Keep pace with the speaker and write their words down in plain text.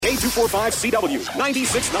245CW,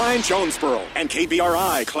 96.9 Jonesboro, and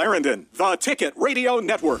KBRI Clarendon, the Ticket Radio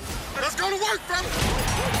Network. Let's go to work, fella!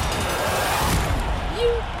 You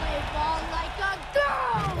play ball like a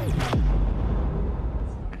girl!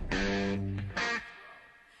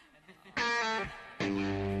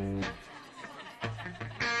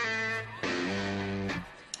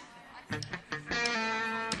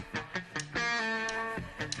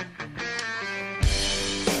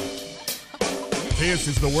 This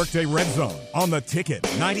is the Workday Redzone on the Ticket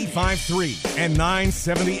 95.3 and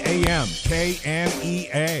 970 AM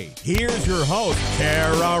KNEA. Here's your host,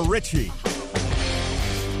 Kara Richey.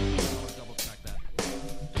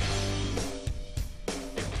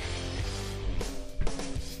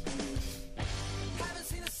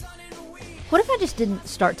 What if I just didn't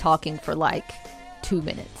start talking for like 2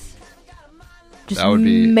 minutes? Just that would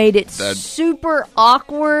be, made it super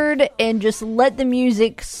awkward and just let the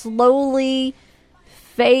music slowly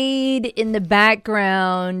fade in the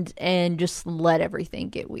background and just let everything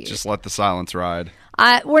get weird. Just let the silence ride.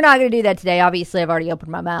 We're not going to do that today. Obviously, I've already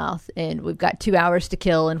opened my mouth, and we've got 2 hours to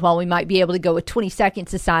kill. And while we might be able to go with 20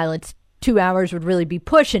 seconds of silence, 2 hours would really be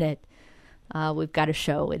pushing it. We've got a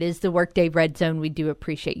show. It is the Workday Redzone. We do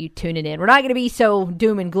appreciate you tuning in. We're not going to be so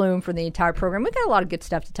doom and gloom for the entire program. We've got a lot of good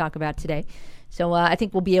stuff to talk about today. So I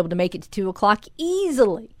think we'll be able to make it to 2 o'clock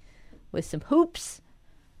easily with some hoops,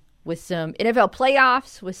 with some NFL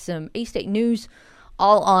playoffs, with some A-State news,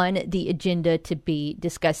 all on the agenda to be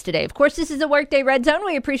discussed today. Of course, this is the Workday Red Zone.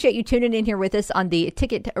 We appreciate you tuning in here with us on the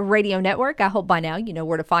Ticket Radio Network. I hope by now you know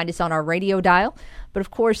where to find us on our radio dial. But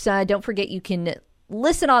of course, don't forget you can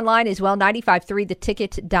listen online as well.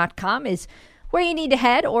 953theticket.com is where you need to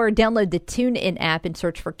head, or download the TuneIn app and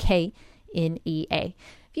search for KNEA.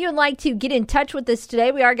 If you would like to get in touch with us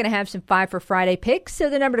today, we are going to have some 5 for Friday picks. So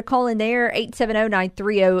the number to call in there,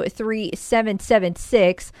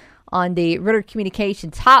 870-930-3776 on the Ritter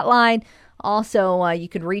Communications hotline. Also, you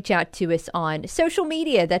can reach out to us on social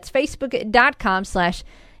media. That's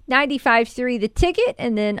facebook.com/953theticket.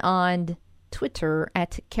 And then on Twitter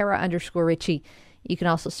at Kara_Richey. You can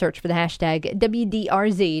also search for the hashtag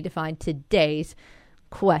WDRZ to find today's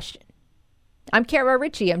question. I'm Kara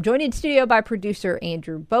Richey. I'm joined in studio by producer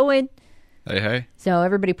Andrew Bowen. Hey. So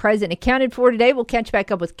everybody present and accounted for today. We'll catch back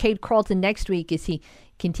up with Cade Carlton next week as he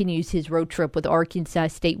continues his road trip with Arkansas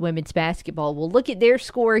State women's basketball. We'll look at their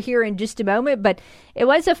score here in just a moment, but it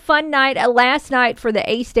was a fun night. Last night for the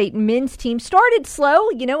A-State men's team. Started slow.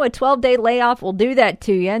 You know, a 12-day layoff will do that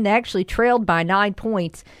to you, and they actually trailed by 9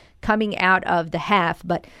 points coming out of the half,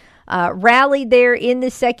 but rallied there in the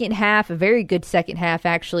second half, a very good second half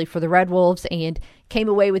actually for the Red Wolves, and came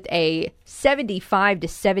away with a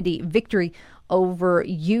 75-70 victory over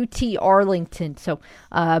UT Arlington. So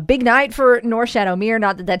big night for North Shadow Mere,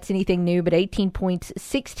 not that that's anything new, but 18 points,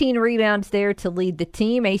 16 rebounds there to lead the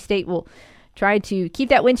team. A-State will try to keep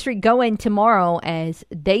that win streak going tomorrow as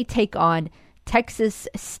they take on Texas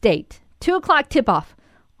State. 2 o'clock tip-off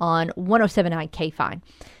on 107.9 K-Fine.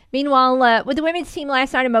 Meanwhile, with the women's team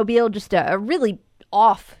last night in Mobile, just a really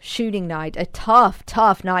off shooting night, a tough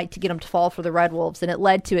night to get them to fall for the Red Wolves, and it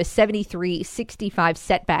led to a 73-65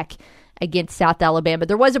 setback against South Alabama.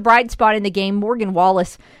 There was a bright spot in the game. Morgan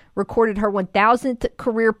Wallace recorded her 1,000th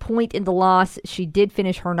career point in the loss. She did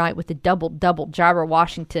finish her night with a double-double. Jira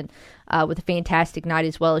Washington with a fantastic night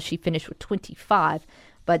as well, as she finished with 25.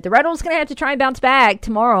 But the Red Wolves going to have to try and bounce back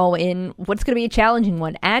tomorrow in what's going to be a challenging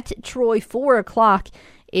one. At Troy, 4 o'clock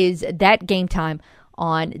is that game time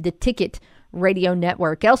on the Ticket Radio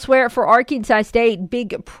Network. Elsewhere for Arkansas State,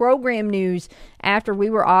 big program news after we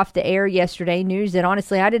were off the air yesterday. News that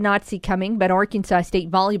honestly I did not see coming, but Arkansas State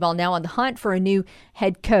volleyball now on the hunt for a new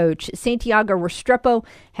head coach. Santiago Restrepo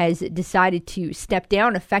has decided to step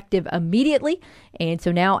down effective immediately, and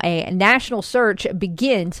so now a national search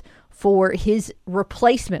begins for his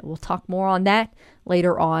replacement. We'll talk more on that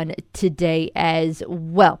later on today as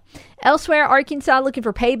well. Elsewhere, Arkansas looking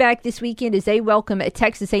for payback this weekend as they welcome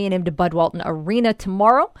Texas A&M to Bud Walton Arena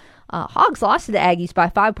tomorrow. Hogs lost to the Aggies by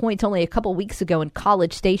 5 points only a couple weeks ago in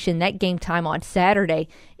College Station. That game time on Saturday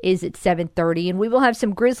is at 7:30, and we will have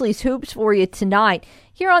some Grizzlies hoops for you tonight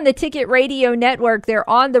here on the Ticket Radio Network. They're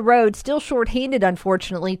on the road, still shorthanded,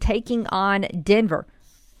 unfortunately, taking on Denver.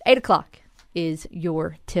 8 o'clock is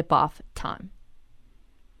your tip-off time.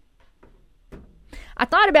 I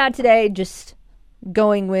thought about today just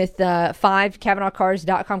going with 5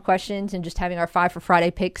 CavanaughCars.com questions and just having our 5 for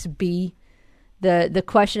Friday picks be the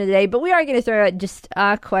question of the day. But we are going to throw out just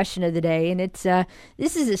a question of the day, and it's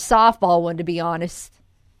this is a softball one, to be honest.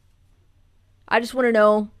 I just want to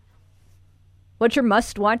know what's your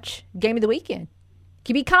must-watch game of the weekend.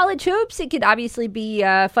 Could be college hoops. It could obviously be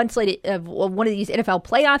a fun slate of one of these NFL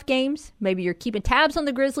playoff games. Maybe you're keeping tabs on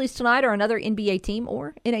the Grizzlies tonight or another NBA team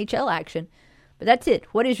or NHL action. But that's it.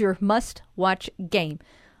 What is your must-watch game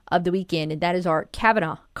of the weekend? And that is our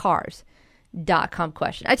KavanaughCars.com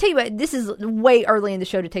question. I tell you what, this is way early in the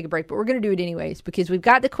show to take a break, but we're going to do it anyways because we've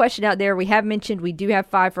got the question out there. We have mentioned we do have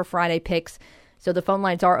 5 for Friday picks, so the phone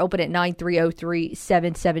lines are open at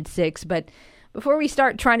 930-3776. But before we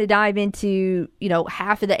start trying to dive into,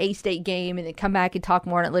 half of the A-State game and then come back and talk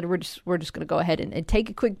more on it later, we're just going to go ahead and take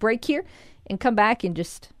a quick break here and come back and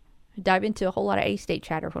just dive into a whole lot of A-State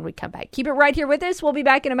chatter when we come back. Keep it right here with us. We'll be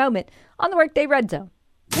back in a moment on the Workday Red Zone.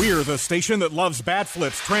 We're the station that loves bat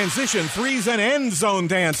flips, transition threes, and end zone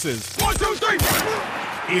dances. 1, 2, 3.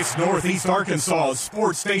 It's Northeast Arkansas's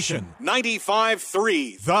sports station,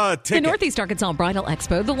 95.3 The Ticket. The Northeast Arkansas Bridal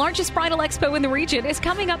Expo, the largest bridal expo in the region, is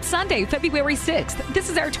coming up Sunday, February 6th. This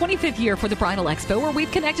is our 25th year for the Bridal Expo, where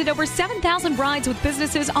we've connected over 7,000 brides with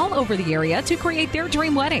businesses all over the area to create their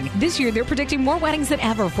dream wedding. This year, they're predicting more weddings than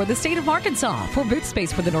ever for the state of Arkansas. For booth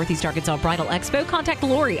space for the Northeast Arkansas Bridal Expo, contact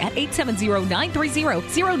Lori at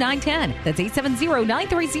 870-930-0910. That's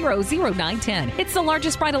 870-930-0910. It's the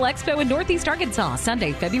largest bridal expo in Northeast Arkansas,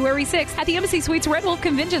 Sunday, February 6th at the Embassy Suites Red Wolf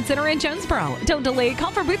Convention Center in Jonesboro. Don't delay.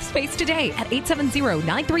 Call for booth space today at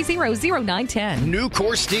 870-930-0910.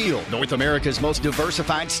 Nucor Steel, North America's most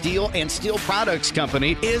diversified steel and steel products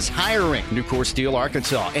company, is hiring. Nucor Steel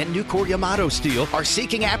Arkansas and Nucor Yamato Steel are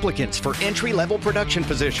seeking applicants for entry-level production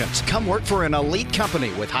positions. Come work for an elite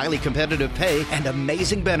company with highly competitive pay and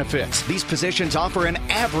amazing benefits. These positions offer an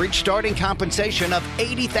average starting compensation of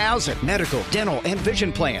 $80,000. Medical, dental, and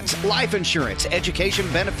vision plans, life insurance, education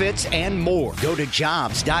benefits, and more. Go to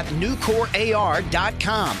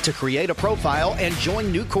jobs.nucorar.com to create a profile and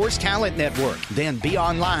join Nucor's talent network. Then be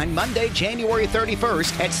online Monday, January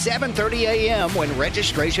 31st at 7:30 a.m. when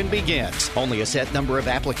registration begins. Only a set number of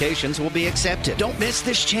applications will be accepted. Don't miss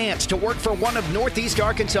this chance to work for one of Northeast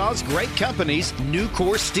Arkansas's great companies,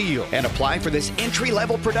 Nucor Steel, and apply for this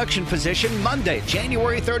entry-level production position Monday,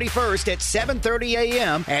 January 31st at 7:30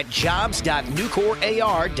 a.m. at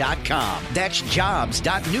jobs.nucorar.com. That's jobs.nucorar.com.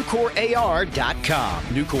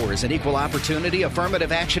 Nucor is an equal opportunity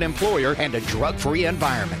affirmative action employer and a drug-free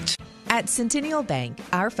environment. At Centennial Bank,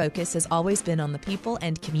 our focus has always been on the people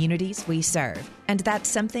and communities we serve, and that's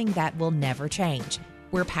something that will never change.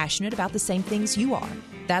 We're passionate about the same things you are.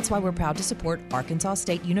 That's why we're proud to support Arkansas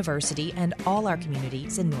State University and all our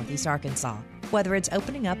communities in Northeast Arkansas. Whether it's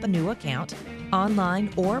opening up a new account,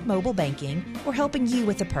 online or mobile banking, or helping you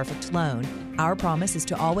with the perfect loan, our promise is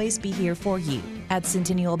to always be here for you. At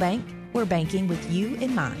Centennial Bank, we're banking with you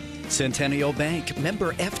in mind. Centennial Bank,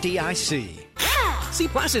 member FDIC. See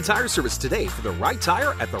Placid Tire Service today for the right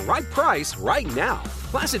tire at the right price right now.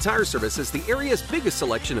 Placid Tire Service is the area's biggest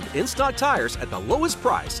selection of in-stock tires at the lowest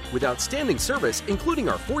price with outstanding service, including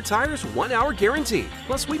our 4 tires, 1 hour guarantee.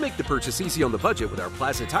 Plus, we make the purchase easy on the budget with our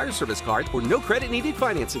Placid Tire Service card or no credit needed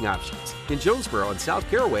financing options. In Jonesboro and South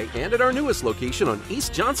Caraway and at our newest location on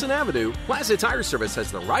East Johnson Avenue, Placid Tire Service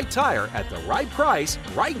has the right tire at the right price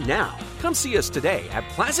right now. Come see us today at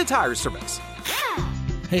Placid Tire Service.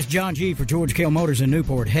 It's John G. for George Kell Motors in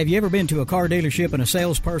Newport. Have you ever been to a car dealership and a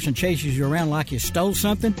salesperson chases you around like you stole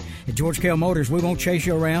something? At George Kell Motors, we won't chase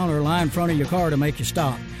you around or lie in front of your car to make you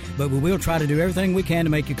stop. But we will try to do everything we can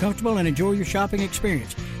to make you comfortable and enjoy your shopping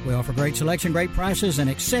experience. We offer great selection, great prices, and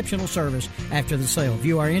exceptional service after the sale.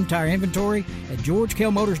 View our entire inventory at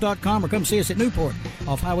GeorgeKellMotors.com or come see us at Newport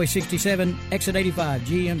off Highway 67, Exit 85.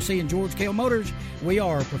 GMC and George Kell Motors, we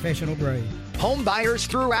are professional grade. Home buyers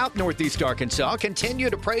throughout Northeast Arkansas continue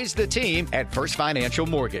to praise the team at First Financial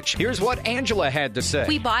Mortgage. Here's what Angela had to say.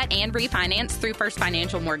 We bought and refinanced through First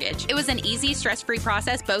Financial Mortgage. It was an easy, stress-free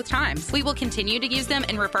process both times. We will continue to use them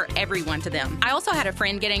and refer everyone to them. I also had a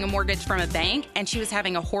friend getting a mortgage from a bank, and she was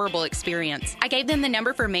having a horrible experience. I gave them the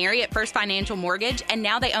number for Mary at First Financial Mortgage, and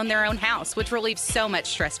now they own their own house, which relieves so much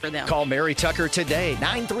stress for them. Call Mary Tucker today,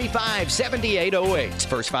 935-7808.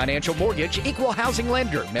 First Financial Mortgage, equal housing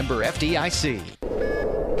lender, member FDIC.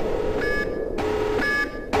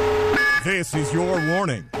 This is your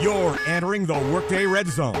warning. You're entering the Workday Red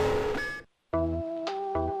Zone.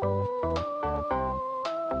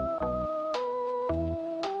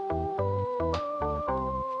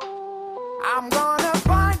 I'm gonna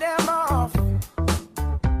find them off.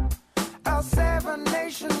 A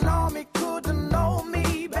 7-nation army couldn't know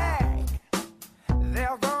me back.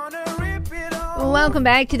 They're gonna rip it off. Welcome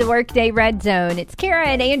back to the Workday Red Zone. It's Kara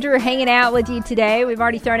and Andrew hanging out with you today. We've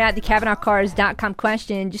already thrown out the KavanaughCars.com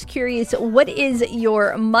question. Just curious, what is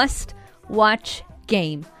your must-watch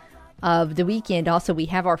game of the weekend. Also, we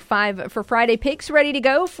have our 5 for Friday picks ready to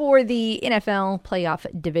go for the NFL playoff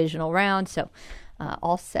divisional round. So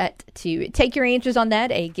all set to take your answers on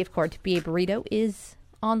that. A gift card to Be a Burrito is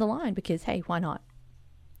on the line because, hey, why not?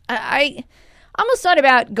 I almost thought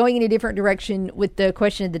about going in a different direction with the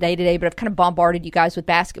question of the day today, but I've kind of bombarded you guys with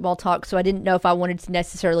basketball talk, so I didn't know if I wanted to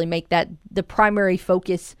necessarily make that the primary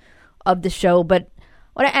focus of the show. But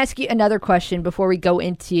I want to ask you another question before we go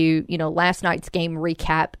into, last night's game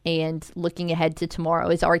recap and looking ahead to tomorrow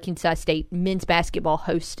as Arkansas State men's basketball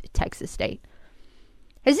host Texas State.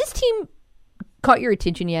 Has this team caught your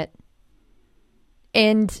attention yet?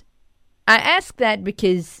 And I ask that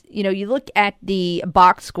because, you look at the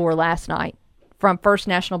box score last night from First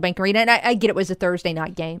National Bank Arena, and I get it was a Thursday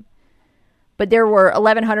night game, but there were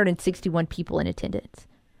 1,161 people in attendance.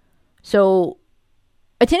 So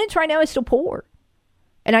attendance right now is still poor.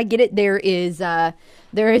 And I get it, there is a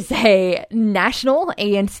national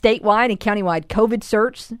and statewide and countywide COVID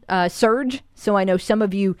surge. So I know some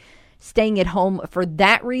of you staying at home for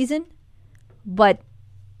that reason, but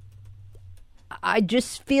I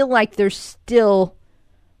just feel like there's still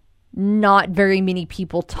not very many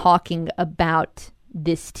people talking about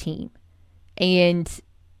this team. And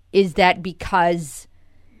is that because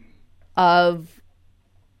of,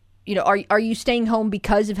 are you staying home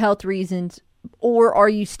because of health reasons, or are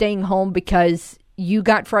you staying home because you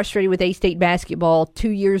got frustrated with A-State basketball 2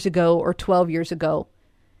 years ago or 12 years ago,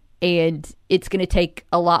 and it's going to take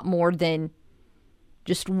a lot more than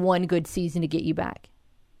just one good season to get you back?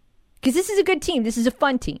 Because this is a good team. This is a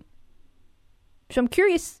fun team. So I'm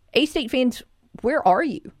curious, A-State fans, where are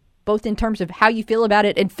you? Both in terms of how you feel about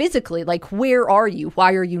it and physically, like where are you?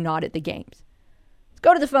 Why are you not at the games? Let's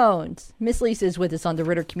go to the phones. Miss Lisa is with us on the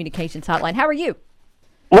Ritter Communications Hotline. How are you?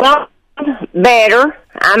 Well, better.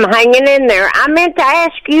 I'm hanging in there. I meant to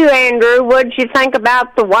ask you, Andrew, what did you think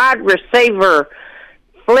about the wide receiver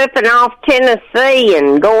flipping off Tennessee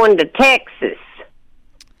and going to Texas?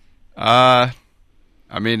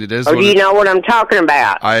 It is. Or do you know what I'm talking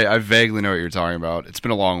about? I vaguely know what you're talking about. It's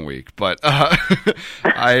been a long week, but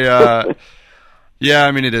it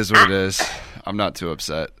is what it is. I'm not too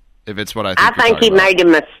upset if it's what I think. I think he made a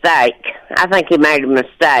mistake.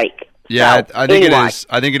 Yeah, so, I think anyway. it is.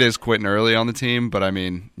 I think it is quitting early on the team, but I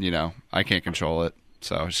can't control it,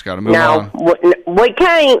 so I just got to move on. No, we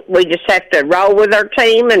can't. We just have to roll with our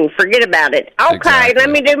team and forget about it. Okay, Exactly. Let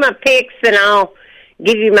me do my picks, and I'll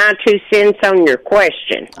give you my 2 cents on your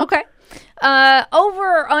question. Okay. Over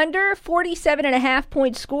or under 47.5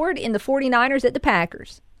 points scored in the 49ers at the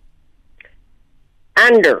Packers?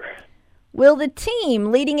 Under. Will the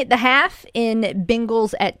team leading at the half in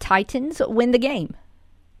Bengals at Titans win the game?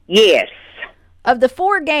 Yes. Of the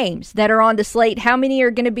 4 games that are on the slate, how many are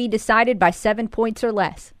going to be decided by 7 points or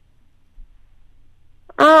less?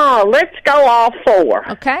 Oh, let's go all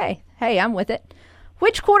 4. Okay. Hey, I'm with it.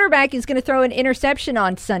 Which quarterback is going to throw an interception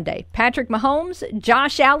on Sunday? Patrick Mahomes,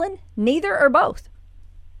 Josh Allen, neither or both?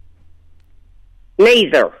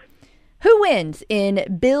 Neither. Who wins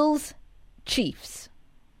in Bills-Chiefs?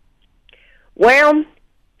 Well,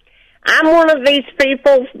 I'm one of these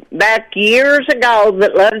people back years ago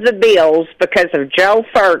that loved the Bills because of Joe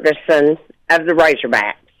Ferguson of the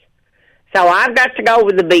Razorbacks. So I've got to go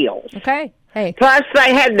with the Bills. Okay. Hey. Plus,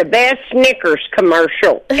 they had the best Snickers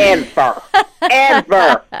commercial ever.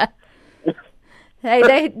 Ever.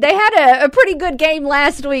 Hey, they had a pretty good game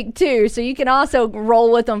last week, too, so you can also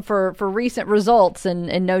roll with them for recent results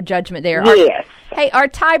and no judgment there. Yes. Our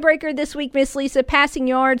tiebreaker this week, Miss Lisa, passing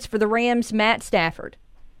yards for the Rams, Matt Stafford.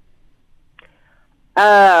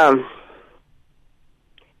 Okay,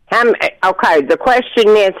 the question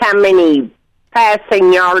is how many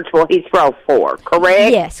passing yards will he throw for,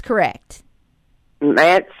 correct? Yes, correct.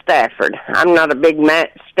 Matt Stafford. I'm not a big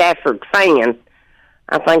Matt Stafford fan.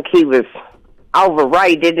 I think he was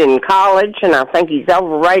overrated in college, and I think he's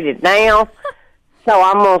overrated now. So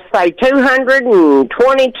I'm going to say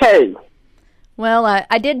 222. Well,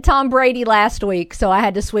 I did Tom Brady last week, so I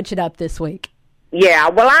had to switch it up this week. Yeah,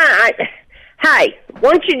 well, hey,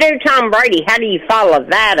 once you do Tom Brady, how do you follow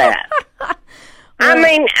that up? I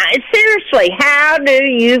mean, seriously, how do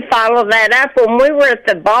you follow that up? When we were at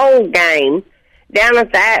the bowl game down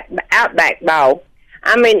at the Outback Bowl,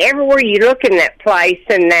 I mean, everywhere you look in that place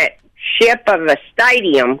in that ship of a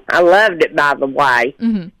stadium, I loved it, by the way,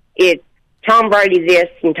 it's Tom Brady this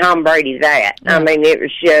and Tom Brady that. Yeah. I mean,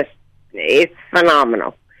 it's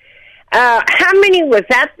phenomenal. How many was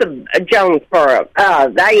at the Jonesboro,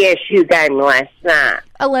 the ASU game last night?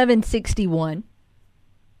 1161.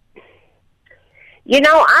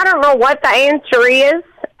 I don't know what the answer is.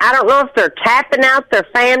 I don't know if they're tapping out their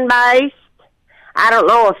fan base. I don't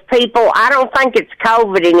know if I don't think it's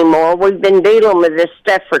COVID anymore. We've been dealing with this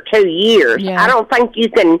stuff for 2 years. Yeah. I don't think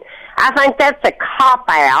I think that's a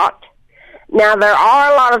cop-out. Now, there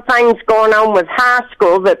are a lot of things going on with high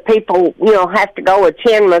school that people, have to go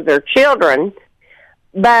attend with their children.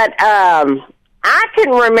 But I can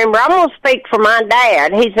remember, I'm going to speak for my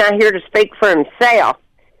dad. He's not here to speak for himself.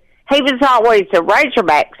 He was always a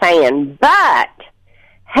Razorback fan, but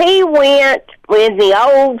he went in the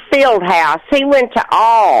old field house. He went to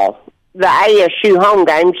all the ASU home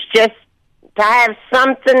games just to have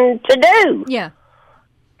something to do. Yeah.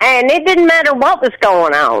 And it didn't matter what was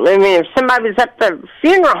going on. I mean, if somebody was at the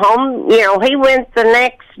funeral home, he went the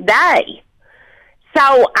next day.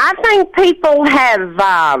 So I think people have,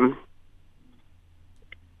 I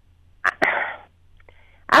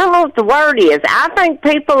don't know what the word is. I think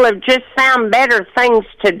people have just found better things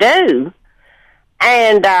to do.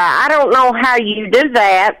 And I don't know how you do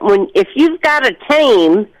that. If you've got a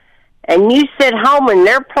team and you sit home and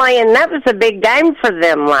they're playing, that was a big game for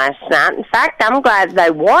them last night. In fact, I'm glad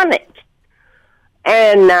they won it.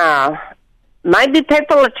 And maybe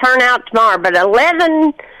people will turn out tomorrow. But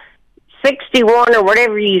 11-61 or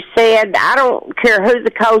whatever you said, I don't care who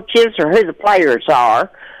the coach is or who the players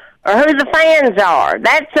are or who the fans are.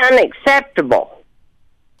 That's unacceptable.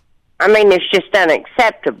 I mean, it's just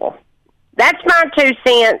unacceptable. That's my 2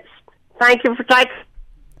 cents. Thank you for taking...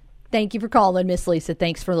 Thank you for calling, Miss Lisa.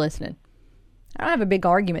 Thanks for listening. I don't have a big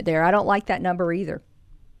argument there. I don't like that number either.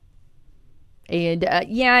 And,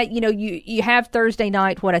 you have Thursday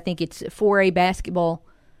night, I think it's 4A basketball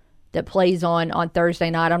that plays on Thursday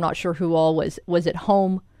night. I'm not sure who all was at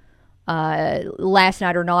home last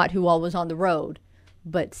night or not, who all was on the road.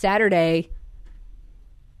 But Saturday,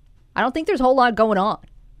 I don't think there's a whole lot going on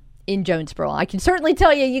in Jonesboro. I can certainly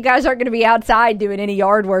tell you guys aren't going to be outside doing any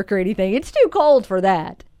yard work or anything. It's too cold for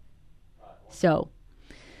that. So,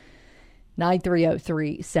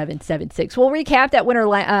 930-3776. We'll recap that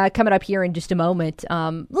winner coming up here in just a moment.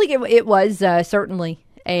 It was certainly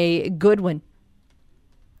a good one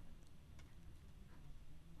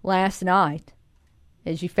last night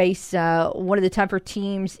as you face one of the tougher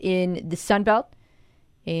teams in the Sun Belt.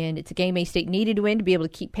 And it's a game A-State needed to win to be able to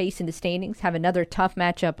keep pace in the standings. Have another tough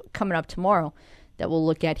matchup coming up tomorrow that we'll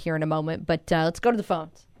look at here in a moment. But let's go to the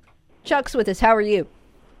phones. Chuck's with us. How are you?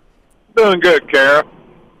 Doing good, Kara.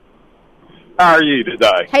 How are you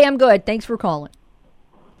today? Hey, I'm good. Thanks for calling.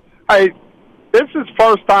 Hey, this is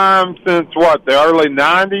first time since, the early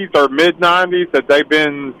 90s or mid-90s that they've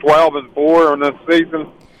been 12-4 in this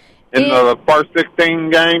season in the first 16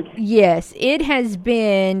 games? Yes, it has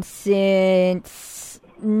been since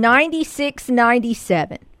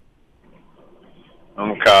 96-97.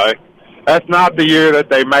 Okay. That's not the year that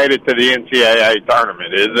they made it to the NCAA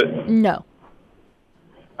tournament, is it? No.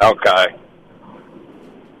 Okay.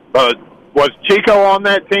 But was Chico on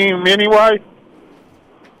that team anyway?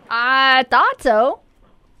 I thought so.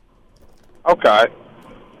 Okay.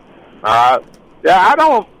 I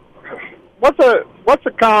don't. What's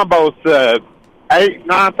a combo set?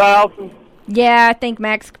 8,000-9,000? Yeah, I think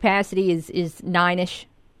max capacity is 9-ish.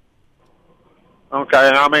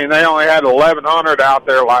 Okay, I mean they only had 1,100 out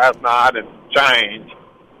there last night and change.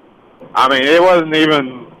 I mean it wasn't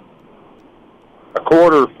even a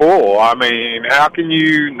quarter full. I mean, how can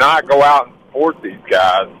you not go out and support these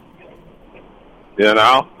guys? I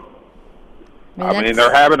mean,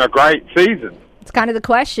 they're having a great season. It's kind of the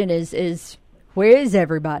question is where is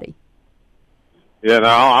everybody?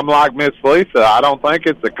 I'm like Miss Lisa. I don't think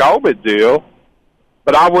it's a COVID deal,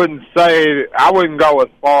 but I wouldn't go as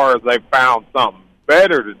far as they found something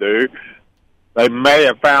better to do. They may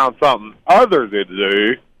have found something other to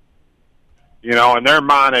do. In their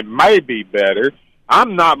mind it may be better.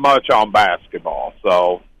 I'm not much on basketball,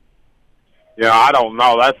 so, I don't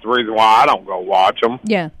know. That's the reason why I don't go watch them.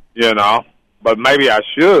 Yeah. But maybe I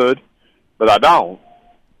should, but I don't.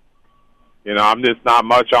 I'm just not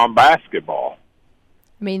much on basketball.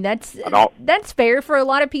 I mean, that's fair for a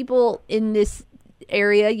lot of people in this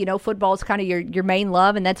area. Football is kind of your main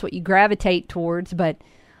love, and that's what you gravitate towards, but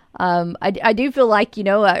I do feel like,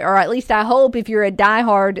 or at least I hope if you're a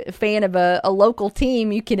diehard fan of a local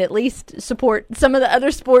team, you can at least support some of the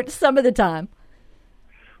other sports some of the time.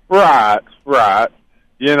 Right.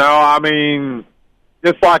 I mean,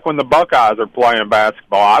 just like when the Buckeyes are playing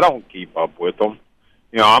basketball, I don't keep up with them.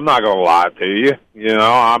 I'm not going to lie to you.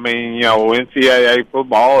 I mean, NCAA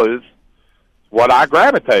football is what I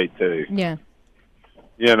gravitate to. Yeah.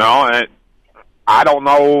 And I don't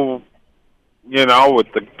know, with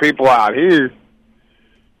the people out here,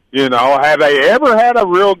 have they ever had a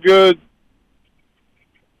real good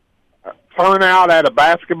turnout at a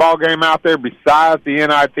basketball game out there besides the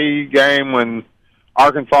NIT game when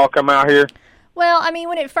Arkansas come out here? Well, I mean,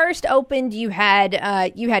 when it first opened, you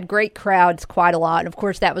had great crowds quite a lot. And, of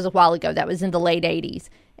course, that was a while ago. That was in the late 80s.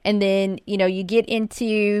 And then, you get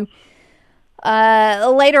into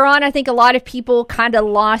later on, I think a lot of people kind of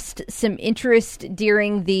lost some interest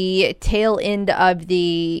during the tail end of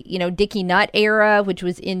the, Dickie Nutt era, which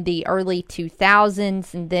was in the early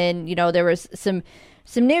 2000s. And then, there was some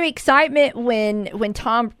new excitement when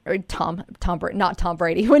Tom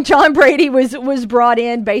Brady, when John Brady was brought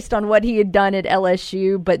in based on what he had done at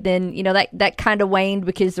LSU. But then, that kind of waned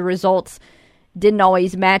because the results didn't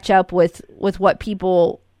always match up with what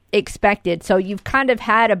people expected. So you've kind of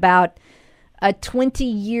had about a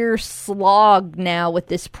 20-year slog now with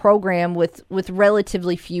this program with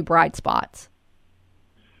relatively few bright spots.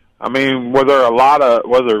 I mean, was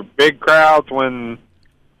there big crowds when,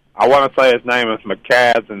 I want to say his name is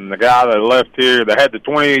McCaz, and the guy that left here that had the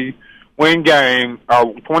 20-win game,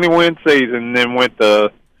 or 20-win season, and then went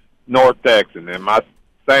to North Texas. Am I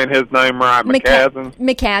saying his name right?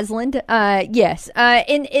 McCasland, yes.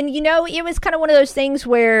 And it was kind of one of those things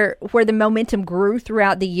where the momentum grew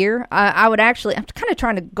throughout the year. I'm kind of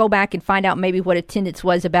trying to go back and find out maybe what attendance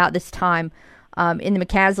was about this time in the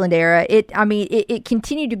McCasland era. It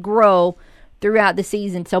continued to grow throughout the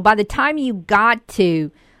season. So by the time you got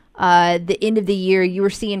to the end of the year, you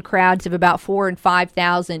were seeing crowds of about 4,000 and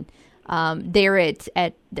 5,000 there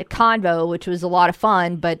at the Convo, which was a lot of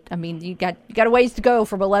fun. But I mean, you got a ways to go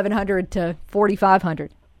from 1,100 to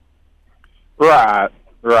 4,500. Right.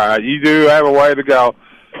 You do have a way to go.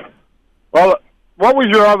 Well, what was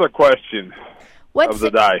your other question of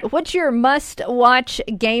the day? What's your must-watch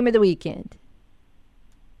game of the weekend?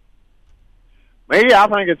 Me, I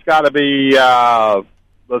think it's got to be the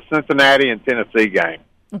Cincinnati and Tennessee game.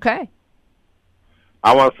 Okay.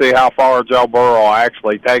 I want to see how far Joe Burrow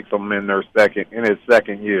actually takes them in his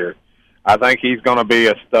second year. I think he's going to be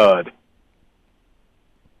a stud.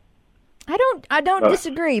 I don't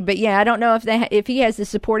disagree, but yeah, I don't know if he has the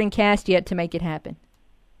supporting cast yet to make it happen.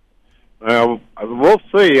 Well, we'll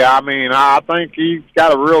see. I mean, I think he's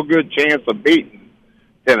got a real good chance of beating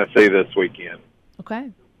Tennessee this weekend.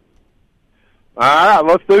 Okay. All right,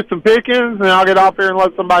 let's do some pickings, and I'll get off here and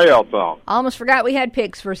let somebody else on. Almost forgot we had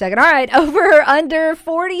picks for a second. All right, over under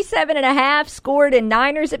 47.5 scored in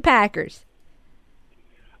Niners at Packers.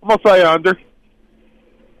 I'm going to say under.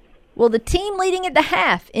 Will the team leading at the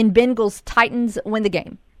half in Bengals Titans win the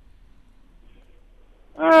game?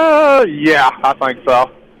 Yeah, I think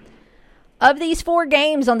so. Of these 4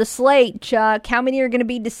 games on the slate, Chuck, how many are going to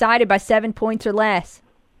be decided by 7 points or less?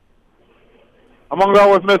 I'm going to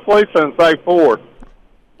go with Miss Lisa and say 4.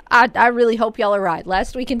 I really hope y'all are right.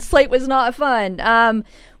 Last weekend's slate was not fun.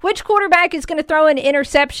 Which quarterback is going to throw an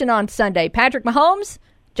interception on Sunday? Patrick Mahomes?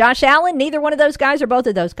 Josh Allen? Neither one of those guys or both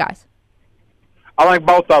of those guys? I think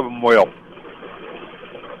both of them will.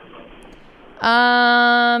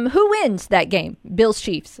 Who wins that game?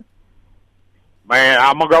 Bills-Chiefs. Man,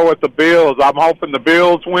 I'm going to go with the Bills. I'm hoping the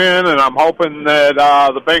Bills win, and I'm hoping that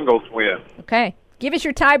the Bengals win. Okay. Give us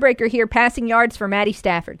your tiebreaker here, passing yards for Matty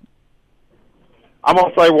Stafford. I'm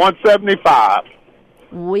going to say 175.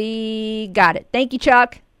 We got it. Thank you,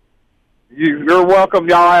 Chuck. You're welcome.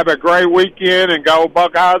 Y'all have a great weekend, and go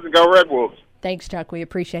Buckeyes and go Red Wolves. Thanks, Chuck. We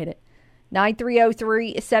appreciate it.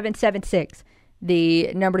 9303-776,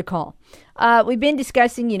 the number to call. We've been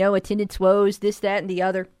discussing, attendance woes, this, that, and the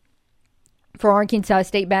other for Arkansas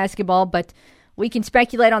State basketball, but we can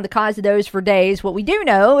speculate on the cause of those for days. What we do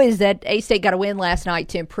know is that A-State got a win last night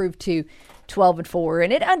to improve to 12-4,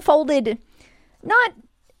 and it unfolded not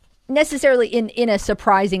necessarily in a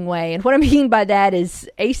surprising way. And what I mean by that is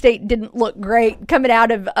A-State didn't look great coming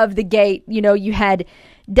out of the gate. You had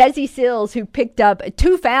Desi Sills, who picked up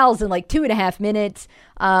 2 fouls in like 2.5 minutes.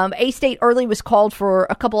 A-State early was called for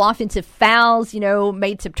a couple offensive fouls,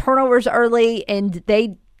 made some turnovers early, and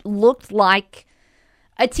they looked like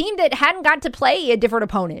a team that hadn't got to play a different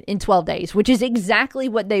opponent in 12 days, which is exactly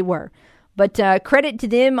what they were. But credit to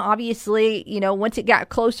them, obviously, once it got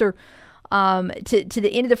closer to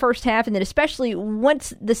the end of the first half, and then especially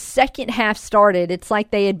once the second half started, it's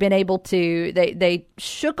like they had been able to, they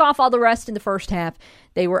shook off all the rust in the first half.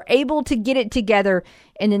 They were able to get it together,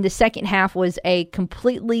 and then the second half was a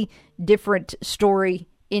completely different story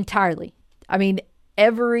entirely. I mean,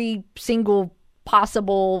 every single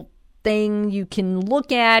possible thing you can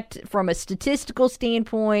look at from a statistical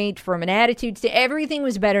standpoint, from an attitude everything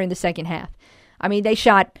was better in the second half. I mean, they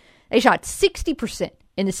shot 60%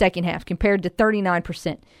 in the second half compared to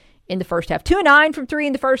 39% in the first half. 2-9 from 3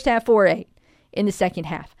 in the first half, 4-8 in the second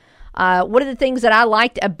half. One of the things that I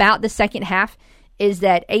liked about the second half is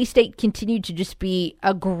that A-State continued to just be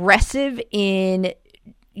aggressive in,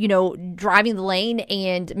 driving the lane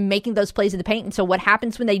and making those plays in the paint. And so what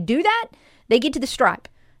happens when they do that? They get to the stripe.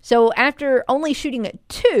 So after only shooting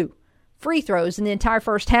 2 free throws in the entire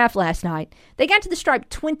first half last night, they got to the stripe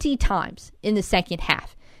 20 times in the second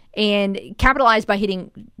half and capitalized by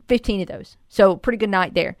hitting 15 of those. So pretty good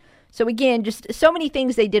night there. So again, just so many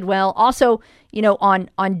things they did well. Also,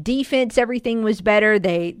 on defense, everything was better.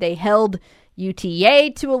 They held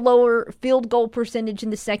UTA to a lower field goal percentage in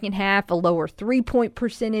the second half, a lower 3-point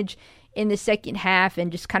percentage in the second half,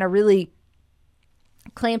 and just kind of really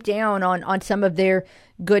clamped down on some of their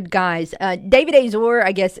good guys. David Azor,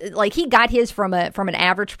 I guess, he got his from an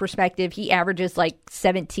average perspective. He averages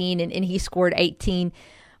 17 and he scored 18,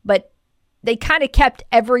 but they kind of kept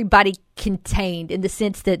everybody contained in the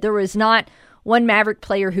sense that there was not one Maverick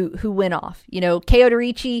player who went off. Kyoto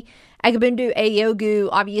Richey, Agabundu Ayogu,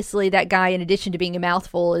 obviously that guy, in addition to being a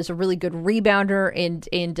mouthful, is a really good rebounder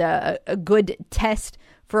and a good test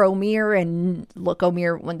for Omier. And look,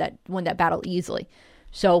 Omier won that battle easily.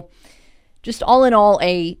 So just all in all,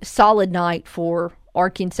 a solid night for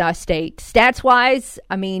Arkansas State. Stats-wise,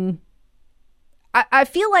 I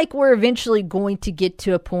feel like we're eventually going to get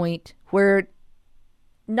to a point where,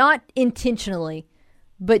 not intentionally,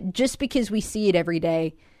 but just because we see it every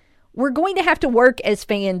day, we're going to have to work as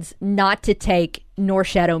fans not to take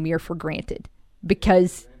Norchad Omier for granted,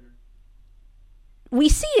 because we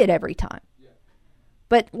see it every time.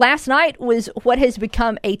 But last night was what has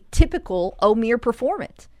become a typical Omier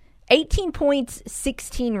performance. 18 points,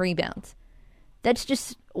 16 rebounds. That's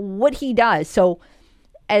just what he does. So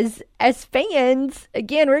as fans,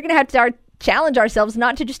 again, we're going to have to challenge ourselves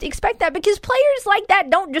not to just expect that, because players like that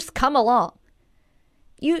don't just come along.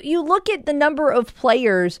 You look at the number of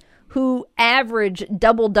players who average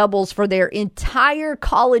double-doubles for their entire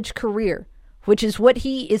college career, which is what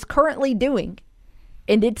he is currently doing,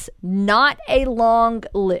 and it's not a long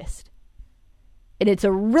list. And it's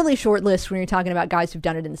a really short list when you're talking about guys who've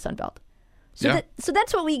done it in the Sun Belt. So, so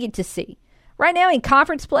that's what we get to see. Right now in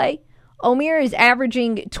conference play, Omier is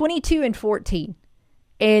averaging 22 and 14.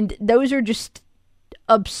 And those are just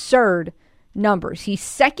absurd numbers. He's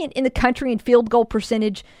second in the country in field goal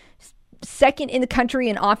percentage, second in the country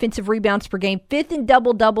in offensive rebounds per game, 5th in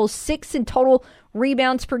double-doubles, 6th in total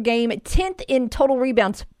rebounds per game, 10th in total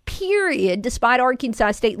rebounds, period, despite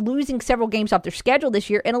Arkansas State losing several games off their schedule this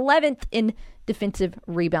year, and 11th in defensive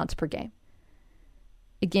rebounds per game.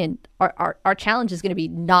 Again, our challenge is going to be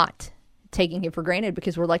not taking him for granted,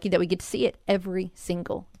 because we're lucky that we get to see it every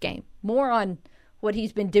single game. More on what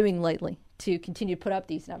he's been doing lately to continue to put up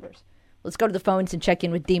these numbers. Let's go to the phones and check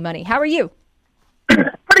in with D-Money. How are you?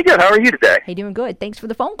 Pretty good. How are you today? Hey, doing good. Thanks for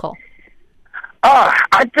the phone call.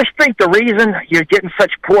 I just think the reason you're getting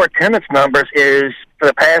such poor attendance numbers is, for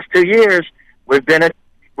the past 2 years, we've been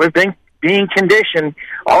being conditioned.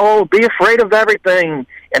 Oh, be afraid of everything,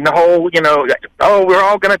 and the whole, we're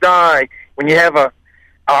all going to die. When you have a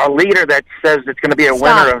leader that says it's going to be a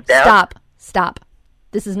winner of death. Stop.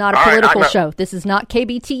 This is not a political show. This is not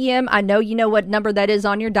KBTM. I know you know what number that is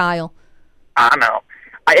on your dial. I know.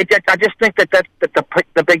 I just think that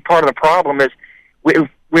the big part of the problem is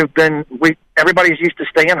everybody's used to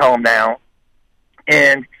staying home now,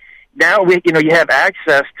 and now you have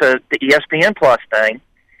access to the ESPN Plus thing,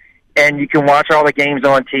 and you can watch all the games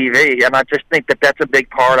on TV, and I just think that that's a big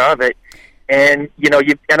part of it. And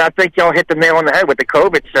and I think y'all hit the nail on the head with the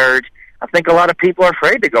COVID surge. I think a lot of people are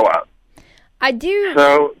afraid to go out. I do.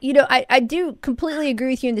 So, I do completely agree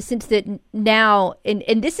with you in the sense that now,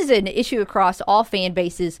 and this is an issue across all fan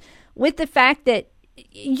bases, with the fact that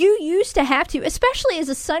you used to have to, especially as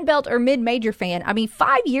a Sunbelt or mid-major fan.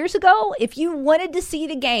 5 years ago, if you wanted to see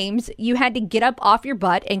the games, you had to get up off your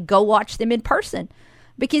butt and go watch them in person.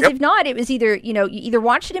 Because if not, it was either, you either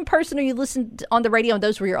watched it in person or you listened on the radio, and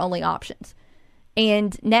those were your only options.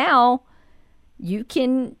 And now you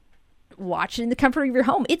can watch it in the comfort of your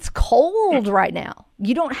home. It's cold right now.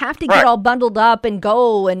 You don't have to get all bundled up and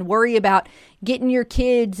go and worry about getting your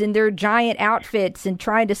kids in their giant outfits and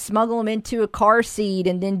trying to smuggle them into a car seat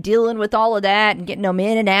and then dealing with all of that and getting them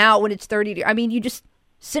in and out when it's 30. You just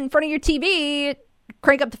sit in front of your TV,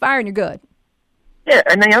 crank up the fire, and you're good. Yeah,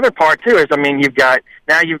 and the other part too is, you've got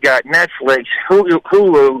Netflix,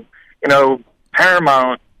 Hulu,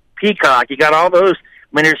 Paramount, Peacock. You got all those.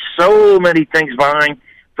 There's so many things vying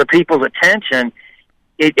for people's attention.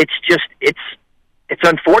 It's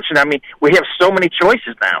unfortunate. We have so many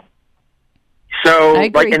choices now. So,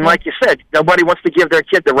 like you said, nobody wants to give their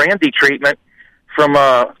kid the Randy treatment from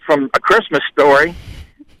A Christmas Story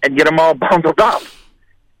and get them all bundled up.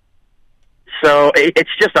 So it's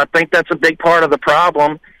just, I think that's a big part of the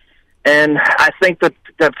problem. And I think that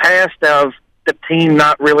the past of the team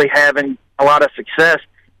not really having a lot of success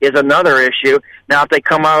is another issue. Now, if they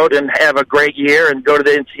come out and have a great year and go to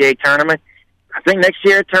the NCAA tournament, I think next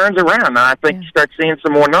year it turns around. And I think you start seeing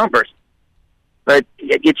some more numbers. But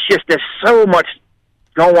it's just, there's so much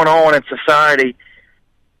going on in society,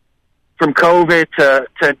 from COVID to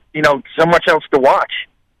so much else to watch.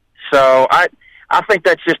 So I think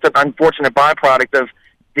that's just an unfortunate byproduct of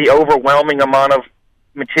the overwhelming amount of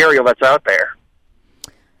material that's out there.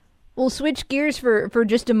 We'll switch gears for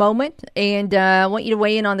just a moment, and I want you to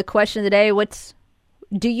weigh in on the question of the day.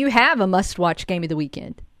 Do you have a must-watch game of the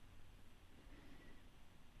weekend?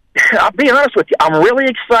 I'll be honest with you. I'm really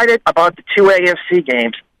excited about the two AFC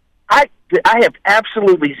games. I have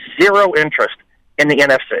absolutely zero interest in the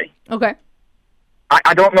NFC. Okay.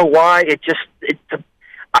 I don't know why.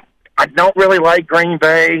 I don't really like Green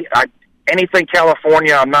Bay. Anything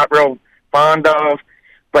California I'm not real fond of.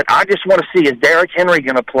 But I just want to see, is Derrick Henry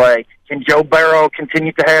going to play? Can Joe Burrow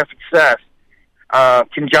continue to have success?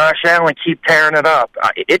 Can Josh Allen keep tearing it up?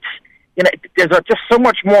 There's just so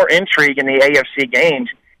much more intrigue in the AFC games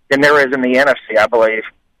than there is in the NFC, I believe.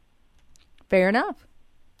 Fair enough.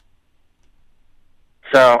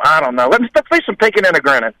 So, I don't know. Let's play some picking and a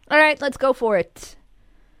grinning. All right, let's go for it.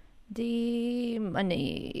 The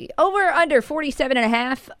money. Over under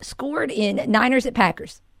 47.5 scored in Niners at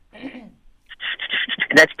Packers.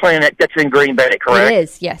 That's in Green Bay, correct? It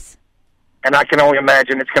is, yes. And I can only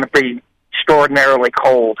imagine it's going to be extraordinarily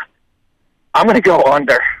cold. I'm going to go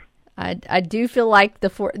under. I do feel like the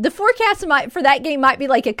forecast for that game might be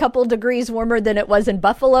like a couple degrees warmer than it was in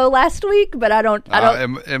Buffalo last week, but I don't.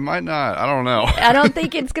 It might not. I don't know. I don't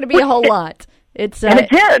think it's going to be a whole lot. It's and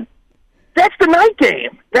again, that's the night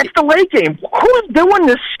game. That's the late game. Who's doing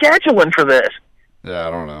this scheduling for this? Yeah,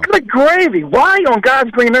 I don't know. Good gravy. Why on God's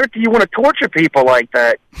green earth do you want to torture people like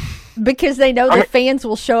that? Because they know the fans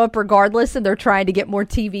will show up regardless, and they're trying to get more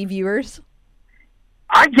TV viewers.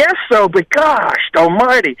 I guess so, but gosh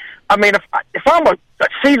almighty. I mean, if I'm a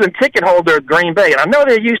season ticket holder at Green Bay, and I know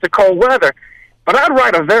they're used to cold weather, but I'd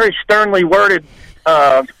write a very sternly worded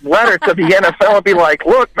letter to the NFL and be like,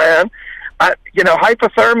 look, man,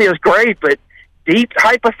 hypothermia is great, but deep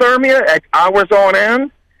hypothermia at hours on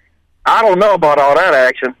end, I don't know about all that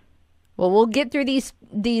action. Well, we'll get through these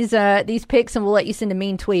picks, and we'll let you send a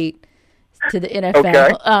mean tweet to the NFL.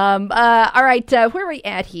 Okay. All right, where are we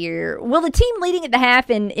at here? Will the team leading at the half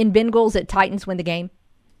in Bengals at Titans win the game?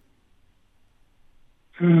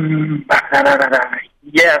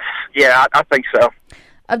 Yes. Yeah, I think so.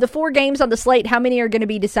 Of the 4 games on the slate, how many are going to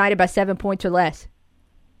be decided by 7 points or less?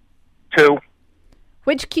 2.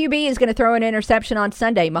 Which QB is going to throw an interception on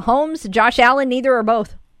Sunday? Mahomes, Josh Allen, neither or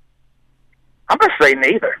both? I'm going to say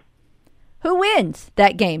neither. Who wins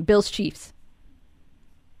that game? Bills, Chiefs.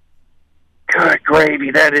 Good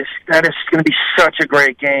gravy. That is going to be such a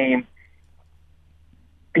great game.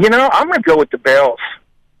 I'm going to go with the Bills.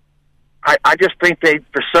 I just think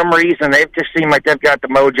for some reason, they just seem like they've got the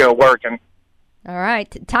mojo working. All right.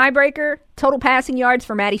 Tiebreaker, total passing yards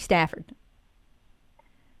for Matty Stafford.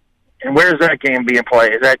 And where's that game being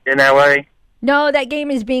played? Is that in L.A.? No, that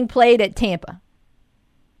game is being played at Tampa.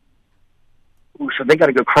 Ooh, so they got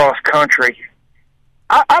to go cross-country.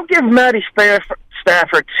 I'll give Matty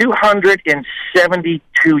Stafford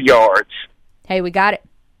 272 yards. Hey, we got it.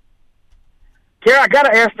 Kara, I got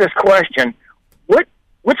to ask this question.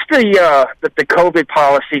 What's the COVID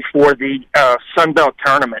policy for the Sun Belt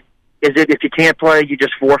tournament? Is it if you can't play, you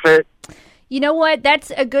just forfeit? You know what?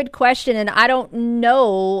 That's a good question, and I don't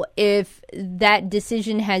know if that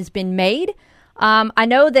decision has been made. I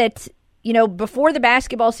know that, before the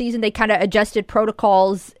basketball season, they kind of adjusted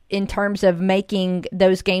protocols in terms of making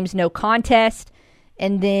those games no contest,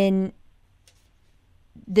 and then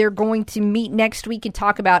they're going to meet next week and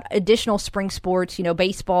talk about additional spring sports,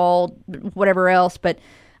 baseball, whatever else. But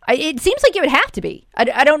it seems like it would have to be.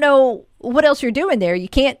 I don't know what else you're doing there. You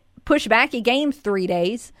can't push back a game 3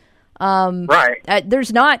 days. Right.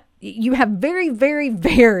 You have very, very,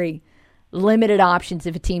 very limited options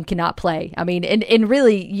if a team cannot play. I mean, and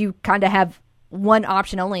really you kind of have one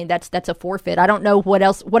option only, and that's a forfeit. I don't know what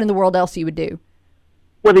in the world else you would do.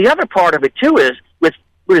 Well, the other part of it, too, is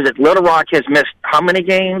Little Rock has missed how many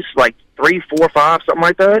games? Like 3, 4, 5, something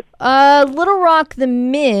like that? Little Rock, the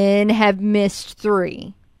men have missed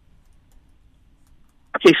 3.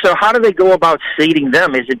 Okay, so how do they go about seeding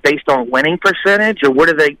them? Is it based on winning percentage, or what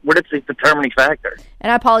is the determining factor?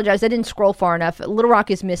 And I apologize, I didn't scroll far enough. Little Rock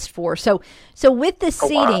has missed 4. So with the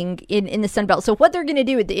seeding in the Sun Belt, so what they're going to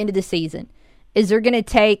do at the end of the season is they're going to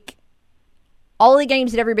take all the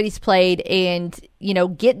games that everybody's played and,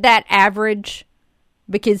 get that average,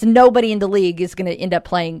 because nobody in the league is going to end up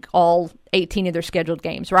playing all 18 of their scheduled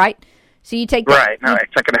games, right? So you take that, right. No,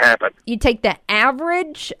 it's not going to happen. You take the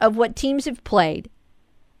average of what teams have played,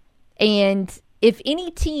 and if any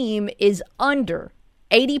team is under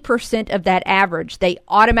 80% of that average, they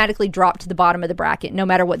automatically drop to the bottom of the bracket, no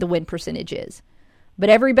matter what the win percentage is. But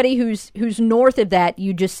everybody who's north of that,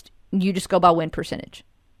 you just go by win percentage.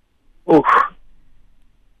 Oof.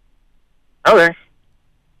 Okay.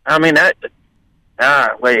 I mean that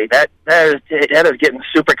is getting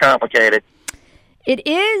super complicated. It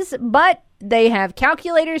is, but they have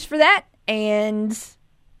calculators for that, and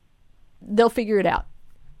they'll figure it out.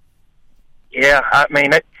 Yeah, I mean,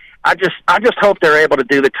 I just hope they're able to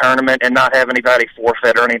do the tournament and not have anybody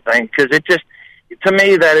forfeit or anything, because to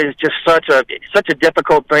me, that is just such a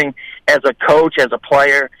difficult thing as a coach, as a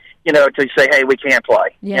player, to say, hey, we can't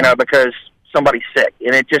play, because somebody's sick,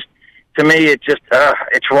 and to me,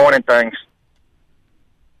 it's ruining things.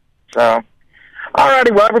 So, all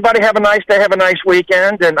righty, well, everybody have a nice day, have a nice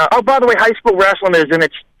weekend, and by the way, high school wrestling is in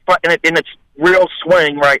its real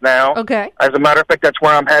swing right now. Okay. As a matter of fact, that's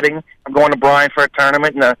where I'm heading. I'm going to Bryan for a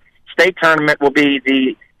tournament, and the state tournament will be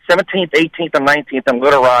the 17th, 18th, and 19th in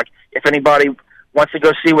Little Rock. If anybody wants to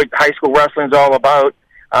go see what high school wrestling is all about,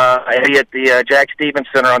 I'll be at the Jack Stevens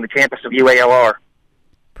Center on the campus of UALR.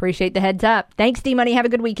 Appreciate the heads up. Thanks, D-Money. Have a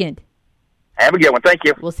good weekend. Have a good one. Thank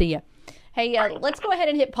you. We'll see you. Hey, let's go ahead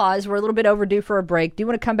and hit pause. We're a little bit overdue for a break. Do you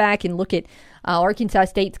want to come back and look at Arkansas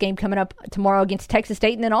State's game coming up tomorrow against Texas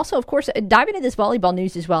State? And then also, of course, dive into this volleyball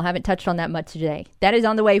news as well. Haven't touched on that much today. That is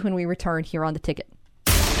on the way when we return here on The Ticket.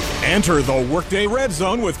 Enter the Workday Red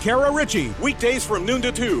Zone with Kara Richey. Weekdays from noon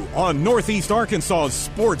to 2 on Northeast Arkansas's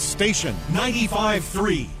sports station,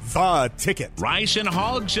 95.3. The Ticket. Rice and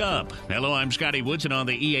hogs up. Hello, I'm Scotty Woodson on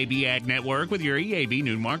the EAB Ag Network with your EAB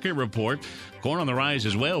Noon Market Report. Corn on the rise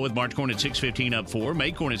as well, with March corn at 6.15 up 4,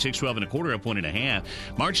 May corn at 6.12 1/4 up 1.5.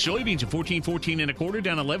 March soybeans at 14.14 1/4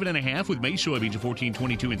 down 11.5, with May soybeans at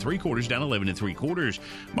 14.22 3/4 down 11 3/4.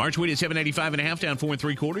 March wheat at 7.85 1/2 down 4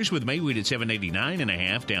 3/4, with May wheat at 7.89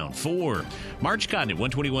 1/2 down 4. March cotton at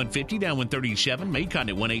 121.50 down 137, May cotton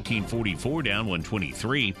at 118.44 down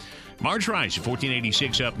 123. March rice at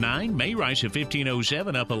 14.86 up 9, May rice at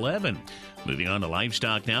 15.07 up 11. Moving on to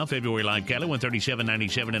livestock now. February live cattle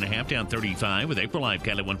 137.97 1/2 down 35, with April live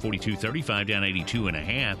cattle 142.35 down 82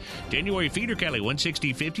 1/2. January feeder cattle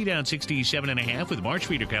 160.50 down 67 1/2, with March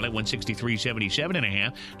feeder cattle 163.77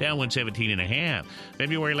 1/2 down 117 1/2.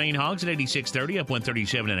 February lane hogs at 86.30 up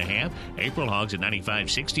 137 1/2. April hogs at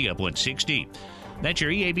 95.60 up 160. That's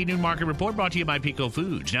your EAB Noon Market Report, brought to you by Pico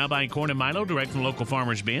Foods. Now buying corn and Milo direct from local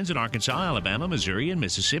farmers' bins in Arkansas, Alabama, Missouri, and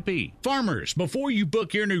Mississippi. Farmers, before you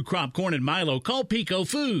book your new crop corn and Milo, call Pico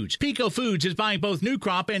Foods. Pico Foods is buying both new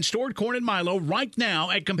crop and stored corn and Milo right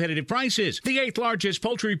now at competitive prices. The 8th largest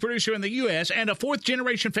poultry producer in the U.S. and a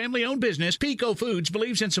 4th-generation family-owned business, Pico Foods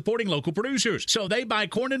believes in supporting local producers. So they buy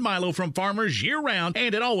corn and Milo from farmers year-round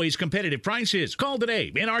and at always competitive prices. Call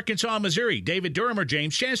today in Arkansas, Missouri, David Durham or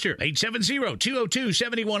James Chester, 870-202-7101.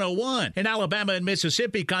 In Alabama and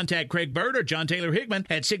Mississippi, contact Craig Bird or John Taylor Hickman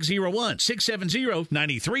at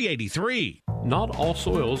 601-670-9383. Not all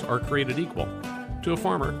soils are created equal. To a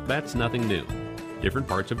farmer, that's nothing new. Different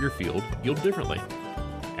parts of your field yield differently.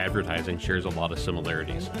 Advertising shares a lot of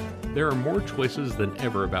similarities. There are more choices than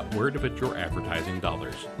ever about where to put your advertising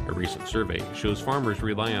dollars. A recent survey shows farmers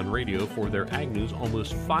rely on radio for their ag news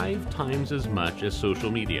almost 5 times as much as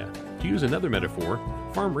social media. To use another metaphor,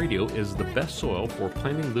 farm radio is the best soil for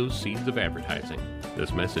planting those seeds of advertising.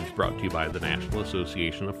 This message brought to you by the National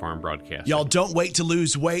Association of Farm Broadcasters. Y'all, don't wait to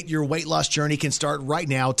lose weight. Your weight loss journey can start right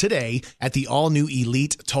now, today, at the all-new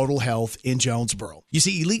Elite Total Health in Jonesboro. You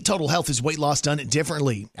see, Elite Total Health is weight loss done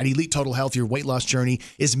differently. At Elite Total Health, your weight loss journey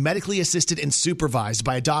is medically assisted and supervised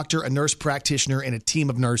by a doctor, a nurse practitioner, and a team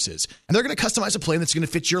of nurses. And they're going to customize a plan that's going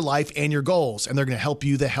to fit your life and your goals, and they're going to help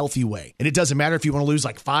you the healthy way. And it doesn't matter if you want to lose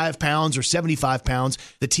like 5 pounds or 75 pounds,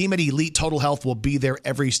 the team at Elite Total Health will be there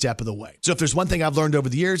every step of the way. So if there's one thing I've learned over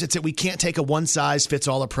the years, it's that we can't take a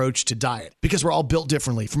one-size-fits-all approach to diet because we're all built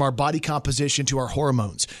differently, from our body composition to our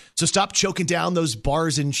hormones. So stop choking down those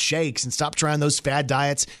bars and shakes and stop trying those fad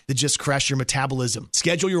diets that just crash your metabolism.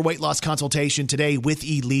 Schedule your weight loss consultation today with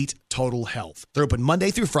Elite Total Health. They're open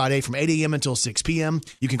Monday through Friday from 8 a.m. until 6 p.m.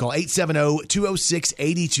 You can call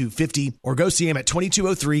 870-206-8250 or go see them at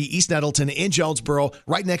 2203 East Nettleton in Jonesboro,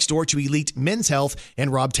 right next door to Elite Men's Health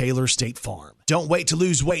and Rob Taylor State Farm. Don't wait to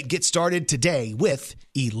lose weight. Get started today with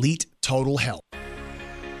Elite Total Health.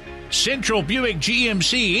 Central Buick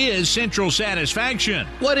GMC is Central Satisfaction.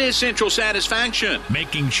 What is Central Satisfaction?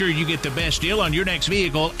 Making sure you get the best deal on your next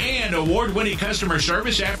vehicle and award-winning customer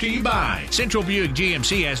service after you buy. Central Buick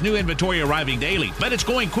GMC has new inventory arriving daily, but it's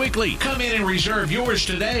going quickly. Come in and reserve yours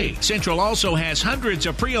today. Central also has hundreds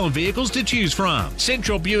of pre-owned vehicles to choose from.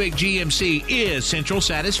 Central Buick GMC is Central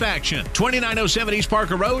Satisfaction. 2907 East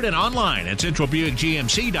Parker Road and online at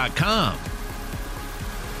centralbuickgmc.com.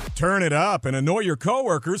 Turn it up and annoy your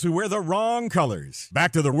coworkers who wear the wrong colors.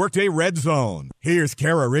 Back to the Workday Red Zone. Here's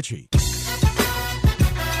Kara Richey.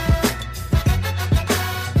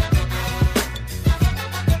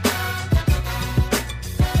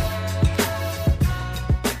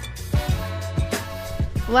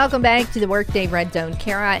 Welcome back to the Workday Red Zone.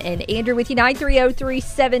 Kara and Andrew with you,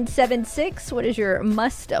 930-3776. What is your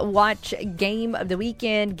must-watch game of the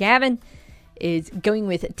weekend? Gavin is going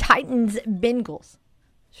with Titans-Bengals.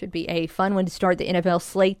 Should be a fun one to start the NFL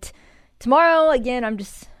slate tomorrow. Again, I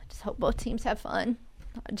just hope both teams have fun.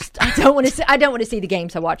 I don't want to see the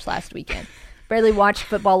games I watched last weekend. Barely watched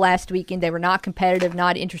football last weekend. They were not competitive,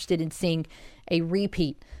 not interested in seeing a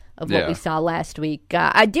repeat of what we saw last week.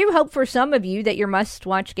 I do hope for some of you that your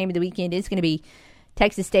must-watch game of the weekend is going to be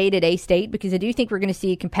Texas State at A-State, because I do think we're going to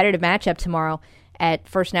see a competitive matchup tomorrow at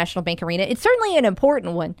First National Bank Arena. It's certainly an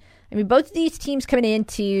important one. I mean, both of these teams coming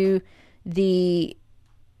into the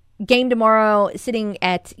game tomorrow sitting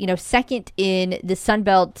at second in the Sun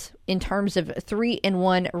Belt in terms of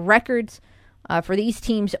 3-1 records for these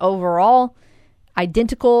teams overall.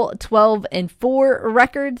 Identical 12-4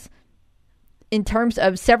 records. In terms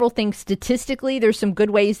of several things statistically, there's some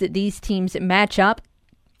good ways that these teams match up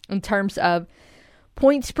in terms of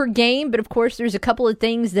points per game. But of course, there's a couple of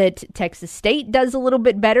things that Texas State does a little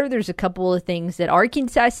bit better. There's a couple of things that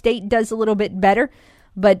Arkansas State does a little bit better.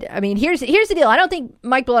 But, I mean, here's the deal. I don't think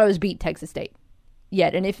Mike Bellotto has beat Texas State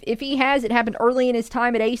yet. And if he has, it happened early in his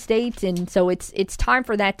time at A-State. And so it's time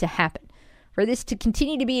for that to happen. For this to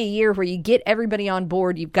continue to be a year where you get everybody on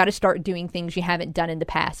board, you've got to start doing things you haven't done in the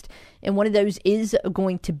past. And one of those is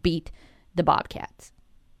going to beat the Bobcats.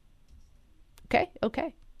 Okay.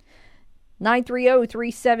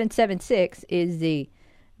 930-3776 is the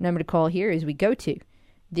number to call here as we go to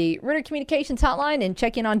the Ritter Communications hotline and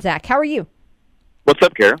check in on Zach. How are you? What's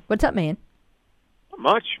up, Kara? What's up, man? Not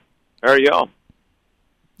much. How are y'all?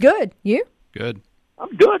 Good. You? Good.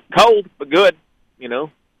 I'm good. Cold, but good,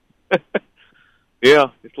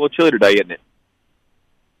 Yeah, it's a little chilly today, isn't it?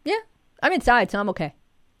 Yeah. I'm inside, so I'm okay.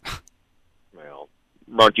 Well,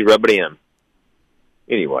 why don't you rub it in?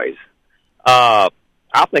 Anyways, I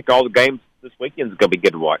think all the games this weekend is going to be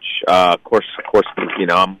good to watch. Of course, I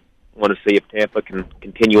want to see if Tampa can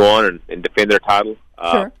continue on and defend their title.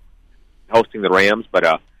 Sure. Hosting the Rams, but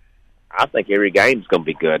I think every game is going to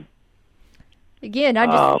be good. Again,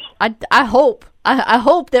 I hope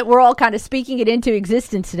that we're all kind of speaking it into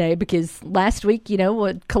existence today, because last week,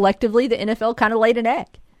 collectively the NFL kind of laid an egg.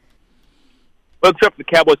 Well, except for the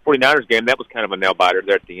Cowboys-49ers game, that was kind of a nail-biter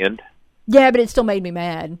there at the end. Yeah, but it still made me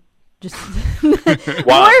mad. Just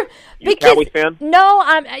why? You a Cowboys fan? No,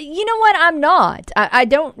 you know what? I'm not. I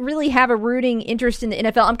don't really have a rooting interest in the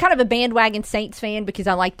NFL. I'm kind of a bandwagon Saints fan because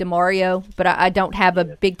I like DeMario, but I don't have a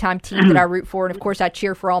big-time team that I root for. And, of course, I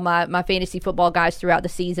cheer for all my fantasy football guys throughout the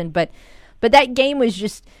season. But that game was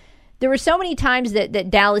just – there were so many times that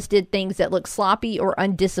Dallas did things that looked sloppy or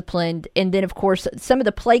undisciplined. And then, of course, some of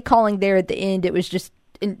the play calling there at the end, it was just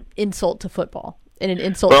an insult to football and an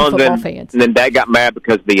insult to football fans. And then Dad got mad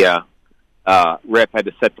because the ref had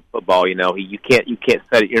to set the football. You can't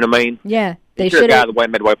set it. You know what I mean? Yeah, they should have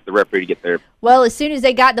made way for the referee to get there. Well, as soon as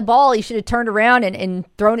they got the ball, he should have turned around and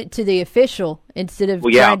thrown it to the official instead of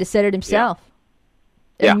trying to set it himself.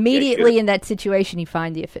 Yeah. Immediately in that situation, you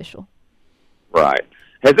find the official. Right.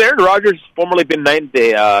 Has Aaron Rodgers formerly been named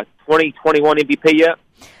the 2021 MVP yet?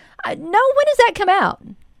 No. When does that come out?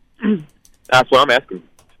 That's what I'm asking.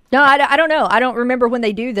 No, I don't know. I don't remember when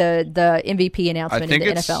they do the MVP announcement in the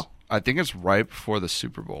NFL. I think it's right before the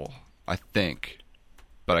Super Bowl. I think,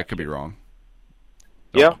 but I could be wrong.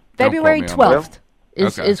 Yeah, February 12th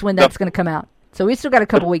is when that's going to come out. So we still got a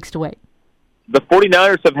couple weeks to wait. The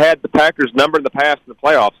 49ers have had the Packers number in the past in the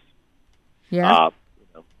playoffs. Yeah.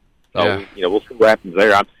 We'll see what happens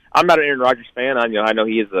there. I'm not an Aaron Rodgers fan. I know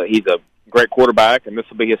he's a great quarterback, and this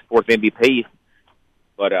will be his fourth MVP.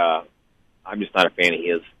 But I'm just not a fan of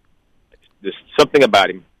his. There's something about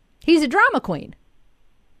him. He's a drama queen.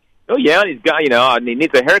 Oh yeah, he's got and he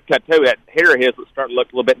needs a haircut too. That hair of his will start to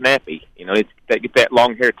look a little bit nappy. He needs to get that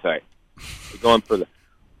long haircut. He's going for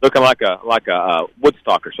looking like a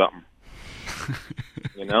Woodstock or something.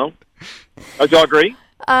 Don't y'all agree?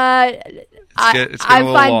 It's getting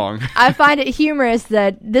a little long. I find it humorous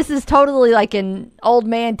that this is totally like an old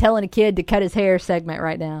man telling a kid to cut his hair segment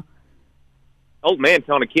right now. Old man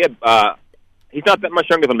telling a kid, he's not that much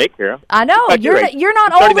younger than me, Kara. I know you're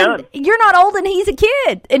not old. You're not old, and he's a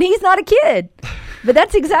kid, and he's not a kid. But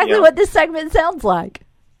that's exactly what this segment sounds like.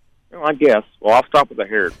 Well, I guess. Well, I'll stop with the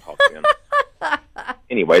hair talk then.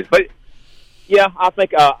 Anyways, but yeah, I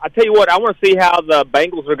think I tell you what, I want to see how the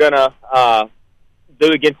Bengals are going to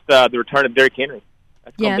do against the return of Derrick Henry.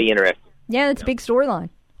 That's going to be interesting. Yeah, that's a big storyline.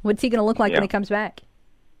 What's he going to look like when he comes back?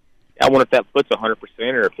 I wonder if that foot's 100%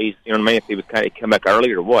 or if he's, you know what I mean, if he was kind of come back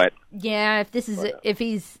early or what. Yeah, if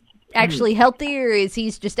he's actually healthy, or is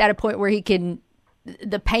he's just at a point where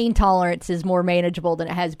the pain tolerance is more manageable than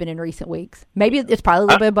it has been in recent weeks. Maybe it's probably a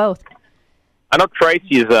little bit of both. I know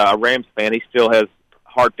Tracy is a Rams fan. He still has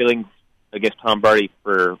hard feelings against Tom Brady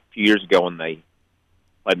for a few years ago when they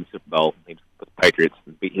played in the Super Bowl. He was with the Patriots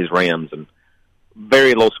and beat his Rams, and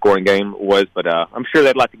very low-scoring game it was. But I'm sure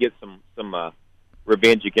they'd like to get some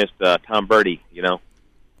revenge against Tom Brady, you know.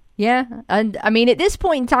 Yeah, and I mean, at this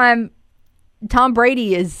point in time, Tom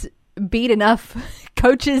Brady has beat enough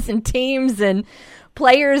coaches and teams and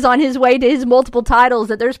players on his way to his multiple titles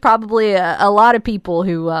that there's probably a lot of people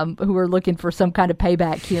who are looking for some kind of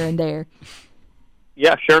payback here and there.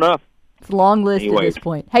 Yeah, sure enough. It's a long list at this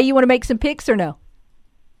point. Hey, you want to make some picks or no?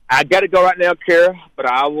 I got to go right now, Kara, but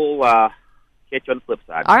I will catch you on the flip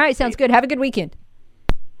side. All right, sounds good. Have a good weekend.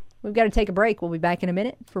 We've got to take a break. We'll be back in a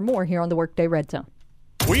minute for more here on the Workday Red Zone.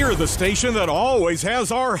 We're the station that always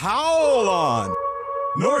has our howl on.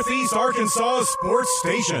 Northeast Arkansas Sports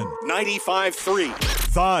Station, 95.3.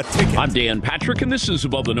 The Ticket. I'm Dan Patrick, and this is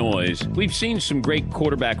Above the Noise. We've seen some great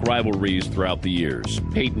quarterback rivalries throughout the years.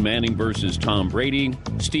 Peyton Manning versus Tom Brady,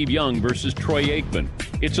 Steve Young versus Troy Aikman.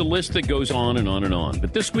 It's a list that goes on and on and on.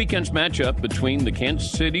 But this weekend's matchup between the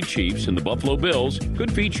Kansas City Chiefs and the Buffalo Bills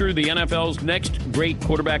could feature the NFL's next great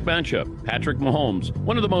quarterback matchup. Patrick Mahomes,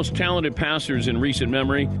 one of the most talented passers in recent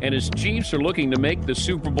memory, and his Chiefs are looking to make the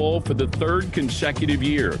Super Bowl for the third consecutive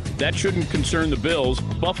year. That shouldn't concern the Bills.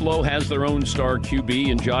 Buffalo has their own star QB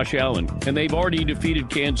in Josh Allen, and they've already defeated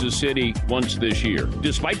Kansas City once this year.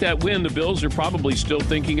 Despite that win, the Bills are probably still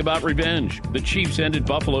thinking about revenge. The Chiefs ended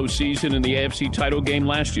Buffalo's season in the AFC title game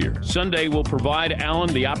last year. Sunday will provide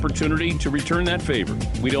Allen the opportunity to return that favor.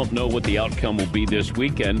 We don't know what the outcome will be this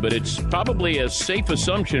weekend, but it's probably a safe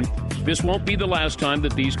assumption this won't be the last time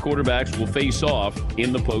that these quarterbacks will face off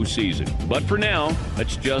in the postseason. But for now,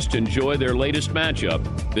 let's just enjoy their latest matchup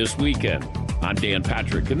this weekend. I'm Dan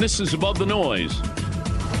Patrick, and this is Above the Noise.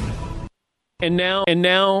 And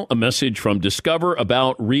now, a message from Discover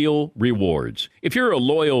about real rewards. If you're a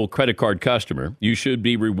loyal credit card customer, you should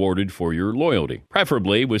be rewarded for your loyalty,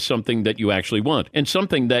 preferably with something that you actually want and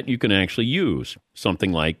something that you can actually use,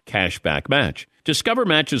 something like Cashback Match. Discover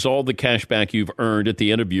matches all the cash back you've earned at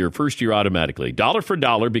the end of your first year automatically, dollar for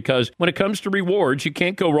dollar, because when it comes to rewards, you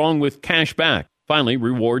can't go wrong with cash back. Finally,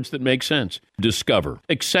 rewards that make sense. Discover.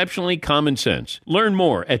 Exceptionally common sense. Learn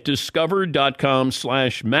more at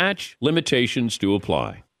discover.com/match. Limitations to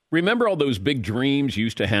apply. Remember all those big dreams you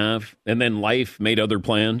used to have, and then life made other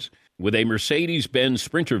plans? With a Mercedes-Benz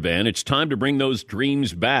Sprinter van, it's time to bring those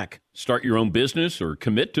dreams back. Start your own business or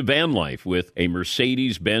commit to van life with a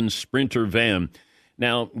Mercedes-Benz Sprinter van.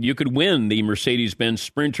 Now, you could win the Mercedes-Benz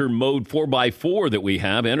Sprinter Mode 4x4 that we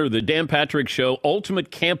have. Enter the Dan Patrick Show Ultimate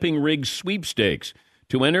Camping Rig Sweepstakes.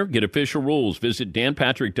 To enter, get official rules. Visit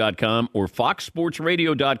danpatrick.com or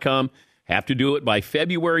foxsportsradio.com. Have to do it by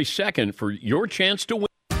February 2nd for your chance to win.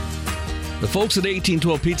 The folks at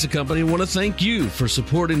 1812 Pizza Company want to thank you for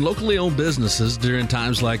supporting locally owned businesses during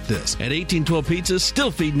times like this. At 1812 Pizza, still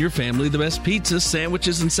feeding your family the best pizzas,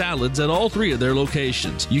 sandwiches, and salads at all three of their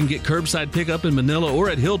locations. You can get curbside pickup in Manila or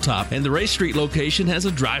at Hilltop, and the Ray Street location has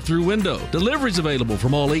a drive-through window. Delivery's available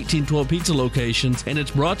from all 1812 Pizza locations, and it's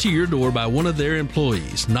brought to your door by one of their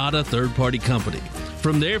employees, not a third-party company.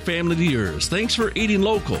 From their family to yours, thanks for eating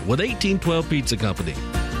local with 1812 Pizza Company.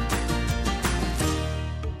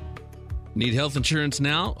 Need health insurance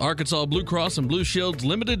now? Arkansas Blue Cross and Blue Shield's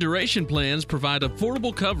limited duration plans provide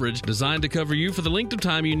affordable coverage designed to cover you for the length of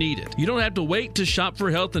time you need it. You don't have to wait to shop for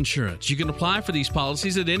health insurance. You can apply for these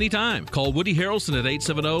policies at any time. Call Woody Harrelson at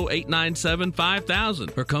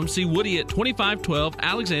 870-897-5000 or come see Woody at 2512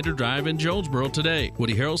 Alexander Drive in Jonesboro today.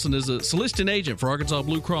 Woody Harrelson is a soliciting agent for Arkansas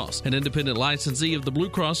Blue Cross, an independent licensee of the Blue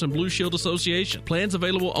Cross and Blue Shield Association. Plans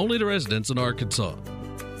available only to residents in Arkansas.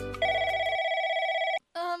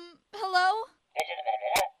 Hello?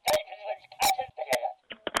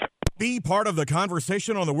 Be part of the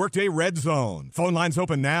conversation on the Workday Red Zone. Phone lines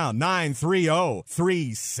open now,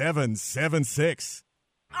 930-3776.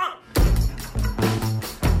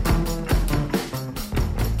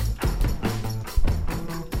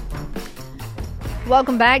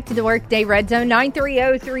 Welcome back to the Workday Redzone,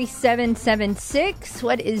 930-3776.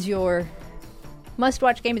 What is your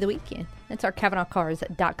must-watch game of the weekend? That's our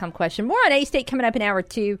KavanaughCars.com question. More on A-State coming up in hour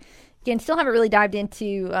 2. Again, still haven't really dived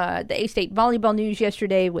into the A-State volleyball news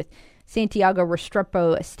yesterday with Santiago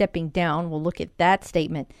Restrepo stepping down. We'll look at that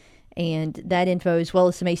statement and that info, as well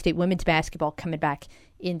as some A-State women's basketball coming back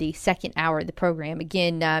in the second hour of the program.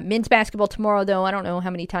 Again, men's basketball tomorrow, though. I don't know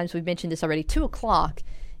how many times we've mentioned this already. 2 o'clock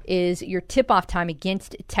is your tip-off time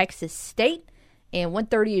against Texas State, and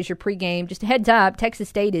 1:30 is your pregame. Just a heads up, Texas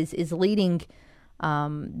State is leading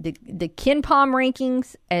the KenPom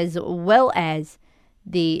rankings as well as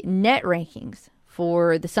the net rankings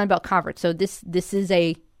for the Sun Belt Conference. So this is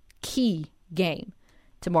a key game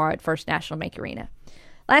tomorrow at First National Bank Arena.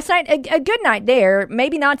 Last night, a good night there.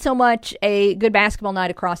 Maybe not so much a good basketball night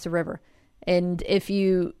across the river. And if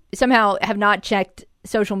you somehow have not checked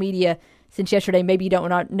social media since yesterday, maybe you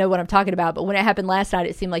don't know what I'm talking about. But when it happened last night,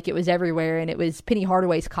 it seemed like it was everywhere. And it was Penny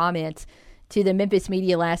Hardaway's comments to the Memphis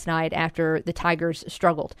media last night after the Tigers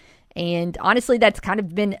struggled. And honestly, that's kind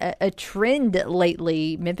of been a trend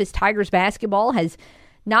lately. Memphis Tigers basketball has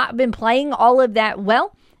not been playing all of that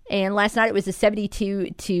well. And last night it was a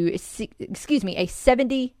 62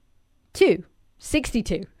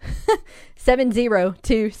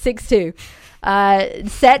 70-62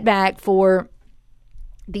 setback for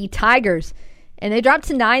the Tigers, and they dropped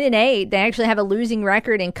to 9-8. They actually have a losing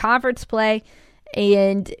record in conference play.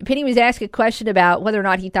 And Penny was asked a question about whether or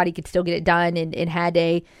not he thought he could still get it done, and had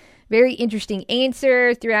a very interesting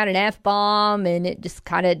answer, threw out an F-bomb, and it just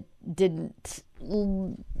kind of didn't.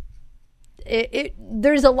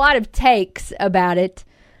 There's a lot of takes about it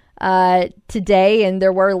today, and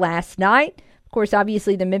there were last night. Of course,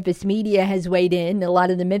 obviously, the Memphis media has weighed in. A lot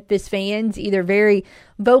of the Memphis fans either very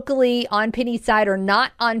vocally on Penny's side or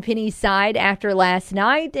not on Penny's side after last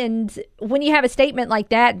night. And when you have a statement like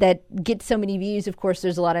that gets so many views, of course,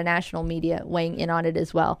 there's a lot of national media weighing in on it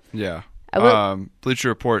as well. Yeah. Bleacher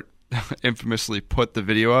Report infamously put the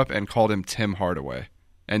video up and called him Tim Hardaway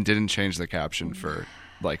and didn't change the caption for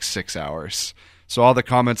like 6 hours. So all the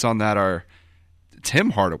comments on that are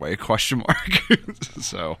Tim Hardaway ?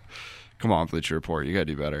 So come on, Bleacher Report, you gotta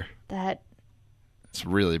do better. It's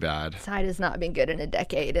really bad. Side has not been good in a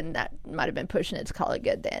decade, and that might have been pushing it to call it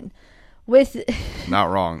good then.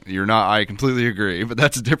 Not wrong. You're not. I completely agree, but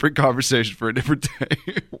that's a different conversation for a different day.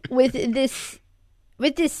 With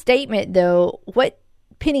this statement, though, what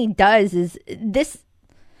Penny does is this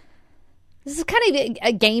is kind of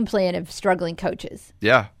a game plan of struggling coaches.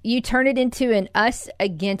 Yeah. You turn it into an us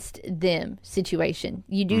against them situation.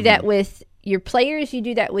 You do that with your players, you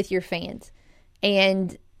do that with your fans.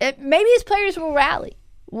 And maybe his players will rally.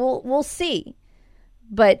 We'll see.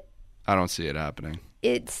 But I don't see it happening.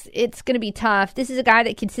 It's going to be tough. This is a guy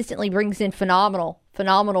that consistently brings in phenomenal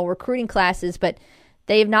recruiting classes, but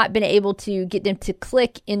they have not been able to get them to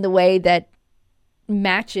click in the way that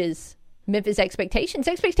matches Memphis expectations.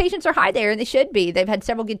 Expectations are high there, and they should be. They've had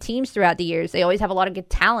several good teams throughout the years. They always have a lot of good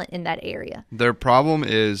talent in that area. Their problem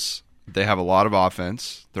is they have a lot of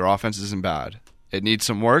offense. Their offense isn't bad. It needs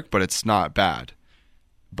some work, but it's not bad.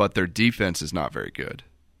 But their defense is not very good.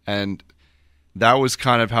 And that was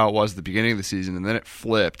kind of how it was at the beginning of the season, and then it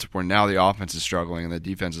flipped where now the offense is struggling and the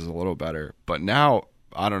defense is a little better. But now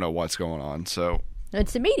I don't know what's going on. So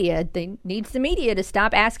it's the media. They needs the media to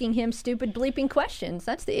stop asking him stupid bleeping questions.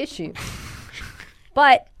 That's the issue.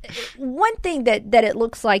 But one thing that it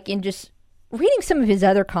looks like in just reading some of his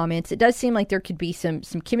other comments, it does seem like there could be some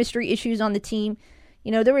chemistry issues on the team.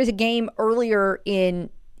 You know, there was a game earlier in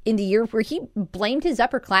the year where he blamed his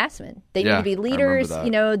upperclassmen. They need to be leaders, you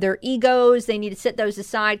know, their egos. They need to set those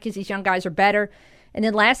aside because these young guys are better. And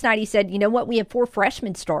then last night he said, you know what, we have 4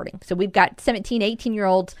 freshmen starting. So we've got 17,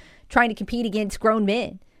 18-year-olds trying to compete against grown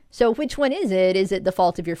men. So which one is it? Is it the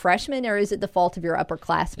fault of your freshmen or is it the fault of your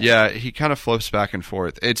upperclassmen? Yeah, he kind of flips back and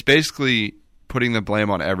forth. It's basically putting the blame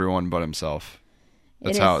on everyone but himself.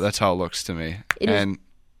 That's how it looks to me.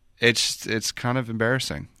 It's kind of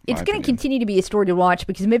embarrassing. It's going to continue to be a story to watch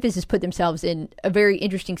because Memphis has put themselves in a very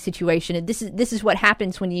interesting situation, and this is what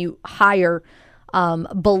happens when you hire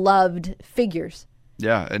beloved figures.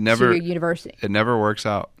 Yeah, to your university. It never works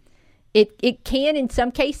out. It can in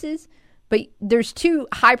some cases, but there's 2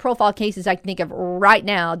 high-profile cases I can think of right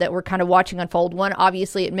now that we're kind of watching unfold. One,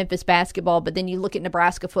 obviously, at Memphis basketball, but then you look at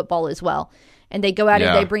Nebraska football as well. And they go out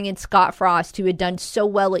and they bring in Scott Frost, who had done so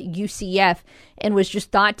well at UCF and was just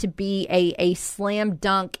thought to be a slam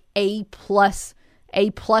dunk A++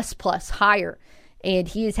 hire. And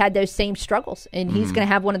he has had those same struggles. And he's going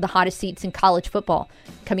to have one of the hottest seats in college football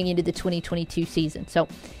coming into the 2022 season. So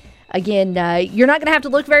again, you're not going to have to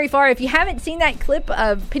look very far. If you haven't seen that clip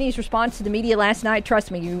of Penny's response to the media last night,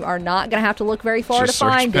 trust me, you are not going to have to look very far Just to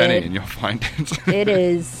find search Penny it. and you'll find it. It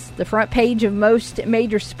is the front page of most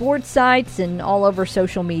major sports sites and all over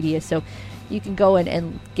social media. So you can go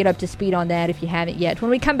and get up to speed on that if you haven't yet.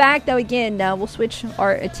 When we come back, though, again, we'll switch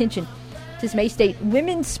our attention to some A-State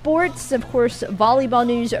women's sports. Of course, volleyball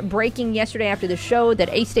news breaking yesterday after the show that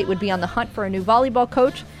A-State would be on the hunt for a new volleyball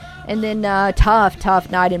coach. And then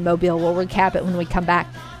tough night in Mobile. We'll recap it when we come back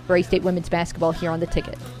for A-State women's basketball here on The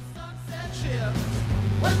Ticket.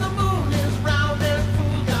 When the moon is round and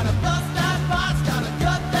full, gotta bust that box, gotta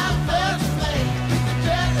cut that first flame. The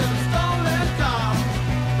jet and the stolen car,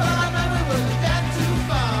 but I remember we was that too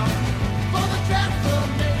far. For the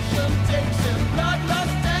transformation takes and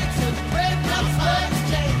bloodlust takes and great blood slugs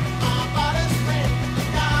change. My body's free,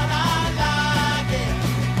 God I like it.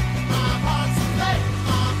 My heart's aflame,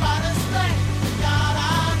 my body's straight, God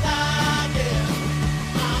I like it.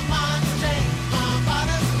 My mind's changed, my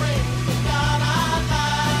body's free, God I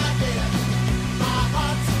like it. My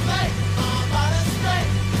heart's aflame, my body's straight,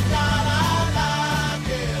 God I like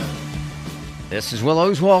it. This is Will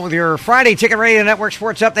Oswald with your Friday Ticket Radio Network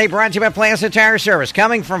Sports Update brought to you by Plaza Tire Service.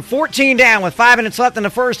 Coming from 14 down with 5 minutes left in the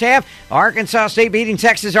first half, Arkansas State beating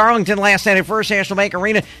Texas Arlington last night at First National Bank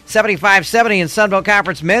Arena 75-70 in Sunbelt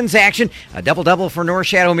Conference men's action. A double-double for North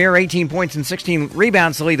Shadow Mirror, 18 points and 16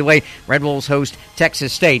 rebounds to lead the way. Red Wolves host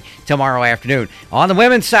Texas State tomorrow afternoon. On the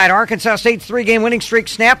women's side, Arkansas State's 3-game winning streak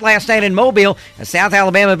snapped last night in Mobile as South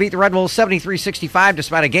Alabama beat the Red Wolves 73-65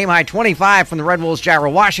 despite a game-high 25 from the Red Wolves'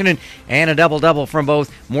 Jairo Washington and a double-double from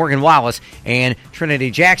both Morgan Wallace and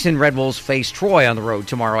Trinity Jackson. Red Wolves face Troy on the road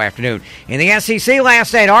tomorrow afternoon. In the SEC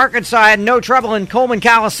last night, Arkansas had no trouble in Coleman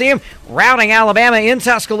Coliseum, routing Alabama in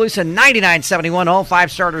Tuscaloosa 99-71. All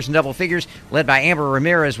 5 starters in double figures, led by Amber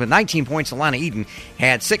Ramirez with 19 points. Alana Eden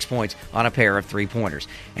had 6 points on a pair of 3-pointers.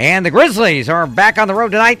 And the Grizzlies are back on the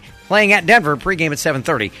road tonight, playing at Denver, pregame at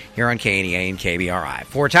 7:30 here on KNEA and KBRI.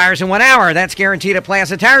 4 tires in 1 hour. That's guaranteed at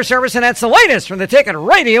Plaza Tire Service, and that's the latest from the Ticket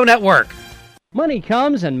Radio Network. Money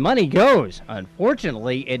comes and money goes.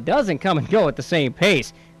 Unfortunately, it doesn't come and go at the same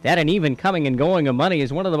pace. That uneven coming and going of money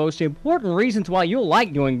is one of the most important reasons why you'll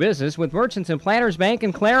like doing business with Merchants and Planners Bank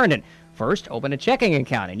in Clarendon. First, open a checking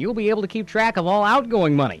account and you'll be able to keep track of all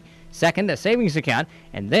outgoing money. Second, a savings account.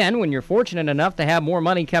 And then, when you're fortunate enough to have more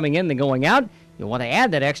money coming in than going out, you'll want to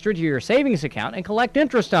add that extra to your savings account and collect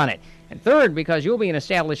interest on it. And third, because you'll be an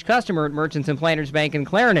established customer at Merchants and Planners Bank in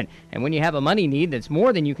Clarendon. And when you have a money need that's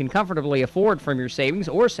more than you can comfortably afford from your savings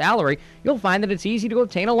or salary, you'll find that it's easy to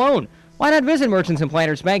obtain a loan. Why not visit Merchants and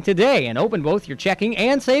Planners Bank today and open both your checking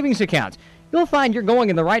and savings accounts? You'll find you're going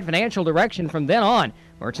in the right financial direction from then on.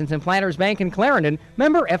 Merchants and Planners Bank in Clarendon,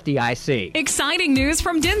 member FDIC. Exciting news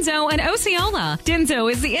from Denso and Osceola.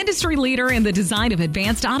 Denso is the industry leader in the design of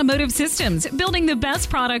advanced automotive systems, building the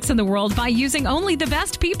best products in the world by using only the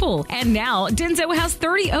best people. And now, Denso has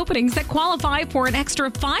 30 openings that qualify for an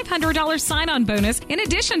extra $500 sign-on bonus in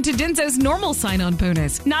addition to Denso's normal sign-on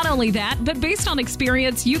bonus. Not only that, but based on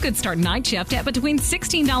experience, you could start night shift at between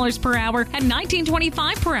 $16 per hour and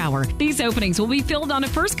 $19.25 per hour. These openings will be filled on a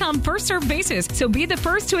first-come, first-served basis, so be the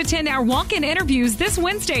first to attend our walk-in interviews this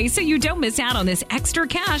Wednesday so you don't miss out on this extra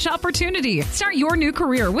cash opportunity. Start your new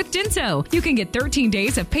career with Denso. You can get 13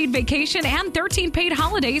 days of paid vacation and 13 paid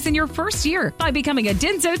holidays in your first year by becoming a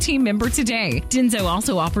Denso team member today. Denso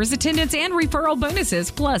also offers attendance and referral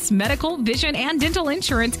bonuses, plus medical, vision, and dental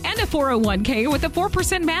insurance, and a 401k with a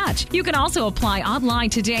 4% match. You can also apply online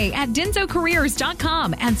today at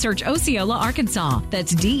densocareers.com and search Osceola, Arkansas.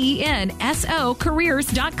 That's DENSO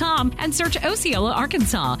careers.com and search Osceola, Arkansas.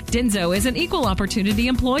 Denso is an equal opportunity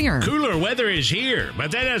employer. Cooler weather is here, but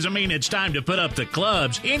that doesn't mean it's time to put up the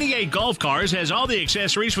clubs. NEA Golf Cars has all the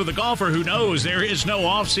accessories for the golfer who knows there is no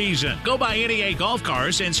off-season. Go by NEA Golf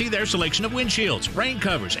Cars and see their selection of windshields, rain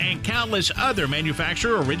covers, and countless other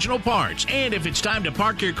manufacturer original parts. And if it's time to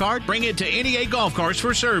park your car, bring it to NEA Golf Cars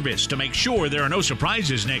for service to make sure there are no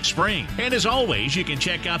surprises next spring. And as always, you can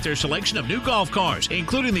check out their selection of new golf cars,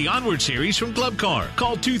 including the Onward series from Club Car.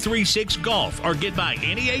 Call 236-GOLF or get by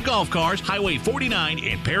NEA Golf Cars, Highway 49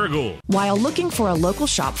 in Paragould. While looking for a local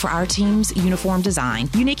shop for our team's uniform design,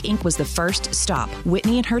 Unique Ink was the first stop.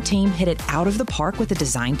 Whitney and her team hit it out of the park with the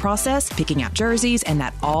design process, picking out jerseys and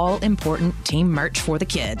that all-important team merch for the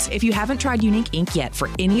kids. If you haven't tried Unique Ink yet for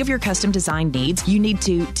any of your custom design needs, you need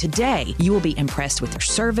to today. You will be impressed with their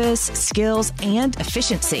service, skills, and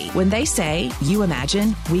efficiency. When they say, you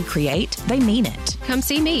imagine, we create, they mean it. Come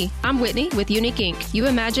see me. I'm Whitney with Unique Ink. You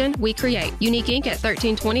imagine, we create. Unique Ink at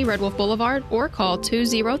 1320 Red Wolf Boulevard or call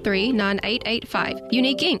 203-9885.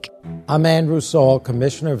 Unique Inc. I'm Andrew Saul,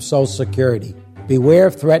 Commissioner of Social Security. Beware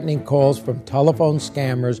of threatening calls from telephone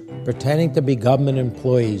scammers pretending to be government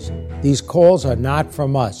employees. These calls are not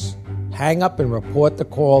from us. Hang up and report the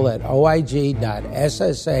call at oig.ssa.gov.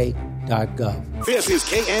 This is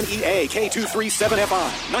KNEA K237FI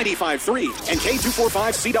 95.3 and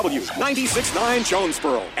K245CW 96.9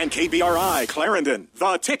 Jonesboro and KBRI Clarendon,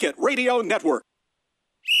 the Ticket Radio Network.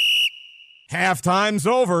 Halftime's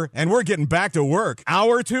over, and we're getting back to work.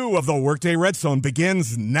 Hour 2 of the Workday Redzone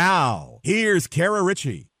begins now. Here's Kara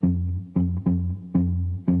Richey.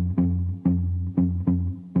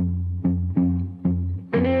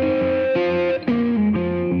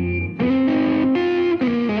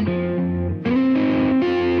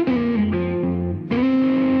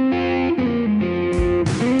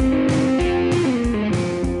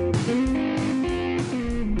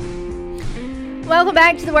 Welcome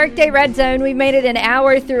back to the Workday Red Zone. We've made it an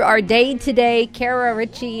hour through our day today. Kara,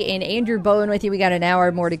 Richey, and Andrew Bowen with you. We got an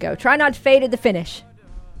hour more to go. Try not to fade at the finish.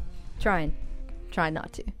 Trying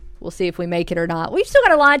not to. We'll see if we make it or not. We've still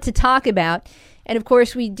got a lot to talk about. And, of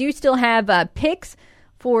course, we do still have picks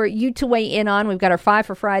for you to weigh in on. We've got our 5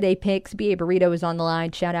 for Friday picks. B.A. Burrito is on the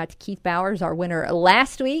line. Shout out to Keith Bowers, our winner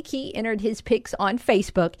last week. He entered his picks on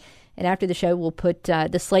Facebook. And after the show, we'll put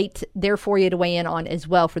the slate there for you to weigh in on as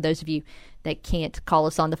well for those of you that can't call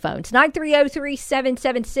us on the phones.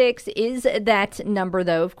 930-3776 is that number,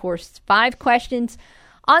 though. Of course, 5 questions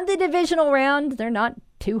on the divisional round. They're not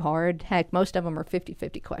too hard. Heck, most of them are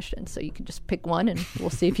 50-50 questions, so you can just pick one, and we'll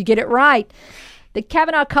see if you get it right. The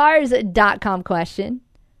CavanaughCars.com question,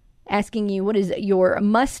 asking you what is your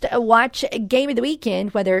must-watch game of the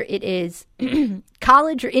weekend, whether it is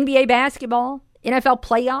college or NBA basketball, NFL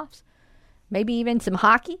playoffs, maybe even some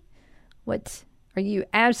hockey. What are you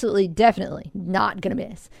absolutely, definitely not going to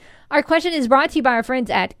miss? Our question is brought to you by our friends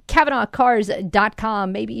at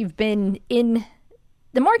CavanaughCars.com. Maybe you've been in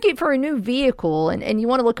the market for a new vehicle and you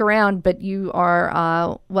want to look around, but you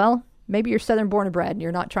are, maybe you're Southern born and bred and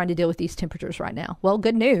you're not trying to deal with these temperatures right now. Well,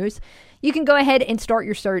 good news. You can go ahead and start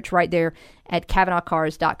your search right there at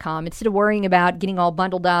CavanaughCars.com. Instead of worrying about getting all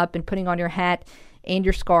bundled up and putting on your hat and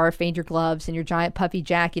your scarf and your gloves and your giant puffy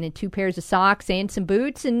jacket and 2 pairs of socks and some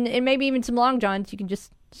boots and maybe even some long johns, you can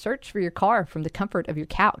just search for your car from the comfort of your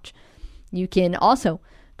couch. You can also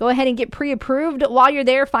go ahead and get pre-approved while you're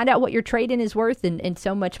there, find out what your trade-in is worth, and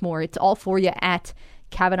so much more. It's all for you at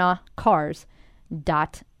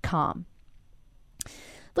CavanaughCars.com.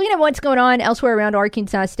 Looking at what's going on elsewhere around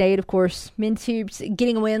Arkansas State, of course, men's hoops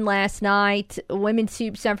getting a win last night, women's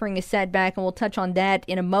hoops suffering a setback, and we'll touch on that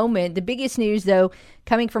in a moment. The biggest news, though,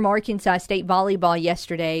 coming from Arkansas State volleyball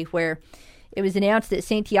yesterday, where it was announced that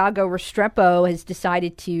Santiago Restrepo has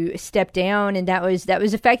decided to step down, and that was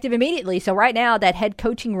effective immediately. So right now, that head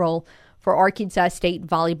coaching role for Arkansas State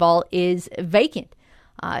volleyball is vacant.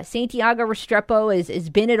 Santiago Restrepo has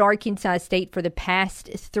been at Arkansas State for the past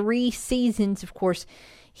 3 seasons. Of course,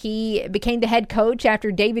 he became the head coach after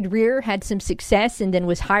David Rear had some success and then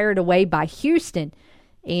was hired away by Houston.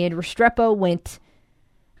 And Restrepo went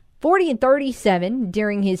 40-37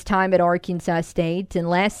 during his time at Arkansas State, and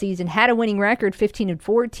last season had a winning record,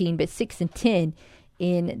 15-14, but 6-10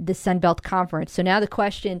 in the Sun Belt Conference. So now the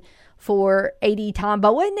question for AD Tom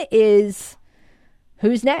Bowen is,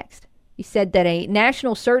 who's next? He said that a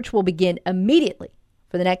national search will begin immediately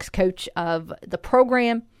for the next coach of the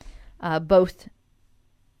program. Both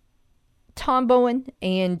Tom Bowen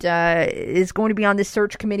and is going to be on this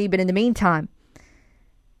search committee, but in the meantime,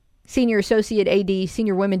 Senior Associate AD,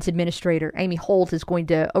 Senior Women's Administrator Amy Holt is going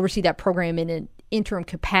to oversee that program in an interim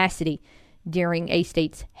capacity during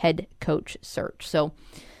A-State's head coach search. So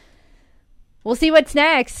we'll see what's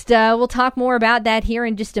next. We'll talk more about that here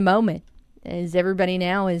in just a moment, as everybody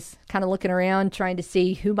now is kind of looking around, trying to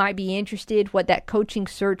see who might be interested, what that coaching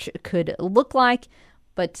search could look like.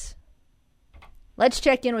 But let's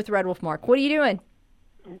check in with Red Wolf Mark. What are you doing?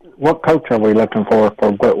 What coach are we looking for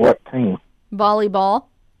what team? Volleyball.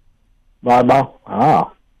 Volleyball?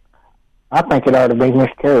 Oh. I think it ought to be Miss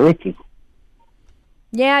Kara Richey.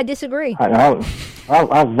 Yeah, I disagree. I'll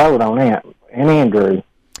vote on that. And Andrew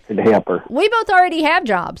could help her. We both already have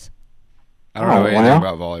jobs. I don't know anything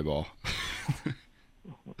about volleyball.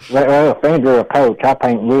 Well, if Andrew a coach, I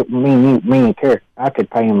think me and Kara, I could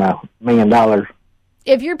pay him $1 million.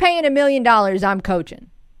 If you're paying $1 million, I'm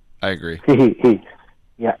coaching. I agree.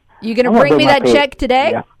 Yeah. You going to bring me that check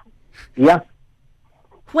today? Yeah.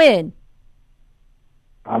 When?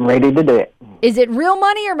 I'm ready to do it. Is it real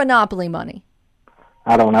money or Monopoly money?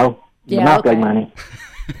 I don't know. Yeah, Monopoly okay. money.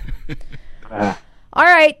 All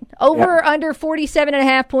right. Over or under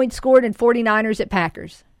 47.5 points scored in 49ers at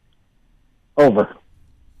Packers? Over.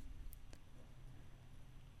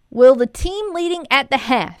 Will the team leading at the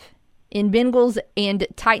half in Bengals and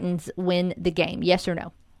Titans win the game? Yes or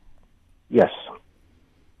no? Yes.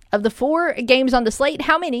 Of the 4 games on the slate,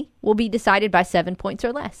 how many will be decided by 7 points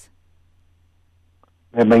or less?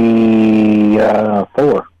 It'll be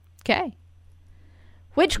 4. Okay.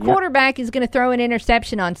 Which quarterback is going to throw an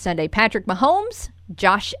interception on Sunday? Patrick Mahomes,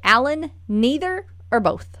 Josh Allen, neither, or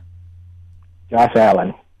both? Josh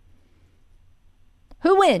Allen.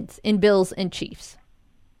 Who wins in Bills and Chiefs?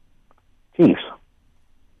 Chiefs.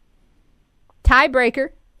 Tiebreaker,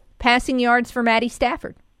 passing yards for Matty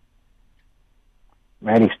Stafford.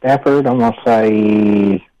 Matty Stafford, I'm gonna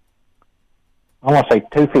say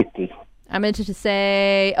 250. I'm going to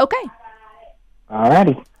say okay.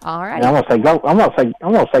 Alrighty. Alrighty. I'm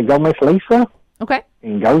gonna say go Miss Lisa. Okay.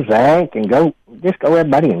 And go Zach, and go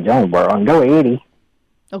everybody in Jonesboro, and go Eddie.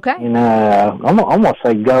 Okay. And I'm gonna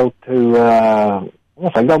say go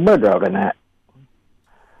Boudreaux tonight,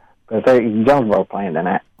 because Jonesboro playing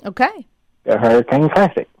tonight. Okay. The Hurricane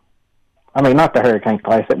Classic. I mean, not the Hurricane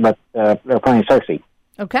Classic, but they're playing Cersei.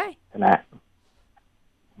 Okay. Tonight.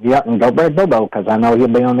 Yeah, and go Brad Bobo, because I know he'll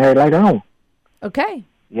be on there later on. Okay.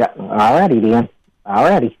 Yeah, alrighty then.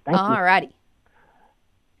 Alrighty, thank you. Alrighty.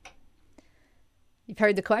 You've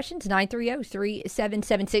heard the questions,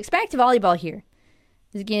 930-3776. Back to volleyball here.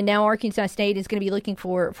 Again, now Arkansas State is going to be looking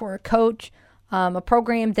for a coach, a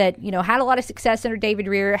program that, had a lot of success under David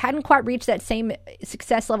Rear, hadn't quite reached that same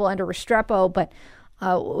success level under Restrepo, but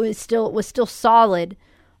was still solid.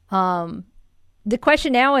 The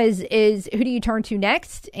question now is who do you turn to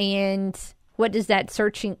next, and what does that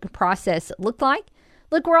searching process look like?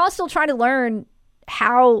 Look, we're all still trying to learn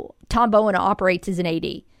how Tom Bowen operates as an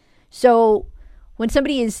AD. So when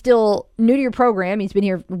somebody is still new to your program, he's been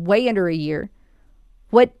here way under a year,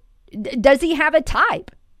 what does he have a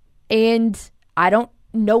type? And I don't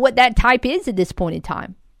know what that type is at this point in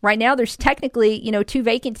time. Right now, there's technically, 2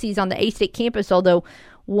 vacancies on the A-State campus, although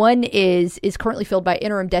one is currently filled by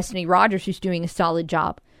interim Destiny Rogers, who's doing a solid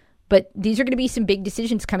job. But these are going to be some big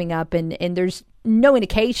decisions coming up, and there's no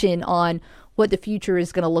indication on what the future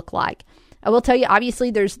is going to look like. I will tell you, obviously,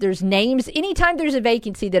 there's names. Anytime there's a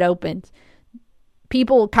vacancy that opens,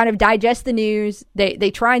 people kind of digest the news. They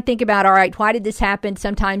try and think about, all right, why did this happen?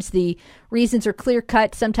 Sometimes the reasons are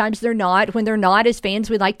clear-cut. Sometimes they're not. When they're not, as fans,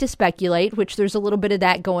 we like to speculate, which there's a little bit of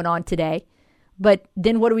that going on today. But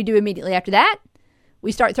then what do we do immediately after that?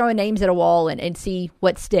 We start throwing names at a wall and see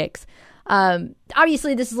what sticks.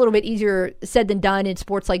 Obviously, this is a little bit easier said than done in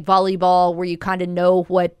sports like volleyball, where you kind of know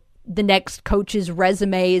what the next coach's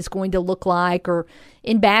resume is going to look like, or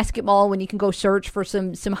in basketball when you can go search for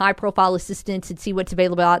some high-profile assistants and see what's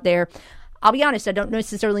available out there. I'll be honest, I don't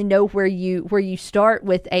necessarily know where you start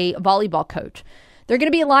with a volleyball coach. There are going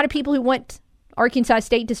to be a lot of people who want Arkansas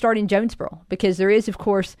State to start in Jonesboro, because there is, of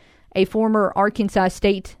course, a former Arkansas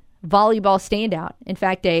State volleyball standout. In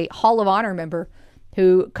fact, a Hall of Honor member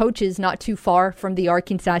who coaches not too far from the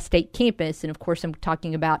Arkansas State campus. And, of course, I'm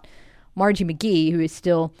talking about Margie McGee, who is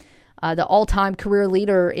still the all-time career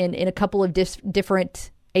leader in a couple of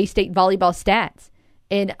different A-State volleyball stats.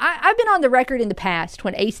 And I've been on the record in the past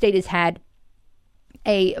when A-State has had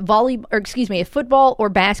a football or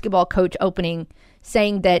basketball coach opening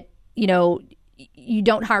saying that, you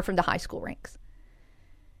don't hire from the high school ranks.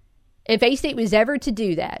 If A-State was ever to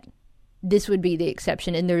do that, this would be the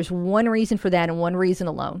exception. And there's one reason for that, and one reason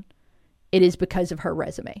alone. It is because of her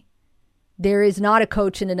resume. There is not a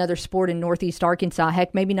coach in another sport in Northeast Arkansas,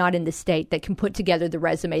 heck, maybe not in the state, that can put together the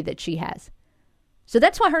resume that she has. So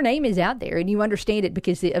that's why her name is out there, and you understand it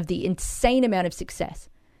because of the insane amount of success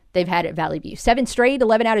they've had at Valley View. 7 straight,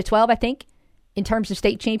 11 out of 12, I think, in terms of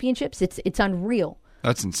state championships. It's unreal.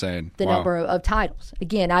 That's insane. The Wow. number of titles.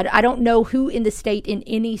 Again, I don't know who in the state in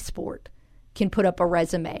any sport can put up a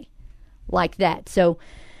resume like that. So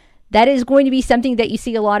that is going to be something that you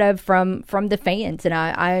see a lot of from the fans, and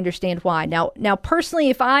I understand why. Now personally,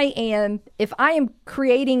 if I am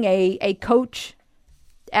creating a coach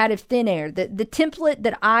out of thin air, the template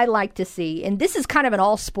that I like to see, and this is kind of an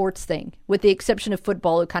all sports thing, with the exception of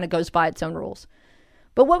football, it kind of goes by its own rules.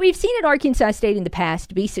 But what we've seen at Arkansas State in the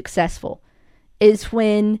past be successful is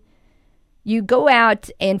when you go out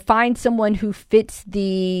and find someone who fits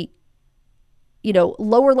the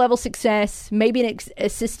lower level success, maybe an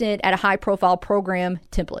assistant at a high profile program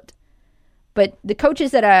template. But the coaches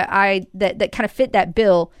that that kind of fit that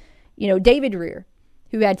bill, David Rear,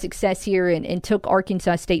 who had success here and took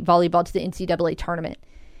Arkansas State volleyball to the NCAA tournament.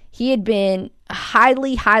 He had been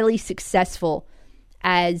highly, highly successful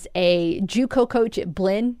as a JUCO coach at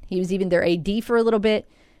Blinn. He was even their AD for a little bit.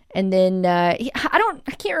 And then I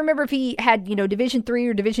can't remember if he had, Division III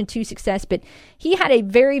or Division II success, but he had a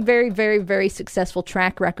very, very, very, very successful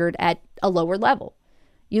track record at a lower level.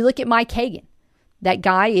 You look at Mike Hagan. That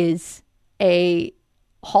guy is a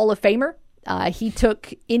Hall of Famer. He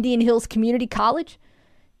took Indian Hills Community College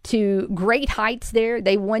to great heights there.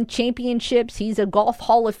 They won championships. He's a golf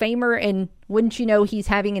Hall of Famer, and wouldn't you know, he's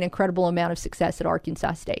having an incredible amount of success at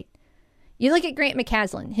Arkansas State. You look at Grant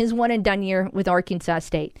McCaslin, his one-and-done year with Arkansas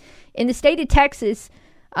State. In the state of Texas,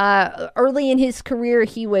 early in his career,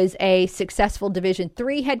 he was a successful Division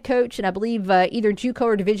III head coach, and I believe either JUCO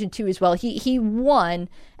or Division II as well. He won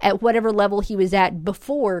at whatever level he was at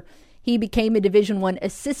before he became a Division I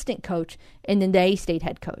assistant coach and then the A-State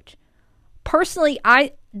head coach. Personally,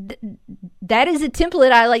 that is a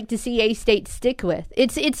template I like to see A-State stick with.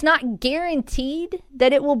 It's not guaranteed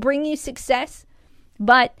that it will bring you success,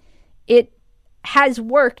 but it has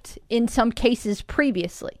worked in some cases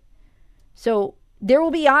previously. So there will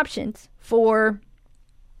be options for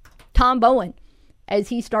Tom Bowen as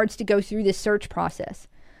he starts to go through this search process.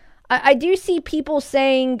 I do see people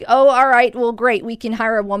saying, oh, all right, well, great, we can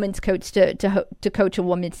hire a women's coach to coach a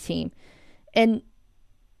women's team. And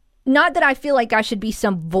not that I feel like I should be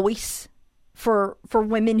some voice for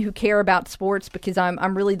women who care about sports, because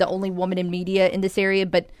I'm really the only woman in media in this area,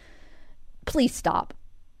 but please stop.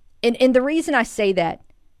 And the reason I say that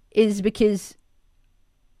is because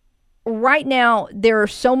right now there are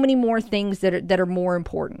so many more things that are more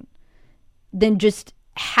important than just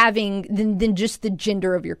than just the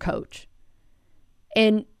gender of your coach.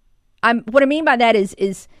 And what I mean by that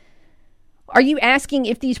is are you asking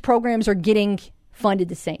if these programs are getting funded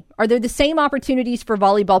the same? Are there the same opportunities for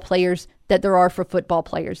volleyball players that there are for football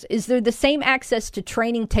players? Is there the same access to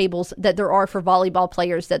training tables that there are for volleyball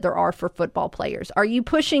players that there are for football players? Are you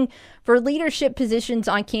pushing for leadership positions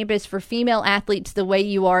on campus for female athletes the way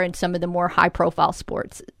you are in some of the more high-profile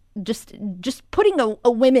sports? Just putting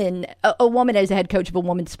a woman as a head coach of a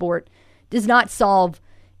women's sport does not solve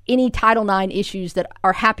any Title IX issues that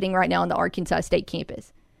are happening right now on the Arkansas State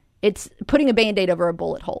campus. It's putting a Band-Aid over a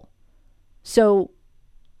bullet hole. So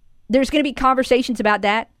there's going to be conversations about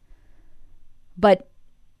that. But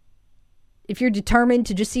if you're determined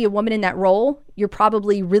to just see a woman in that role, you're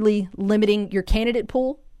probably really limiting your candidate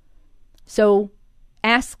pool. So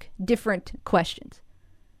ask different questions.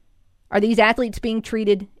 Are these athletes being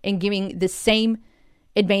treated and giving the same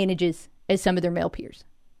advantages as some of their male peers?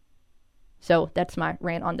 So that's my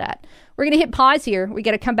rant on that. We're going to hit pause here. We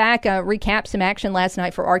got to come back, recap some action last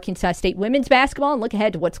night for Arkansas State women's basketball, and look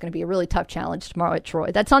ahead to what's going to be a really tough challenge tomorrow at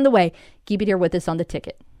Troy. That's on the way. Keep it here with us on The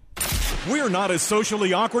Ticket. We're not as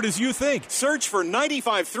socially awkward as you think. Search for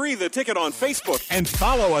 95.3 The Ticket on Facebook. And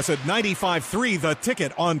follow us at 95.3 The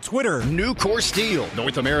Ticket on Twitter. Nucor Steel,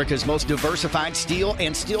 North America's most diversified steel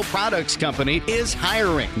and steel products company, is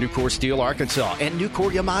hiring. Nucor Steel Arkansas and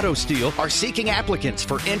Nucor Yamato Steel are seeking applicants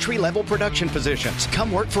for entry-level production positions.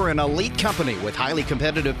 Come work for an elite company with highly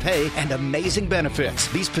competitive pay and amazing benefits.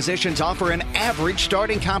 These positions offer an average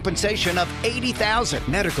starting compensation of $80,000.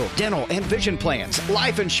 Medical, dental, and vision plans,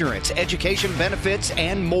 life insurance, education benefits,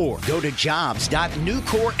 and more. Go to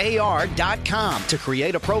jobs.nucorar.com to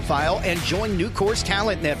create a profile and join Nucor's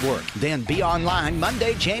talent network. Then be online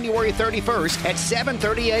Monday, January 31st at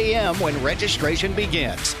 7:30 a.m. when registration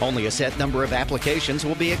begins. Only a set number of applications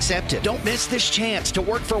will be accepted. Don't miss this chance to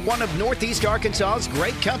work for one of Northeast Arkansas's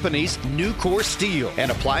great companies, Nucor Steel,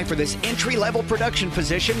 and apply for this entry-level production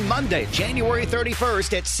position Monday, January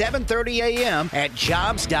 31st at 7:30 a.m. at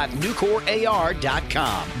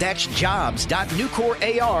jobs.nucorar.com. That's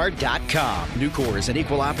jobs.nucorar.com. Nucor is an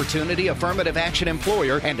equal opportunity affirmative action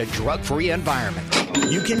employer and a drug-free environment.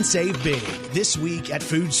 You can save big this week at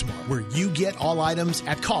Food Smart, where you get all items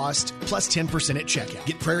at cost plus 10% at checkout.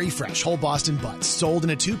 Get Prairie Fresh whole Boston butts sold in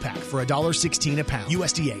a 2-pack for $1.16 a pound.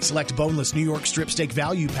 USDA select boneless New York strip steak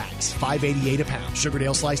value packs, $5.88 a pound.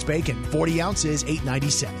 Sugardale sliced bacon, 40 ounces,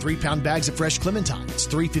 $8.97. 3-pound bags of fresh clementines,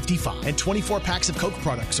 $3.55. And 24 packs of Coke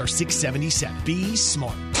products are $6.77. Be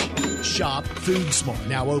smart. Shop Food Smart,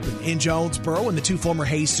 now open in Jonesboro and the 2 former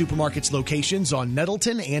Hayes Supermarkets locations on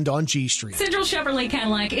Nettleton and on G Street. Central Chevrolet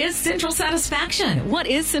Cadillac is Central Satisfaction. What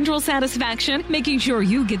is Central Satisfaction? Making sure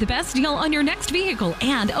you get the best deal on your next vehicle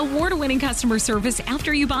and award-winning customer service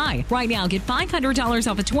after you buy. Right now, get $500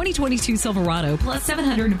 off a 2022 Silverado plus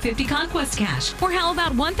 $750 Conquest cash. Or how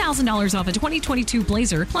about $1,000 off a 2022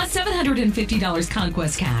 Blazer plus $750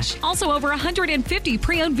 Conquest cash. Also, over 150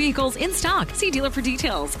 pre-owned vehicles in stock. See dealer for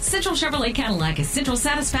details. Central Chevrolet Cadillac is Central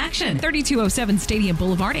Satisfaction. 3207 Stadium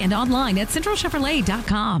Boulevard and online at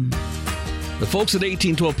centralchevrolet.com. The folks at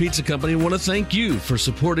 1812 Pizza Company want to thank you for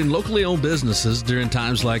supporting locally owned businesses during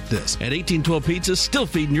times like this. At 1812 Pizza, still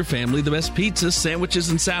feeding your family the best pizzas, sandwiches,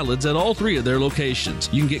 and salads at all 3 of their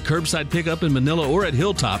locations. You can get curbside pickup in Manila or at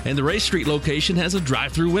Hilltop, and the Ray Street location has a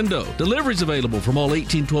drive-through window. Delivery's available from all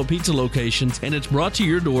 1812 Pizza locations, and it's brought to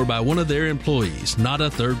your door by one of their employees, not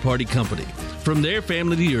a third-party company. From their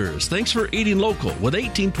family to yours, thanks for eating local with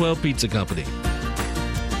 1812 Pizza Company.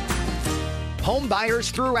 Home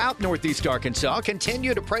buyers throughout Northeast Arkansas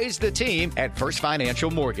continue to praise the team at First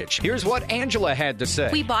Financial Mortgage. Here's what Angela had to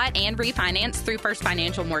say. We bought and refinanced through First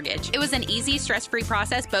Financial Mortgage. It was an easy, stress-free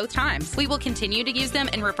process both times. We will continue to use them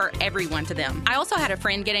and refer everyone to them. I also had a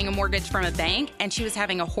friend getting a mortgage from a bank, and she was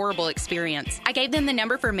having a horrible experience. I gave them the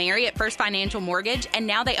number for Mary at First Financial Mortgage, and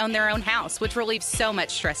now they own their own house, which relieves so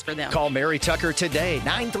much stress for them. Call Mary Tucker today,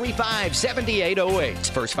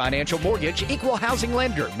 935-7808. First Financial Mortgage, Equal Housing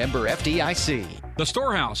Lender, member FDIC. The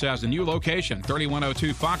Storehouse has a new location,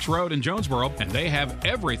 3102 Fox Road in Jonesboro, and they have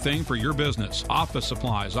everything for your business. Office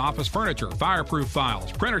supplies, office furniture, fireproof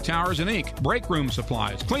files, printer towers and ink, break room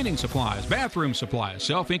supplies, cleaning supplies, bathroom supplies,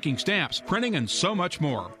 self-inking stamps, printing, and so much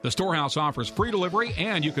more. The Storehouse offers free delivery,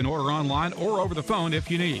 and you can order online or over the phone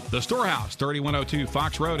if you need. The Storehouse, 3102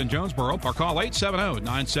 Fox Road in Jonesboro, or call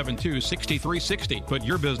 870-972-6360. Put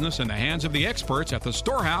your business in the hands of the experts at the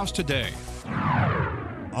Storehouse today.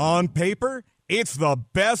 On paper, it's the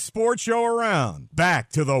best sports show around. Back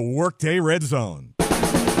to the Workday Red Zone. All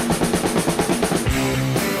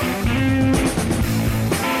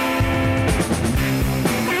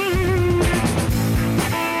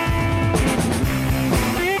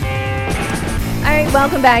right,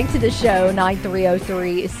 welcome back to the show.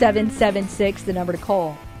 9303-776, the number to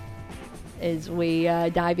call as we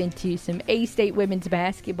dive into some A-State women's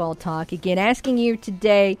basketball talk. Again, asking you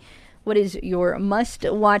today, what is your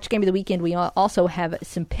must-watch game of the weekend? We also have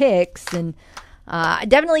some picks, and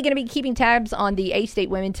definitely going to be keeping tabs on the A-State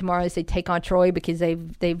women tomorrow as they take on Troy, because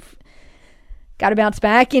they've got to bounce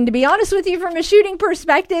back. And to be honest with you, from a shooting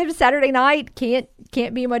perspective, Saturday night can't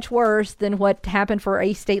be much worse than what happened for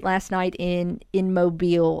A-State last night in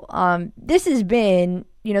Mobile. This has been,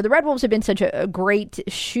 the Red Wolves have been such a great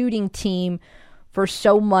shooting team for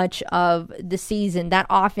so much of the season. That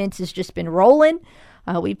offense has just been rolling.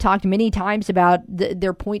 We've talked many times about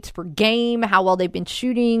their points per game, how well they've been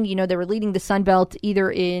shooting. They were leading the Sun Belt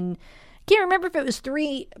either in, I can't remember if it was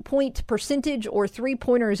 3-point percentage or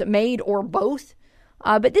 3-pointers made or both.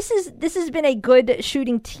 But this has been a good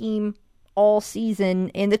shooting team all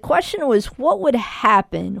season. And the question was, what would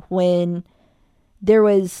happen when there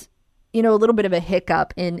was, a little bit of a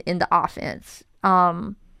hiccup in the offense?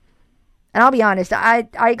 And I'll be honest, I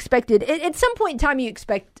expected, at some point in time, you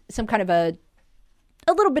expect some kind of a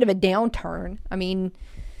little bit of a downturn. I mean,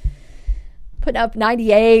 putting up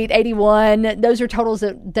 98, 81, those are totals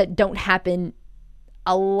that don't happen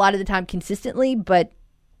a lot of the time consistently, but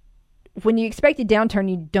when you expect a downturn,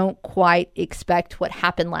 you don't quite expect what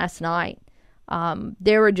happened last night.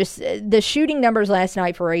 There were just, the shooting numbers last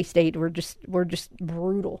night for A-State were just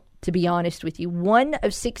brutal, to be honest with you. 1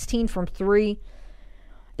 of 16 from 3.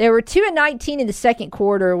 There were 2 of 19 in the second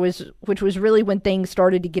quarter, which was really when things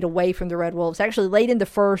started to get away from the Red Wolves. Actually, late in the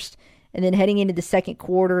first and then heading into the second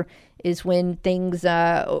quarter is when things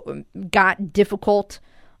got difficult.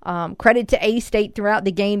 Credit to A-State throughout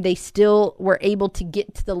the game. They still were able to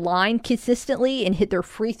get to the line consistently and hit their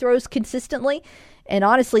free throws consistently. And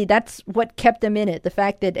honestly, that's what kept them in it. The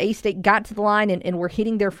fact that A-State got to the line and were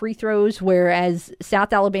hitting their free throws, whereas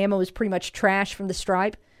South Alabama was pretty much trash from the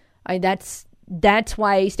stripe. That's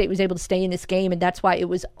why A-State was able to stay in this game, and that's why it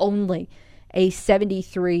was only a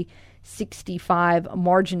 73-65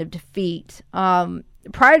 margin of defeat.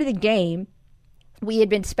 Prior to the game, we had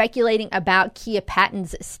been speculating about Kia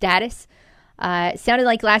Patton's status. It sounded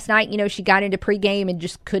like last night, she got into pregame and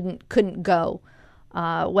just couldn't go.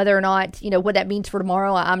 Whether or not, what that means for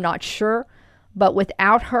tomorrow, I'm not sure. But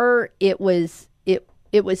without her, it was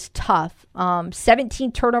tough.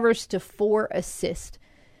 17 turnovers to 4 assists.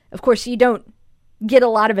 Of course, you don't get a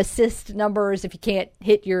lot of assist numbers if you can't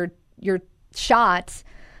hit your shots.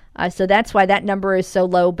 So that's why that number is so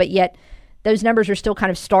low. But yet, those numbers are still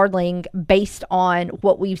kind of startling based on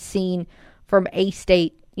what we've seen from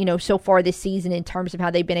A-State, so far this season in terms of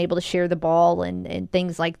how they've been able to share the ball and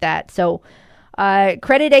things like that. So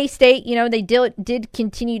credit A-State, they did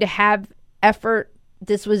continue to have effort.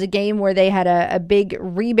 This was a game where they had a big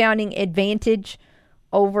rebounding advantage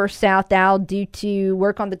over South Al due to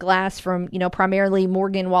work on the glass from, primarily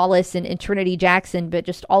Morgan Wallace and Trinity Jackson. But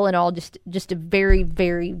just all in all, just a very,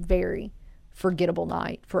 very, very forgettable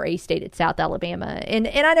night for A-State at South Alabama. And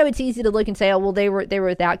I know it's easy to look and say, oh, well, they were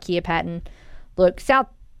without Kia Patton. look,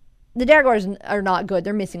 the Jaguars are not good.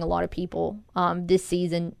 They're missing a lot of people this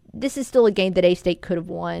season. This is still a game that A-State could have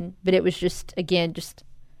won, but it was just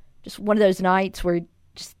one of those nights where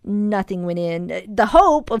just nothing went in. The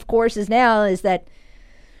hope, of course, is that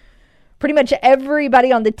pretty much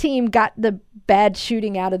everybody on the team got the bad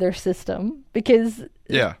shooting out of their system, because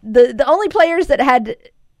the only players that had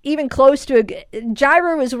even close to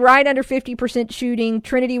Gyra was right under 50% shooting.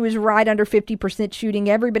 Trinity was right under 50% shooting.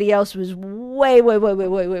 Everybody else was way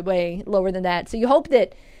lower than that. So you hope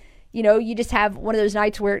that, you just have one of those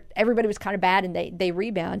nights where everybody was kind of bad and they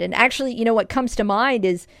rebound. And actually, what comes to mind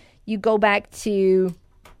is you go back to,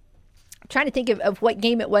 I'm trying to think of what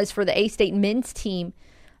game it was for the A-State men's team.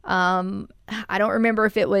 I don't remember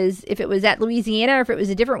if it was at Louisiana or if it was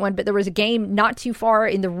a different one, but there was a game not too far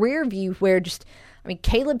in the rear view where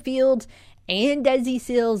Caleb Fields and Desi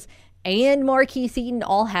Sills and Marquise Eaton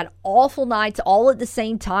all had awful nights all at the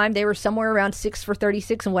same time. They were somewhere around 6 for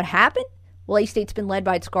 36. And what happened? Well, A-State's been led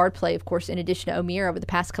by its guard play, of course, in addition to O'Meara over the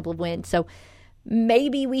past couple of wins. So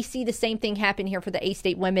maybe we see the same thing happen here for the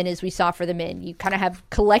A-State women as we saw for the men. You kind of have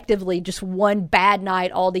collectively just one bad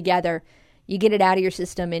night all together. You get it out of your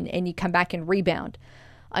system and you come back and rebound.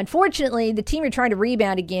 Unfortunately, the team you're trying to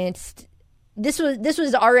rebound against, this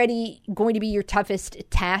was already going to be your toughest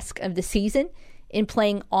task of the season in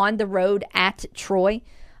playing on the road at Troy,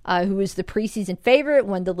 who was the preseason favorite,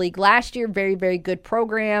 won the league last year. Very, very good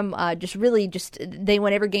program. They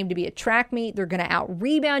want every game to be a track meet. They're going to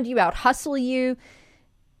out-rebound you, out-hustle you,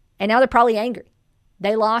 and now they're probably angry.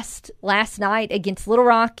 They lost last night against Little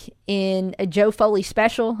Rock in a Joe Foley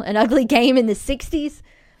special, an ugly game in the 60s,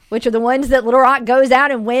 which are the ones that Little Rock goes out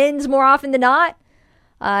and wins more often than not.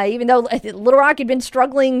 Even though Little Rock had been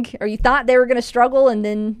struggling, or you thought they were going to struggle, and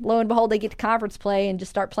then lo and behold, they get to conference play and just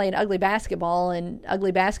start playing ugly basketball, and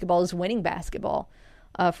ugly basketball is winning basketball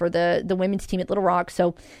for the women's team at Little Rock.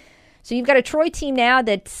 So you've got a Troy team now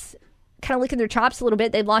that's kind of licking their chops a little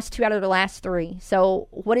bit. They've lost 2 out of their last 3. So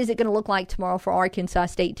what is it going to look like tomorrow for Arkansas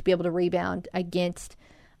State to be able to rebound against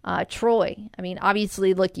Troy? I mean,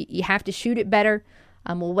 obviously, look, you have to shoot it better.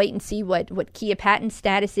 We'll wait and see what Kia Patton's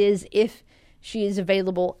status is, if she is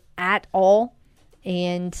available at all,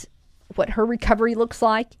 and what her recovery looks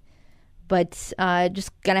like. But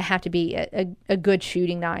just going to have to be a good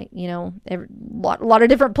shooting night. A lot of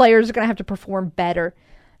different players are going to have to perform better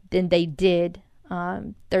than they did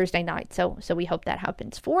Thursday night. So we hope that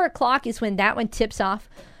happens. 4 o'clock is when that one tips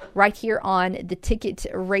off right here on the Ticket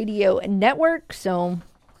Radio Network. So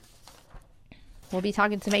we'll be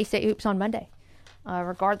talking some A-State hoops on Monday.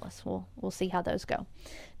 Regardless, we'll see how those go.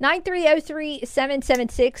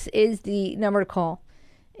 930-3776 is the number to call.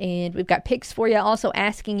 And we've got picks for you. Also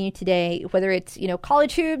asking you today whether it's,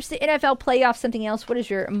 college hoops, the NFL playoffs, something else. What is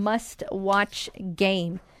your must-watch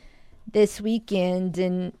game this weekend?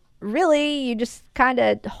 And really, you just kind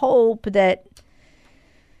of hope that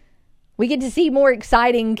we get to see more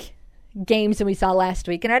exciting games than we saw last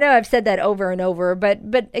week. And I know I've said that over and over, but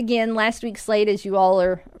again, last week's slate, as you all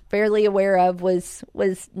are fairly aware of, was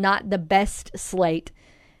not the best slate,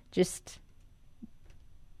 just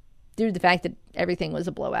due to the fact that everything was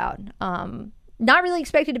a blowout. Not really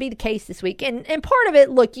expected to be the case this week. And part of it,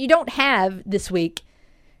 look, you don't have this week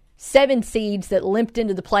 7 seeds that limped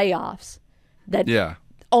into the playoffs that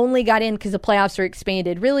only got in because the playoffs are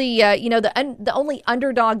expanded. Really, the only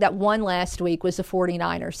underdog that won last week was the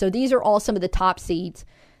 49ers. So these are all some of the top seeds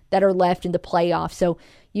that are left in the playoffs. So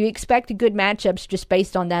you expect good matchups just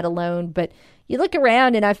based on that alone. But you look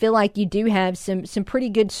around, and I feel like you do have some pretty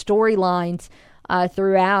good storylines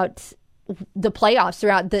throughout the playoffs,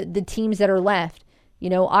 throughout the teams that are left.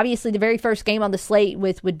 Obviously the very first game on the slate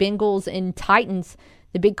with Bengals and Titans,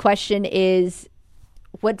 the big question is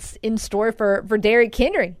what's in store for Derrick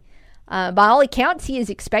Henry. By all accounts, he is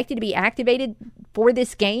expected to be activated for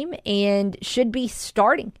this game and should be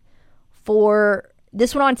starting for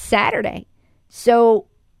this one on Saturday. So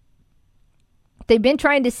they've been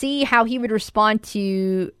trying to see how he would respond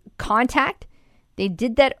to contact. They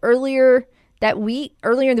did that earlier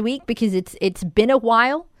in the week because it's been a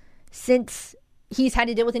while since he's had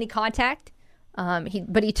to deal with any contact.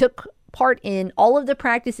 But he took part in all of the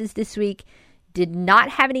practices this week, did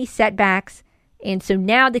not have any setbacks. And so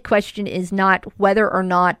now the question is not whether or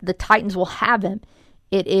not the Titans will have him.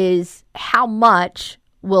 It is how much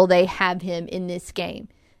will they have him in this game?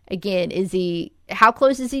 Again, how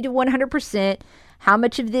close is he to 100%? How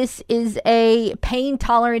much of this is a pain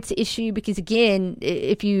tolerance issue? Because again,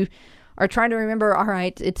 if you are trying to remember, all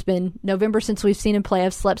right, it's been November since we've seen him play.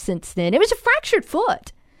 I've slept since then. It was a fractured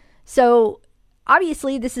foot. So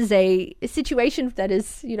obviously this is a situation that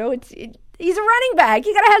is, He's a running back.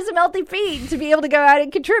 You got to have some healthy feet to be able to go out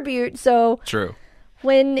and contribute. So True.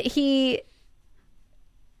 When he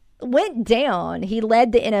went down, he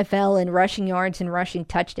led the NFL in rushing yards and rushing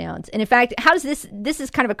touchdowns. And in fact, how's this? This is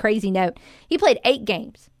kind of a crazy note. He played 8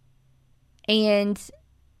 games, and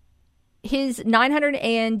his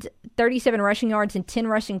 937 rushing yards and 10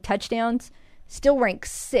 rushing touchdowns still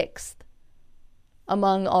ranks 6th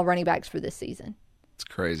among all running backs for this season. It's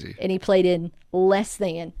crazy. And he played in less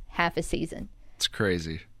than half a season. It's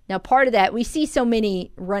crazy. Now, part of that, we see so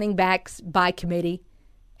many running backs by committee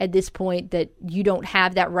at this point that you don't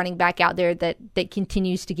have that running back out there that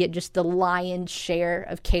continues to get just the lion's share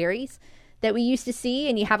of carries that we used to see.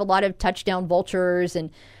 And you have a lot of touchdown vultures and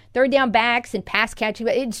third down backs and pass catching.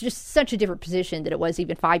 It's just such a different position than it was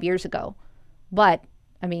even 5 years ago. But,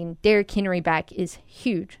 I mean, Derrick Henry back is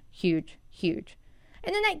huge, huge, huge.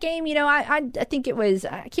 And then that game, I think it was,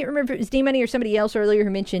 I can't remember if it was D-Money or somebody else earlier who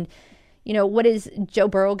mentioned, what is Joe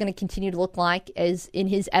Burrow going to continue to look like as in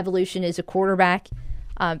his evolution as a quarterback?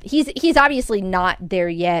 He's obviously not there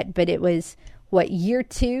yet, but it was, year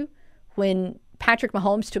 2 when Patrick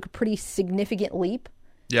Mahomes took a pretty significant leap?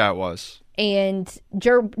 Yeah, it was. And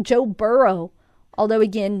Joe Burrow, although,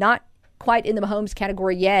 again, not quite in the Mahomes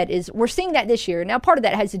category yet, we're seeing that this year. Now, part of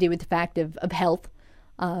that has to do with the fact of health.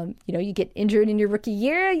 You get injured in your rookie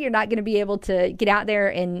year, you're not going to be able to get out there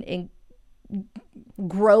and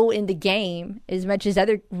grow in the game as much as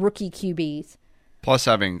other rookie QBs. Plus,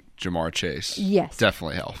 having Jamar Chase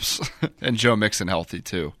definitely helps. And Joe Mixon healthy,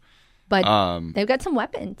 too. But they've got some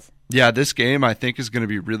weapons. Yeah, this game, I think, is going to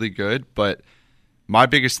be really good. But my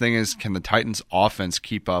biggest thing is, can the Titans' offense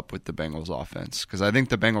keep up with the Bengals' offense? Because I think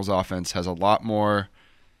the Bengals' offense has a lot more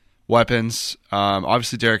weapons.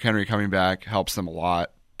 Obviously, Derrick Henry coming back helps them a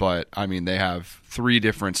lot. But, I mean, they have 3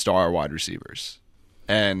 different star wide receivers.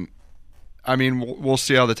 And, I mean, we'll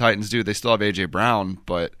see how the Titans do. They still have A.J. Brown,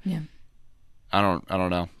 but I don't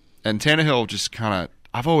know. And Tannehill just kind of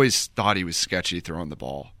 – I've always thought he was sketchy throwing the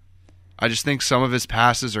ball. I just think some of his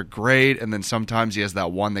passes are great, and then sometimes he has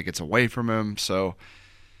that one that gets away from him. So,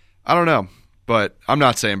 I don't know. But I'm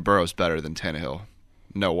not saying Burrow's better than Tannehill.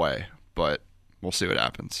 No way. But we'll see what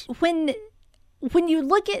happens. When you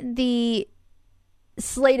look at the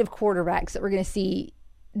slate of quarterbacks that we're going to see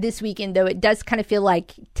this weekend, though, it does kind of feel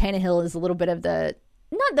like Tannehill is a little bit of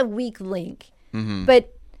not the weak link,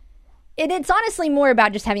 but it's honestly more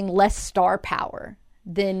about just having less star power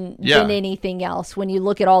than anything else when you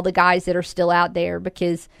look at all the guys that are still out there.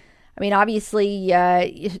 Because, I mean, obviously,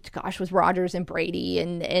 with Rodgers and Brady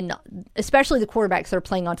and especially the quarterbacks that are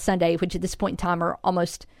playing on Sunday, which at this point in time are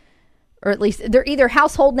almost, or at least they're either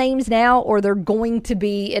household names now or they're going to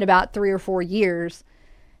be in about 3 or 4 years.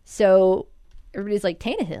 So everybody's like,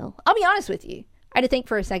 Tannehill. I'll be honest with you. I had to think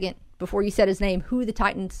for a second before you said his name, who the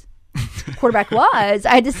Titans quarterback was.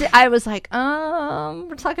 I was like,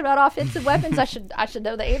 we're talking about offensive weapons. I should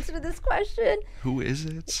know the answer to this question. Who is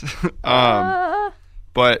it?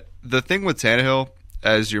 But the thing with Tannehill,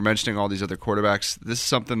 as you're mentioning all these other quarterbacks, this is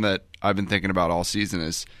something that I've been thinking about all season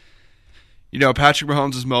is, Patrick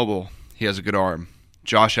Mahomes is mobile. He has a good arm.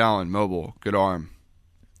 Josh Allen, mobile, good arm.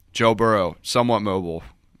 Joe Burrow, somewhat mobile,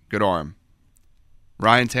 good arm.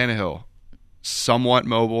 Ryan Tannehill, somewhat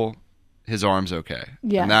mobile, his arm's okay.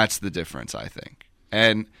 Yeah. And that's the difference, I think.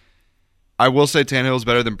 And I will say Tannehill's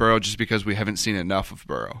better than Burrow just because we haven't seen enough of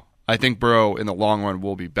Burrow. I think Burrow in the long run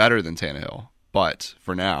will be better than Tannehill. But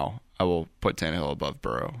for now, I will put Tannehill above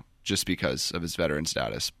Burrow just because of his veteran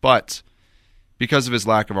status. But because of his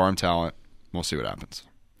lack of arm talent, we'll see what happens.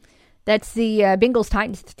 That's the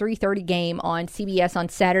Bengals-Titans 3:30 game on CBS on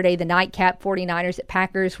Saturday, the nightcap 49ers at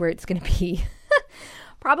Packers, where it's going to be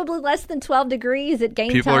probably less than 12 degrees at game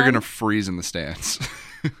time. People are going to freeze in the stands.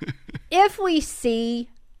 If we see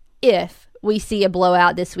a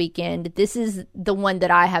blowout this weekend, this is the one that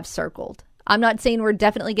I have circled. I'm not saying we're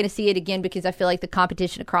definitely going to see it again because I feel like the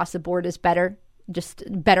competition across the board is better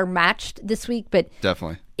matched this week. But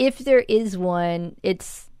definitely, if there is one,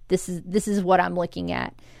 this is what I'm looking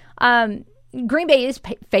at. Green Bay is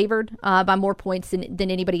favored by more points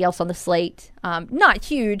than anybody else on the slate. Not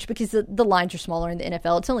huge because the lines are smaller in the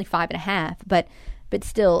NFL. It's only 5.5, but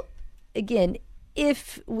still, again,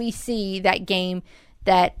 if we see that game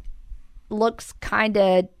that looks kind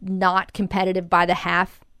of not competitive by the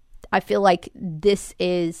half, I feel like this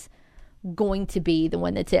is going to be the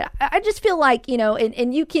one that's it. I just feel like,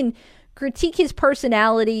 and you can critique his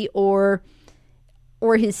personality or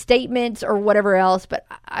his statements or whatever else, but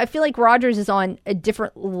I feel like Rodgers is on a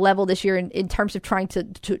different level this year in terms of trying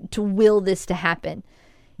to will this to happen.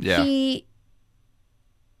 Yeah.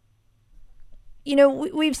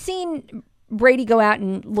 We've seen Brady go out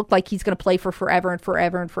and look like he's going to play for forever and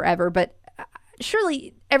forever and forever, but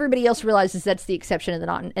surely everybody else realizes that's the exception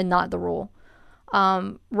and not the rule.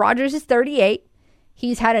 Rodgers is 38.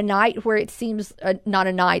 He's had a night where it seems,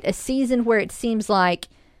 a season where it seems like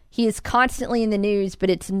he is constantly in the news, but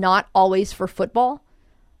it's not always for football,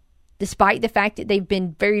 despite the fact that they've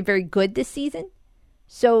been very, very good this season.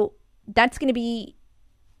 So that's going to be,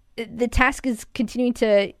 the task is continuing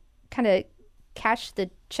to kind of cash the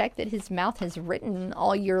check that his mouth has written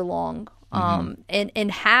all year long,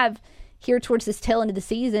 and have here towards this tail end of the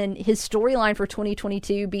season, his storyline for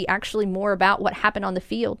 2022 be actually more about what happened on the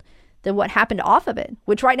field than what happened off of it,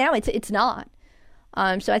 which right now it's not.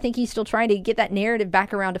 So I think he's still trying to get that narrative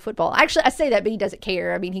back around to football. Actually, I say that, but he doesn't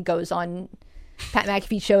care. I mean, he goes on Pat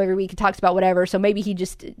McAfee's show every week and talks about whatever, so maybe he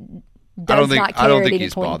just does not care. I don't think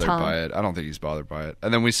he's bothered by it. I don't think he's bothered by it.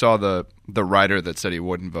 And then we saw the writer that said he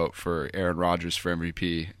wouldn't vote for Aaron Rodgers for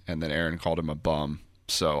MVP, and then Aaron called him a bum.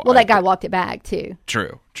 So that guy walked it back too.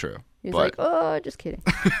 True. He was like, "Oh, just kidding."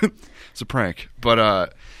 It's a prank,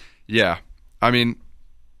 but yeah. I mean,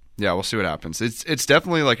 yeah, we'll see what happens. It's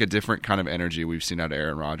definitely like a different kind of energy we've seen out of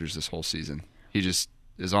Aaron Rodgers this whole season. He just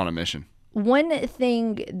is on a mission. One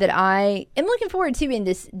thing that I am looking forward to in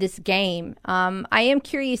this game, I am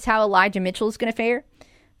curious how Elijah Mitchell is going to fare.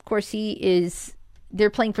 Of course, they're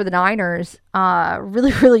playing for the Niners.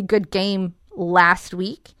 Really, really good game last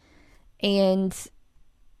week. And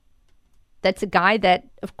that's a guy that,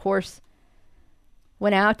 of course,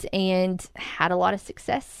 went out and had a lot of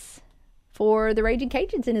success for the Raging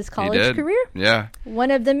Cajuns in his college career. Yeah. One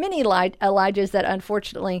of the many Elijahs that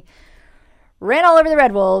unfortunately ran all over the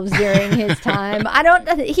Red Wolves during his time.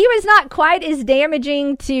 He was not quite as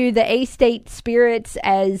damaging to the A-State Spirits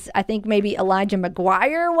as I think maybe Elijah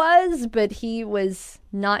McGuire was, but he was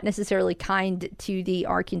not necessarily kind to the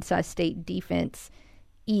Arkansas State defense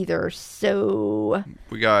either. So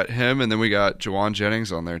we got him, and then we got Jawan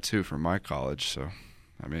Jennings on there too from my college. So,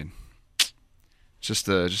 I mean, just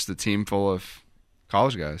a team full of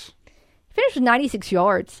college guys. He finished with 96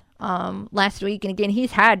 yards last week, and again,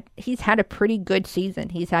 he's had a pretty good season.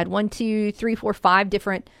 He's had 5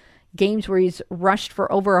 different games where he's rushed for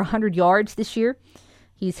over 100 yards this year.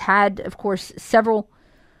 He's had, of course, several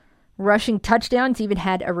rushing touchdowns. Even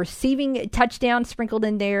had a receiving touchdown sprinkled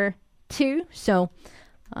in there too. So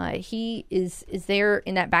he is there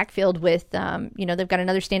in that backfield with they've got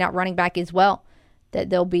another standout running back as well that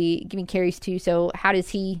they'll be giving carries to. So how does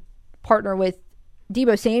he partner with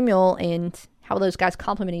Deebo Samuel, and how will those guys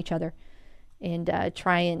complement each other and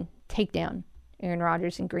try and take down Aaron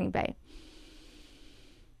Rodgers in Green Bay?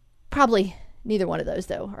 Probably neither one of those,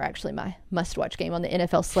 though, are actually my must-watch game on the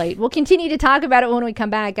NFL slate. We'll continue to talk about it when we come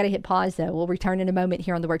back. Got to hit pause, though. We'll return in a moment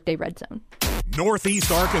here on the Workday Red Zone.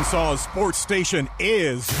 Northeast Arkansas's sports station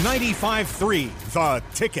is 95.3 The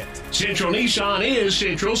Ticket. Central Nissan is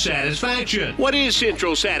Central Satisfaction. What is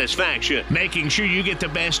Central Satisfaction? Making sure you get the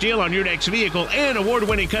best deal on your next vehicle and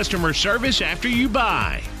award-winning customer service after you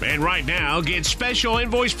buy. And right now, get special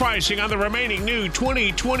invoice pricing on the remaining new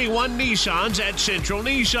 2021 Nissans at Central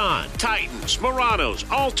Nissan. Titans, Muranos,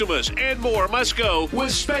 Altimas, and more must go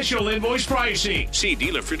with special invoice pricing. See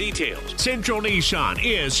dealer for details. Central Nissan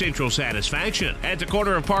is Central Satisfaction. At the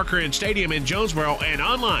corner of Parker and Stadium in Jonesboro and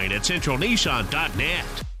online at centralnissan.net.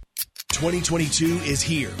 2022 is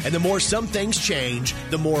here, and the more some things change,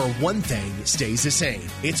 the more one thing stays the same.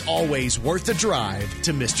 It's always worth the drive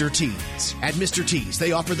to Mr. T's. At Mr. T's,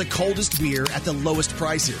 they offer the coldest beer at the lowest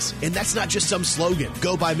prices. And that's not just some slogan.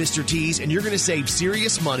 Go by Mr. T's and you're going to save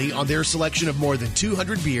serious money on their selection of more than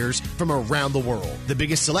 200 beers from around the world. The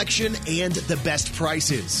biggest selection and the best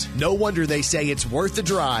prices. No wonder they say it's worth the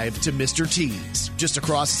drive to Mr. T's. Just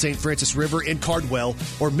across the St. Francis River in Cardwell,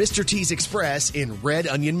 or Mr. T's Express in Red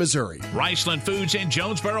Onion, Missouri. Riceland Foods in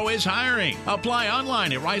Jonesboro is hiring. Apply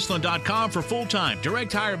online at Riceland.com for full-time,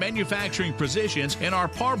 direct hire manufacturing positions in our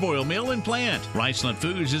parboil mill and plant. Riceland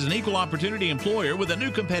Foods is an equal opportunity employer with a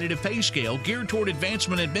new competitive pay scale geared toward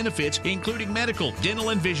advancement and benefits, including medical, dental,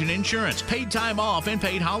 and vision insurance, paid time off, and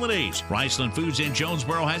paid holidays. Riceland Foods in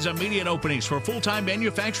Jonesboro has immediate openings for full-time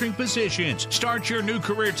manufacturing positions. Start your new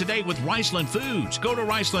career today with Riceland Foods. Go to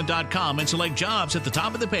Riceland.com and select jobs at the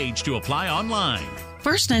top of the page to apply online.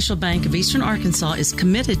 First National Bank of Eastern Arkansas is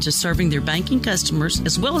committed to serving their banking customers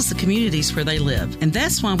as well as the communities where they live. And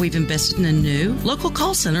that's why we've invested in a new local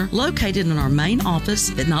call center located in our main office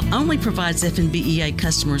that not only provides FNBEA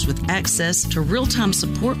customers with access to real-time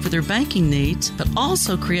support for their banking needs, but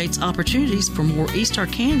also creates opportunities for more East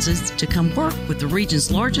Arkansans to come work with the region's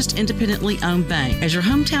largest independently owned bank. As your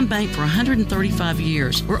hometown bank for 135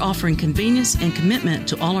 years, we're offering convenience and commitment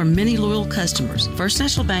to all our many loyal customers. First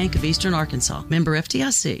National Bank of Eastern Arkansas, member FDIC.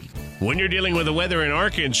 When you're dealing with the weather in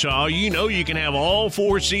Arkansas, you know you can have all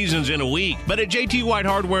 4 seasons in a week. But at JT White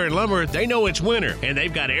Hardware and Lumber, they know it's winter, and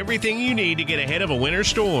they've got everything you need to get ahead of a winter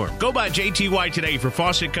storm. Go by JT White today for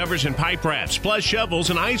faucet covers and pipe wraps, plus shovels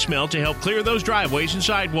and ice melt to help clear those driveways and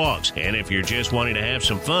sidewalks. And if you're just wanting to have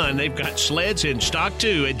some fun, they've got sleds in stock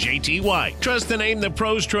too at JT White. Trust the name the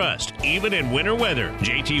pros trust, even in winter weather.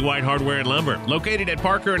 JT White Hardware and Lumber, located at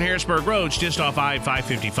Parker and Harrisburg Roads, just off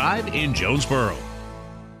I-555 in Jonesboro.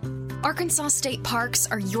 Arkansas State Parks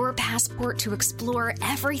are your passport to explore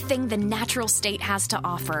everything the natural state has to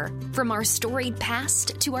offer, from our storied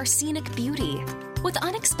past to our scenic beauty. With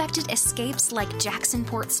unexpected escapes like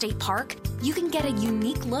Jacksonport State Park, you can get a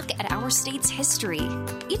unique look at our state's history.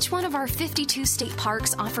 Each one of our 52 state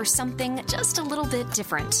parks offers something just a little bit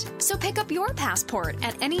different. So pick up your passport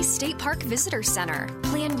at any state park visitor center.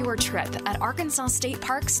 Plan your trip at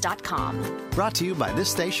arkansasstateparks.com. Brought to you by this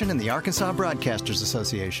station and the Arkansas Broadcasters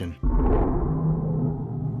Association.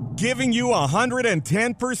 Giving you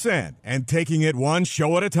 110% and taking it one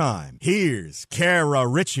show at a time. Here's Kara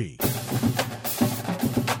Richey.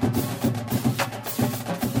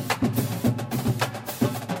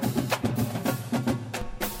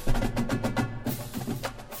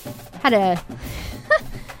 Had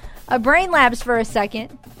a brain lapse for a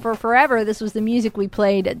second. For forever, this was the music we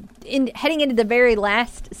played heading into the very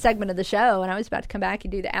last segment of the show, and I was about to come back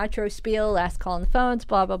and do the outro spiel, last call on the phones,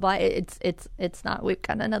 blah blah blah. It's not. We've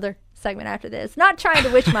got another segment after this. Not trying to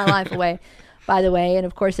wish my life away, by the way, and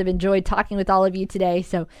of course I've enjoyed talking with all of you today.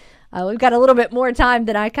 So we've got a little bit more time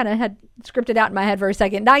than I kind of had scripted out in my head for a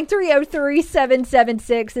second.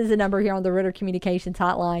 930-3776 is the number here on the Ritter Communications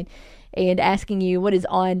Hotline, and asking you what is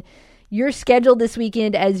on your schedule this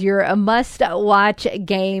weekend as your must-watch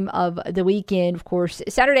game of the weekend. Of course,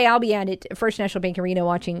 Saturday I'll be at First National Bank Arena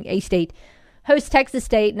watching A-State host Texas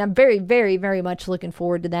State, and I'm very, very, very much looking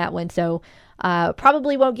forward to that one. So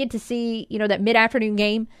probably won't get to see, that mid-afternoon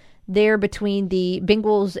game there between the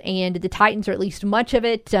Bengals and the Titans, or at least much of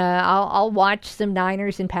it. I'll watch some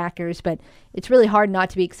Niners and Packers, but it's really hard not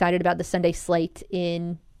to be excited about the Sunday slate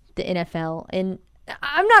in the NFL. And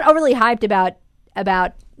I'm not overly hyped about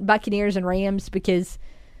Buccaneers and Rams because,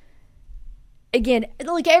 again,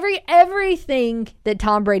 like everything that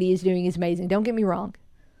Tom Brady is doing is amazing. Don't get me wrong.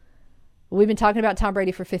 We've been talking about Tom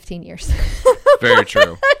Brady for 15 years. Very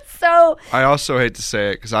true. So I also hate to say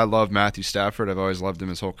it because I love Matthew Stafford. I've always loved him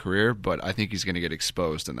his whole career, but I think he's going to get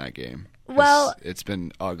exposed in that game. Well, it's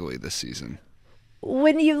been ugly this season.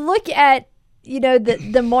 When you look at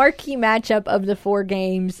the marquee matchup of the 4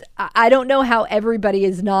 games, I don't know how everybody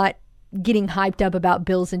is not getting hyped up about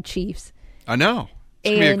Bills and Chiefs. I know. It's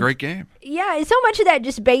going to be a great game. Yeah, so much of that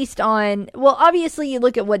just based on, well, obviously you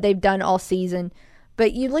look at what they've done all season,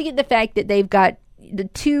 but you look at the fact that they've got the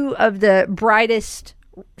 2 of the brightest,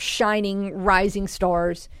 shining, rising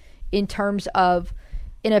stars in terms of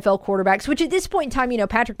NFL quarterbacks, which at this point in time,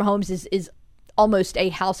 Patrick Mahomes is almost a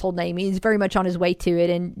household name. He's very much on his way to it,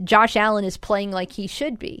 and Josh Allen is playing like he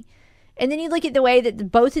should be. And then you look at the way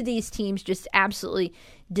that both of these teams just absolutely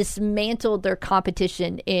dismantled their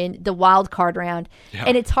competition in the wild card round. Yeah.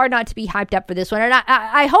 And it's hard not to be hyped up for this one. And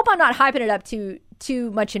I hope I'm not hyping it up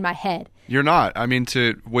too much in my head. You're not. I mean,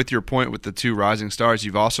 with your point with the 2 rising stars,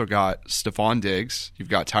 you've also got Stephon Diggs. You've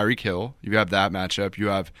got Tyreek Hill. You have that matchup. You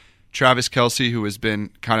have Travis Kelce, who has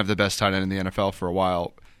been kind of the best tight end in the NFL for a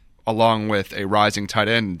while, along with a rising tight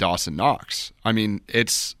end, Dawson Knox. I mean,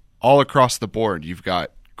 it's all across the board. You've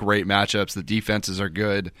got great matchups. The defenses are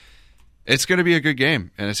good. It's going to be a good game,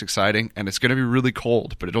 and it's exciting, and it's going to be really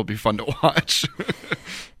cold, but it'll be fun to watch.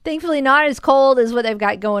 Thankfully, not as cold as what they've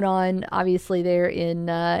got going on, obviously, there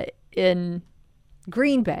in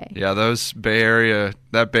Green Bay. Yeah,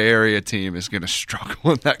 that Bay Area team is going to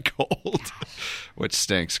struggle in that cold, which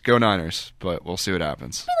stinks. Go Niners, but we'll see what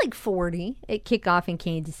happens. It'll be like 40 at kickoff in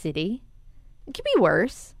Kansas City. It could be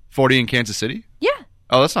worse. 40 in Kansas City? Yeah.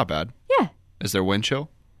 Oh, that's not bad. Yeah. Is there wind chill?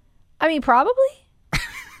 I mean, probably.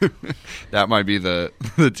 That might be the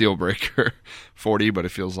deal breaker. 40, but it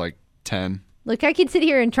feels like 10. Look, I could sit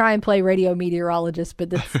here and try and play radio meteorologist,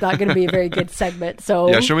 but that's not going to be a very good segment. So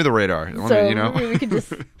yeah, show me the radar. We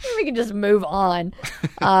can just move on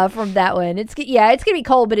from that one. It's going to be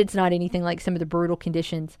cold, but it's not anything like some of the brutal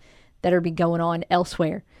conditions that are going on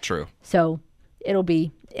elsewhere. True. So it'll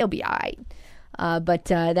be all right. But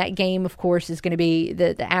that game, of course, is going to be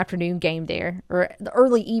the afternoon game there, or the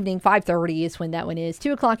early evening. 5:30 is when that one is.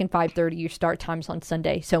 2 o'clock and 5:30 your start times on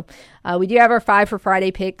Sunday. So we do have our 5 for Friday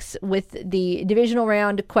picks with the divisional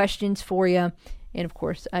round questions for you, and of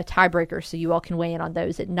course a tiebreaker. So you all can weigh in on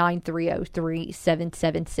those at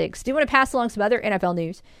 930-3776. Do want to pass along some other NFL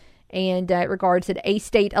news, and it regards an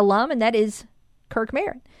A-State alum, and that is Kirk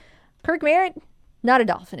Merritt. Kirk Merritt, not a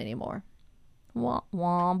Dolphin anymore. Wah,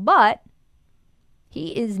 wah, but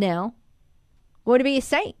he is now going to be a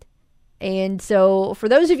Saint. And so for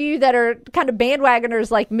those of you that are kind of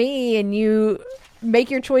bandwagoners like me and you make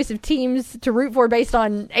your choice of teams to root for based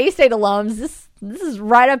on A-State alums, this is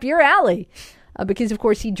right up your alley. Because, of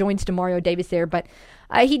course, he joins DeMario Davis there. But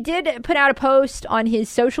he did put out a post on his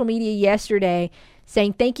social media yesterday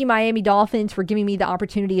saying, "Thank you, Miami Dolphins, for giving me the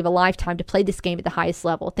opportunity of a lifetime to play this game at the highest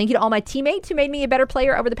level. Thank you to all my teammates who made me a better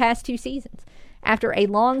player over the past 2 seasons. After a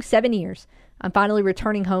long 7 years, I'm finally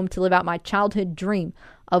returning home to live out my childhood dream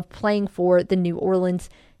of playing for the New Orleans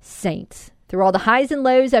Saints. Through all the highs and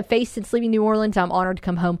lows I've faced since leaving New Orleans, I'm honored to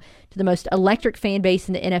come home to the most electric fan base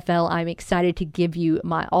in the NFL. I'm excited to give you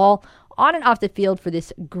my all on and off the field for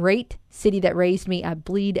this great city that raised me. I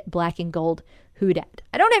bleed black and gold. Who dat?"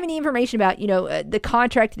 I don't have any information about, the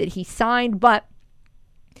contract that he signed, but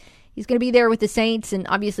he's going to be there with the Saints, and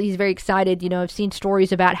obviously he's very excited. I've seen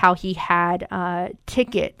stories about how he had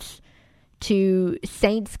tickets to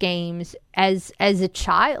Saints games as a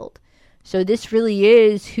child. So this really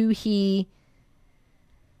is who he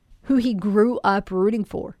grew up rooting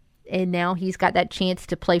for. And now he's got that chance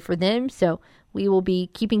to play for them. So we will be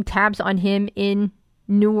keeping tabs on him in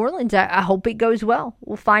New Orleans. I hope it goes well.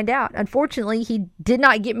 We'll find out. Unfortunately, he did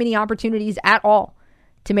not get many opportunities at all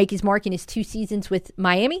to make his mark in his 2 seasons with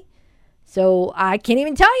Miami. So I can't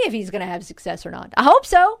even tell you if he's going to have success or not. I hope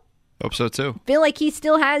so. Hope so too. Feel like he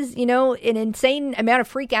still has, an insane amount of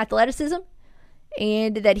freak athleticism,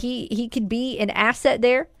 and that he could be an asset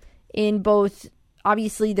there in both,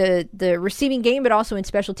 obviously, the receiving game, but also in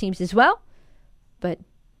special teams as well. But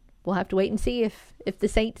we'll have to wait and see if the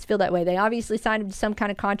Saints feel that way. They obviously signed him to some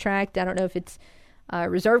kind of contract. I don't know if it's a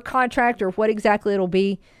reserve contract or what exactly it'll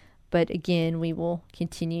be. But again, we will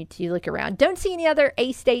continue to look around. Don't see any other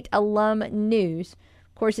A-State alum news.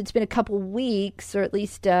 Of course, it's been a couple weeks, or at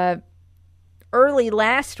least early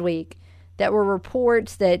last week, that were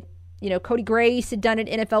reports that, Cody Grace had done an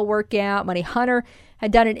NFL workout, Money Hunter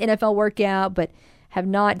had done an NFL workout, but have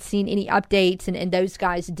not seen any updates, and those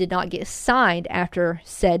guys did not get signed after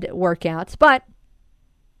said workouts. But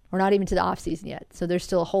we're not even to the offseason yet, so there's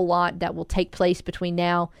still a whole lot that will take place between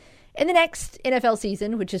now and the next NFL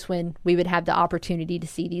season, which is when we would have the opportunity to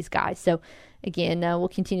see these guys. So, again, we'll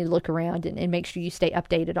continue to look around and make sure you stay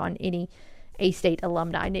updated on any A-State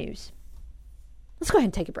alumni news. Let's go ahead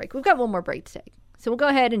and take a break. We've got one more break to take. So we'll go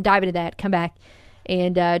ahead and dive into that, come back,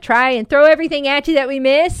 and try and throw everything at you that we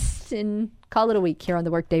missed, and call it a week here on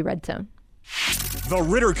the Workday Red Zone. The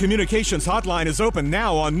Ritter Communications Hotline is open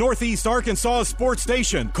now on Northeast Arkansas Sports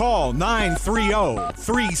Station. Call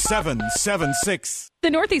 930-3776. The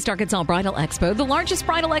Northeast Arkansas Bridal Expo, the largest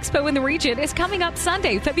bridal expo in the region, is coming up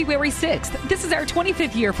Sunday, February 6th. This is our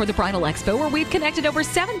 25th year for the Bridal Expo, where we've connected over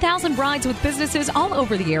 7,000 brides with businesses all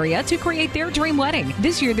over the area to create their dream wedding.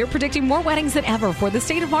 This year, they're predicting more weddings than ever for the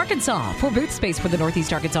state of Arkansas. For booth space for the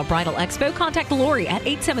Northeast Arkansas Bridal Expo, contact Lori at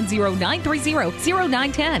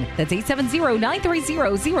 870-930-0910. That's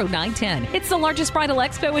 870-930-0910. It's the largest bridal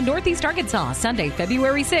expo in Northeast Arkansas, Sunday,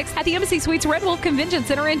 February 6th at the Embassy Suites Red Wolf Convention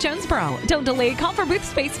Center in Jonesboro. Don't delay. Call for booth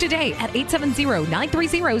space today at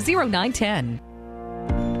 870-930-0910.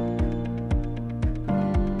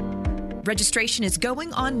 Registration is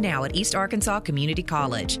going on now at East Arkansas Community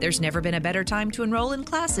College. There's never been a better time to enroll in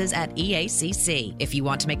classes at EACC. If you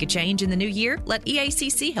want to make a change in the new year, let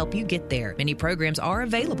EACC help you get there. Many programs are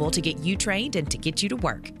available to get you trained and to get you to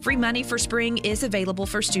work. Free money for spring is available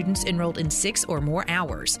for students enrolled in 6 or more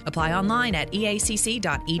hours. Apply online at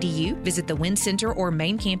eacc.edu, visit the Wynn Center or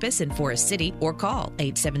main campus in Forest City, or call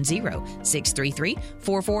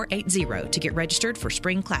 870-633-4480 to get registered for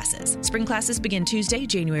spring classes. Spring classes begin Tuesday,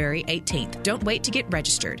 January 18th. Don't wait to get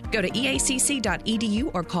registered. Go to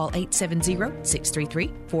eacc.edu or call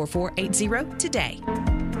 870-633-4480 today.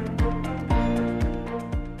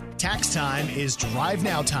 Tax time is drive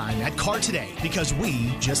now time at Car Today because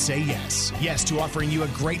we just say yes. Yes to offering you a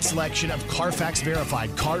great selection of Carfax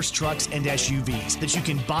verified cars, trucks, and SUVs that you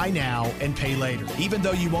can buy now and pay later. Even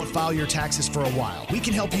though you won't file your taxes for a while, we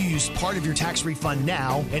can help you use part of your tax refund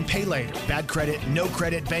now and pay later. Bad credit, no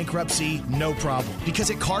credit, bankruptcy, no problem.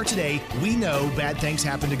 Because at Car Today, we know bad things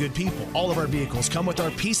happen to good people. All of our vehicles come with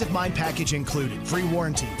our Peace of Mind package included. Free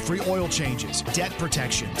warranty, free oil changes, debt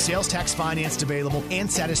protection, sales tax financed available,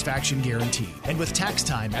 and satisfaction guarantee. And with Tax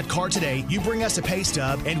Time at Car Today, you bring us a pay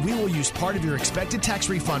stub and we will use part of your expected tax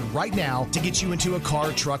refund right now to get you into a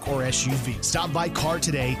car, truck, or SUV. Stop by Car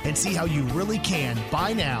Today and see how you really can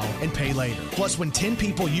buy now and pay later. Plus, when 10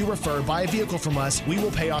 people you refer buy a vehicle from us, we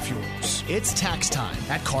will pay off yours. It's Tax Time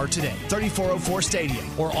at Car Today, 3404 Stadium,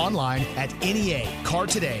 or online at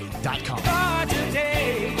neacartoday.com. Car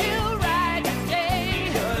Today, you ride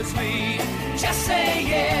today, 'cause we just say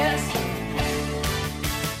yes.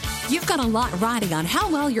 You've got a lot riding on how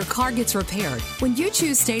well your car gets repaired. When you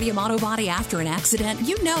choose Stadium Auto Body after an accident,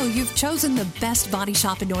 you know you've chosen the best body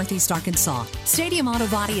shop in Northeast Arkansas. Stadium Auto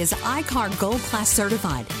Body is iCar Gold Class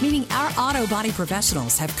certified, meaning our auto body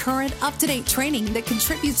professionals have current, up-to-date training that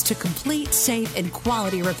contributes to complete, safe, and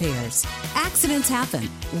quality repairs. Accidents happen.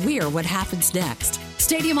 We're what happens next.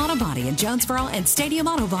 Stadium Auto Body in Jonesboro and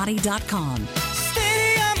StadiumAutoBody.com.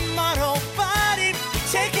 Stadium Auto Body,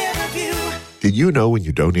 take care of you. Did you know when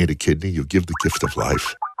you donate a kidney, you give the gift of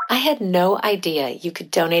life? I had no idea you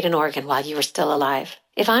could donate an organ while you were still alive.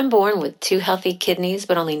 If I'm born with 2 healthy kidneys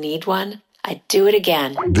but only need one, I'd do it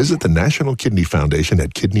again. Visit the National Kidney Foundation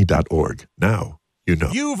at kidney.org. Now, you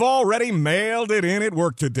know. You've already mailed it in at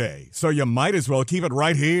work today, so you might as well keep it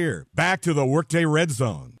right here. Back to the Workday Red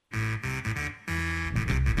Zone.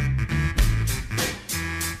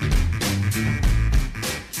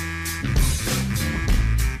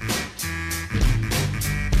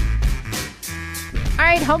 All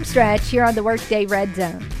right, home stretch here on the Workday Red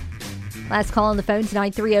Zone. Last call on the phone's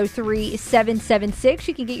 9303-776.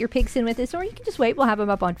 You can get your picks in with us, or you can just wait. We'll have them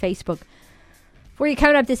up on Facebook for you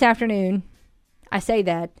coming up this afternoon. I say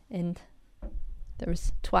that, and there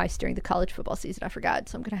was twice during the college football season I forgot,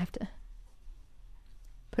 so I'm going to have to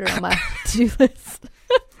put it on my to-do list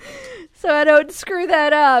so I don't screw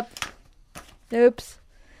that up. Oops.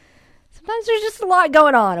 Sometimes there's just a lot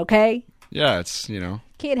going on, okay? Yeah, it's, you know.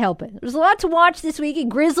 Can't help it. There's a lot to watch this week.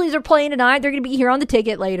 Grizzlies are playing tonight. They're going to be here on the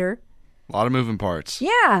ticket later. A lot of moving parts.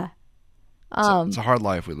 Yeah. It's a hard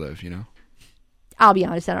life we live, you know. I'll be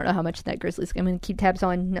honest. I don't know how much that Grizzlies. I'm going to keep tabs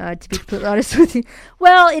on. To be completely honest with you.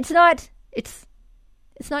 Well, it's not. It's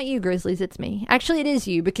not you, Grizzlies. It's me. Actually, it is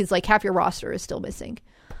you because like half your roster is still missing.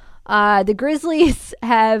 The Grizzlies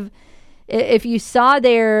have. If you saw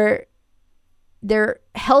their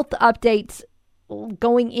health updates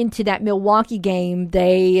going into that Milwaukee game,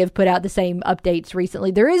 they have put out the same updates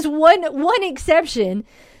recently. There is one exception.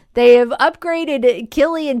 They have upgraded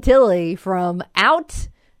Killian Tilly from out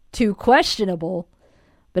to questionable,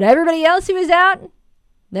 but everybody else who is out,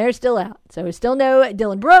 they're still out. So still no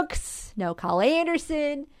Dylan Brooks, no Kyle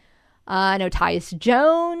Anderson, no Tyus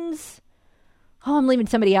Jones. Oh, I'm leaving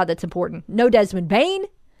somebody out that's important. No Desmond Bain.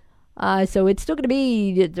 So it's still going to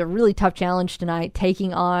be a really tough challenge tonight,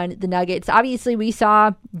 taking on the Nuggets. Obviously, we saw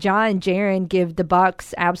John and Jaren give the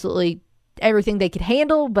Bucks absolutely everything they could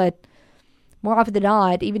handle, but more often than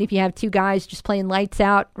not, even if you have 2 guys just playing lights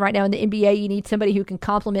out right now in the NBA, you need somebody who can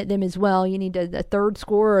complement them as well. You need a third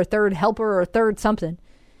scorer, a third helper, or a third something.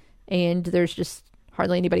 And there's just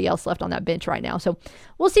hardly anybody else left on that bench right now. So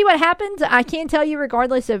we'll see what happens. I can tell you,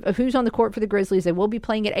 regardless of who's on the court for the Grizzlies, they will be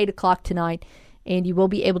playing at 8 o'clock tonight. And you will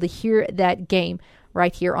be able to hear that game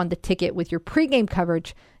right here on the ticket with your pregame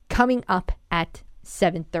coverage coming up at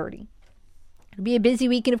 7:30. It'll be a busy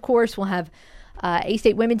weekend, of course. We'll have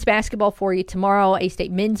A-State women's basketball for you tomorrow,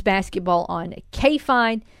 A-State men's basketball on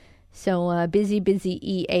K-Fine. So busy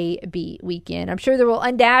EAB weekend. I'm sure there will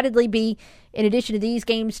undoubtedly be, in addition to these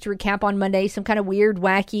games to recap on Monday, some kind of weird,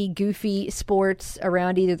 wacky, goofy sports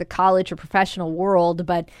around either the college or professional world.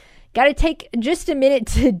 But got to take just a minute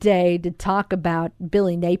today to talk about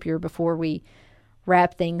Billy Napier before we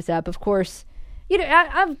wrap things up. Of course, you know,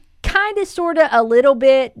 I've kind of, sort of, a little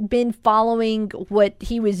bit been following what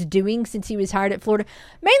he was doing since he was hired at Florida,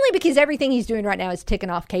 mainly because everything he's doing right now is ticking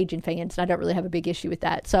off Cajun fans, and I don't really have a big issue with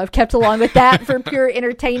that. So I've kept along with that for pure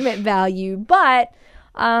entertainment value. But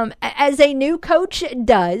as a new coach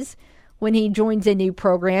does, when he joins a new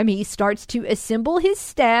program, he starts to assemble his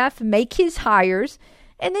staff, make his hires,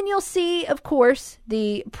 and then you'll see, of course,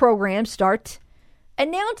 the program start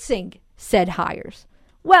announcing said hires.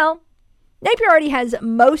 Well, Napier already has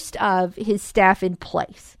most of his staff in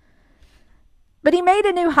place. But he made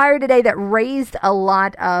a new hire today that raised a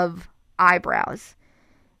lot of eyebrows.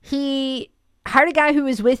 He hired a guy who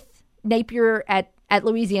was with Napier at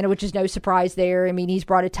Louisiana, which is no surprise there. I mean, he's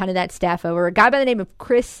brought a ton of that staff over. A guy by the name of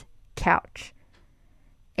Chris Couch.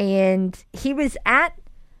 And he was at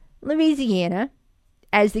Louisiana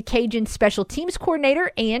as the Cajun special teams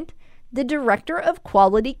coordinator and the director of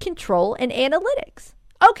quality control and analytics.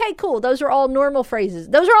 Okay, cool. Those are all normal phrases.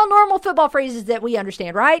 Those are all normal football phrases that we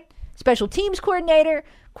understand, right? Special teams coordinator,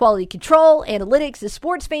 quality control, analytics. As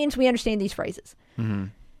sports fans, we understand these phrases. Mm-hmm.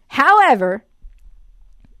 However,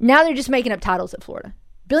 now they're just making up titles at Florida.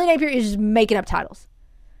 Billy Napier is just making up titles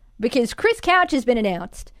because Chris Couch has been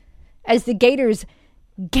announced as the Gators'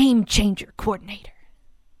 game changer coordinator.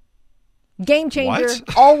 Game changer,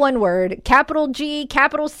 What? all one word, capital G,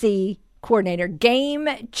 capital C, coordinator. Game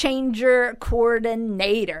changer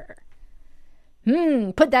coordinator.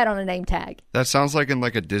 Put that on a name tag. That sounds like in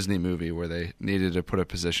like a Disney movie where they needed to put a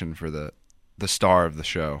position for the star of the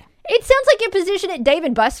show. It sounds like a position at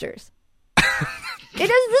Dave & Buster's. This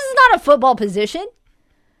is not a football position.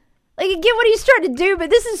 Like, I get what he's trying to do, but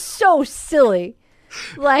this is so silly.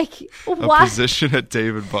 Like, why? A position at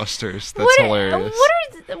Dave & Buster's. That's hilarious.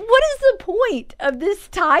 What is the point of this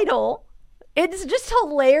title? It's just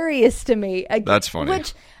hilarious to me. That's funny.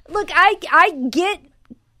 Which, look, I get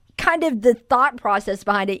kind of the thought process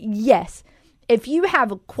behind it. Yes, if you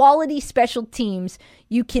have quality special teams,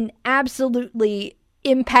 you can absolutely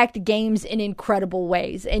impact games in incredible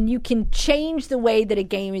ways, and you can change the way that a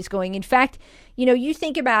game is going. In fact, you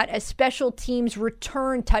think about a special teams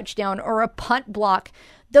return touchdown or a punt block.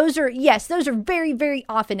 Those are very, very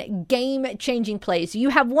often game-changing plays. You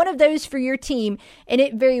have one of those for your team, and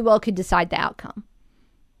it very well could decide the outcome.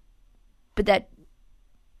 But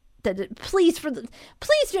please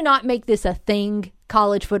do not make this a thing,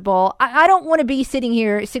 college football. I don't want to be sitting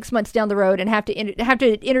here 6 months down the road and have to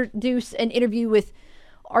introduce an interview with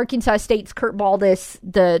Arkansas State's Kurt Baldus,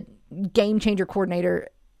 the game-changer coordinator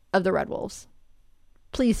of the Red Wolves.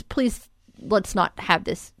 Please, let's not have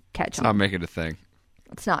this catch on. Let's not make it a thing.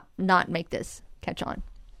 Let's not make this catch on.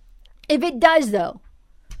 If it does, though,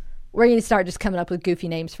 we're going to start just coming up with goofy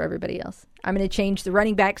names for everybody else. I'm going to change the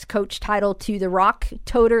running backs coach title to the Rock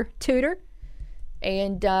Toter Tutor,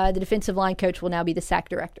 and the defensive line coach will now be the sack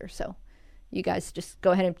director. So you guys just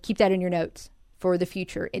go ahead and keep that in your notes for the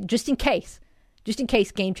future, just in case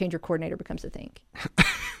game changer coordinator becomes a thing.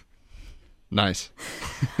 Nice.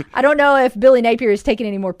 I don't know if Billy Napier has taken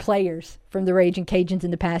any more players from the Raging Cajuns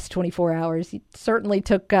in the past 24 hours. He certainly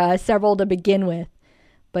took several to begin with,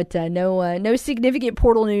 but no significant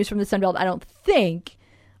portal news from the Sun Belt, I don't think,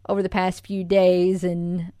 over the past few days.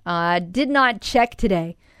 And did not check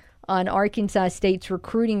today on Arkansas State's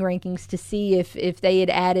recruiting rankings to see if they had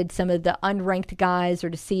added some of the unranked guys or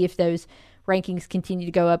to see if those rankings continue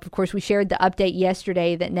to go up. Of course, we shared the update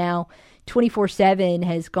yesterday that now 24/7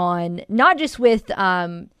 has gone not just with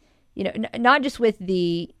not just with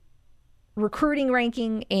the recruiting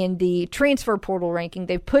ranking and the transfer portal ranking.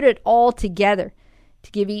 They've put it all together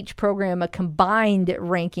to give each program a combined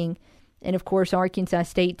ranking. And of course, Arkansas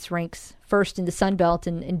State's ranks first in the Sun Belt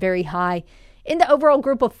and very high in the overall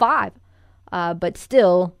group of 5. But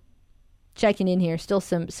still, checking in here, still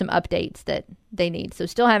some updates that they need. So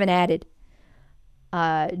still haven't added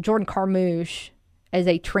Jordan Carmouche as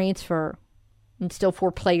a transfer, and still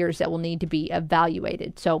 4 players that will need to be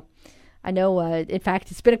evaluated. So I know, in fact,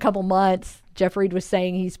 it's been a couple months. Jeff Reed was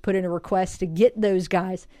saying he's put in a request to get those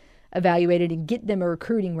guys evaluated and get them a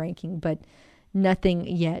recruiting ranking, but nothing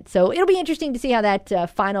yet. So it'll be interesting to see how that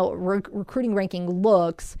final recruiting ranking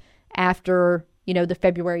looks after, the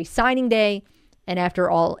February signing day and after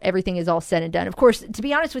everything is all said and done. Of course, to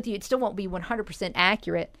be honest with you, it still won't be 100%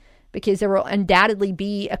 accurate because there will undoubtedly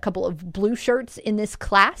be a couple of blue shirts in this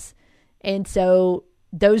class. And so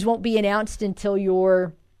those won't be announced until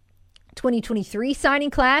your 2023 signing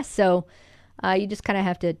class. So you just kind of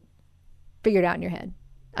have to figure it out in your head.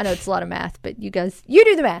 I know it's a lot of math, but you do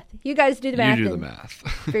the math. You guys do the math. You do the math.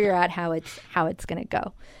 Figure out how it's going to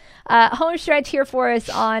go. Home stretch here for us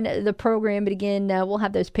on the program. But again, we'll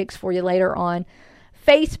have those picks for you later on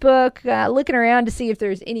Facebook. Looking around to see if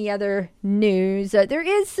there's any other news. There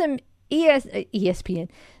is some ESPN.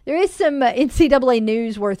 There is some NCAA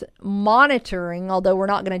news worth monitoring, although we're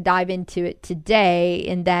not going to dive into it today,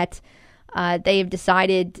 in that they have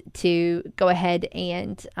decided to go ahead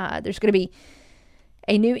and there's going to be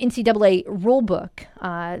a new NCAA rule book.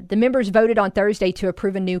 The members voted on Thursday to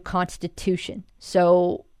approve a new constitution.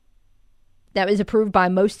 So that was approved by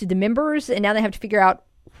most of the members, and now they have to figure out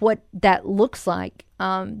what that looks like.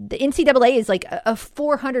 The NCAA is like a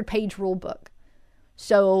 400-page rule book.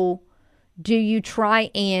 So Do you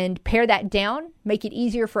try and pare that down, make it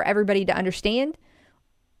easier for everybody to understand?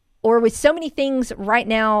 Or with so many things right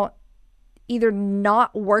now either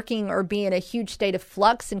not working or being a huge state of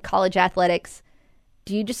flux in college athletics,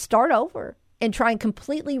 do you just start over and try and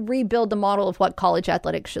completely rebuild the model of what college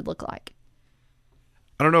athletics should look like?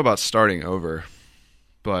 I don't know about starting over,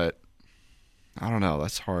 but I don't know.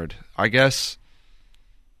 That's hard. I guess.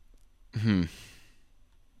 A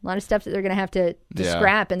lot of stuff that they're going to have to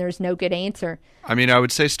scrap, and there's no good answer. I mean, I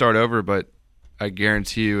would say start over, but I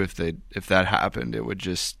guarantee you if that happened, it would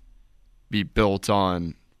just be built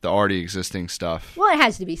on the already existing stuff. Well, it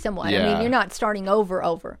has to be somewhat. Yeah. I mean, you're not starting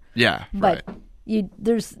over. Yeah, but right.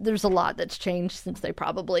 There's a lot that's changed since they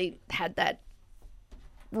probably had that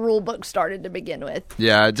rule book started to begin with.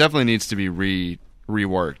 Yeah, it definitely needs to be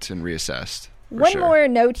reworked and reassessed. One more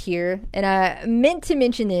note here, and I meant to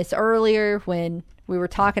mention this earlier when we were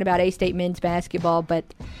talking about A-State men's basketball, but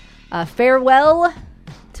farewell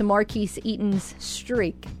to Marquise Eaton's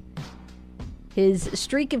streak. His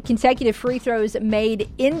streak of consecutive free throws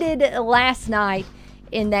ended last night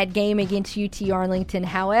in that game against UT Arlington.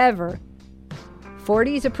 However,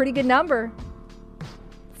 40 is a pretty good number.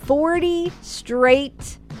 40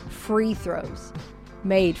 straight free throws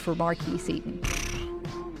made for Marquise Eaton.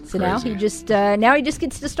 So now he just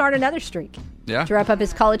gets to start another streak. Yeah. To wrap up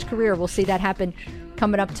his college career. We'll see that happen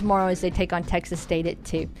coming up tomorrow as they take on Texas State at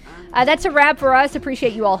 2. That's a wrap for us.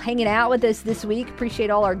 Appreciate you all hanging out with us this week. Appreciate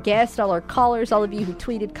all our guests, all our callers, all of you who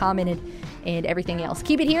tweeted, commented, and everything else.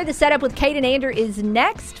 Keep it here. The Setup with Kate and Ander is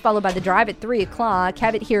next, followed by The Drive at 3 o'clock.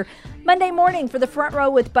 Have it here Monday morning for the Front Row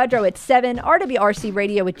with Budrow at 7, RWRC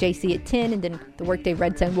Radio with JC at 10, and then the Workday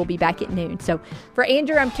Red Zone will be back at noon. So for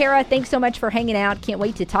Andrew, I'm Kara. Thanks so much for hanging out. Can't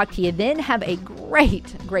wait to talk to you then. Have a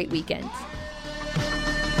great weekend.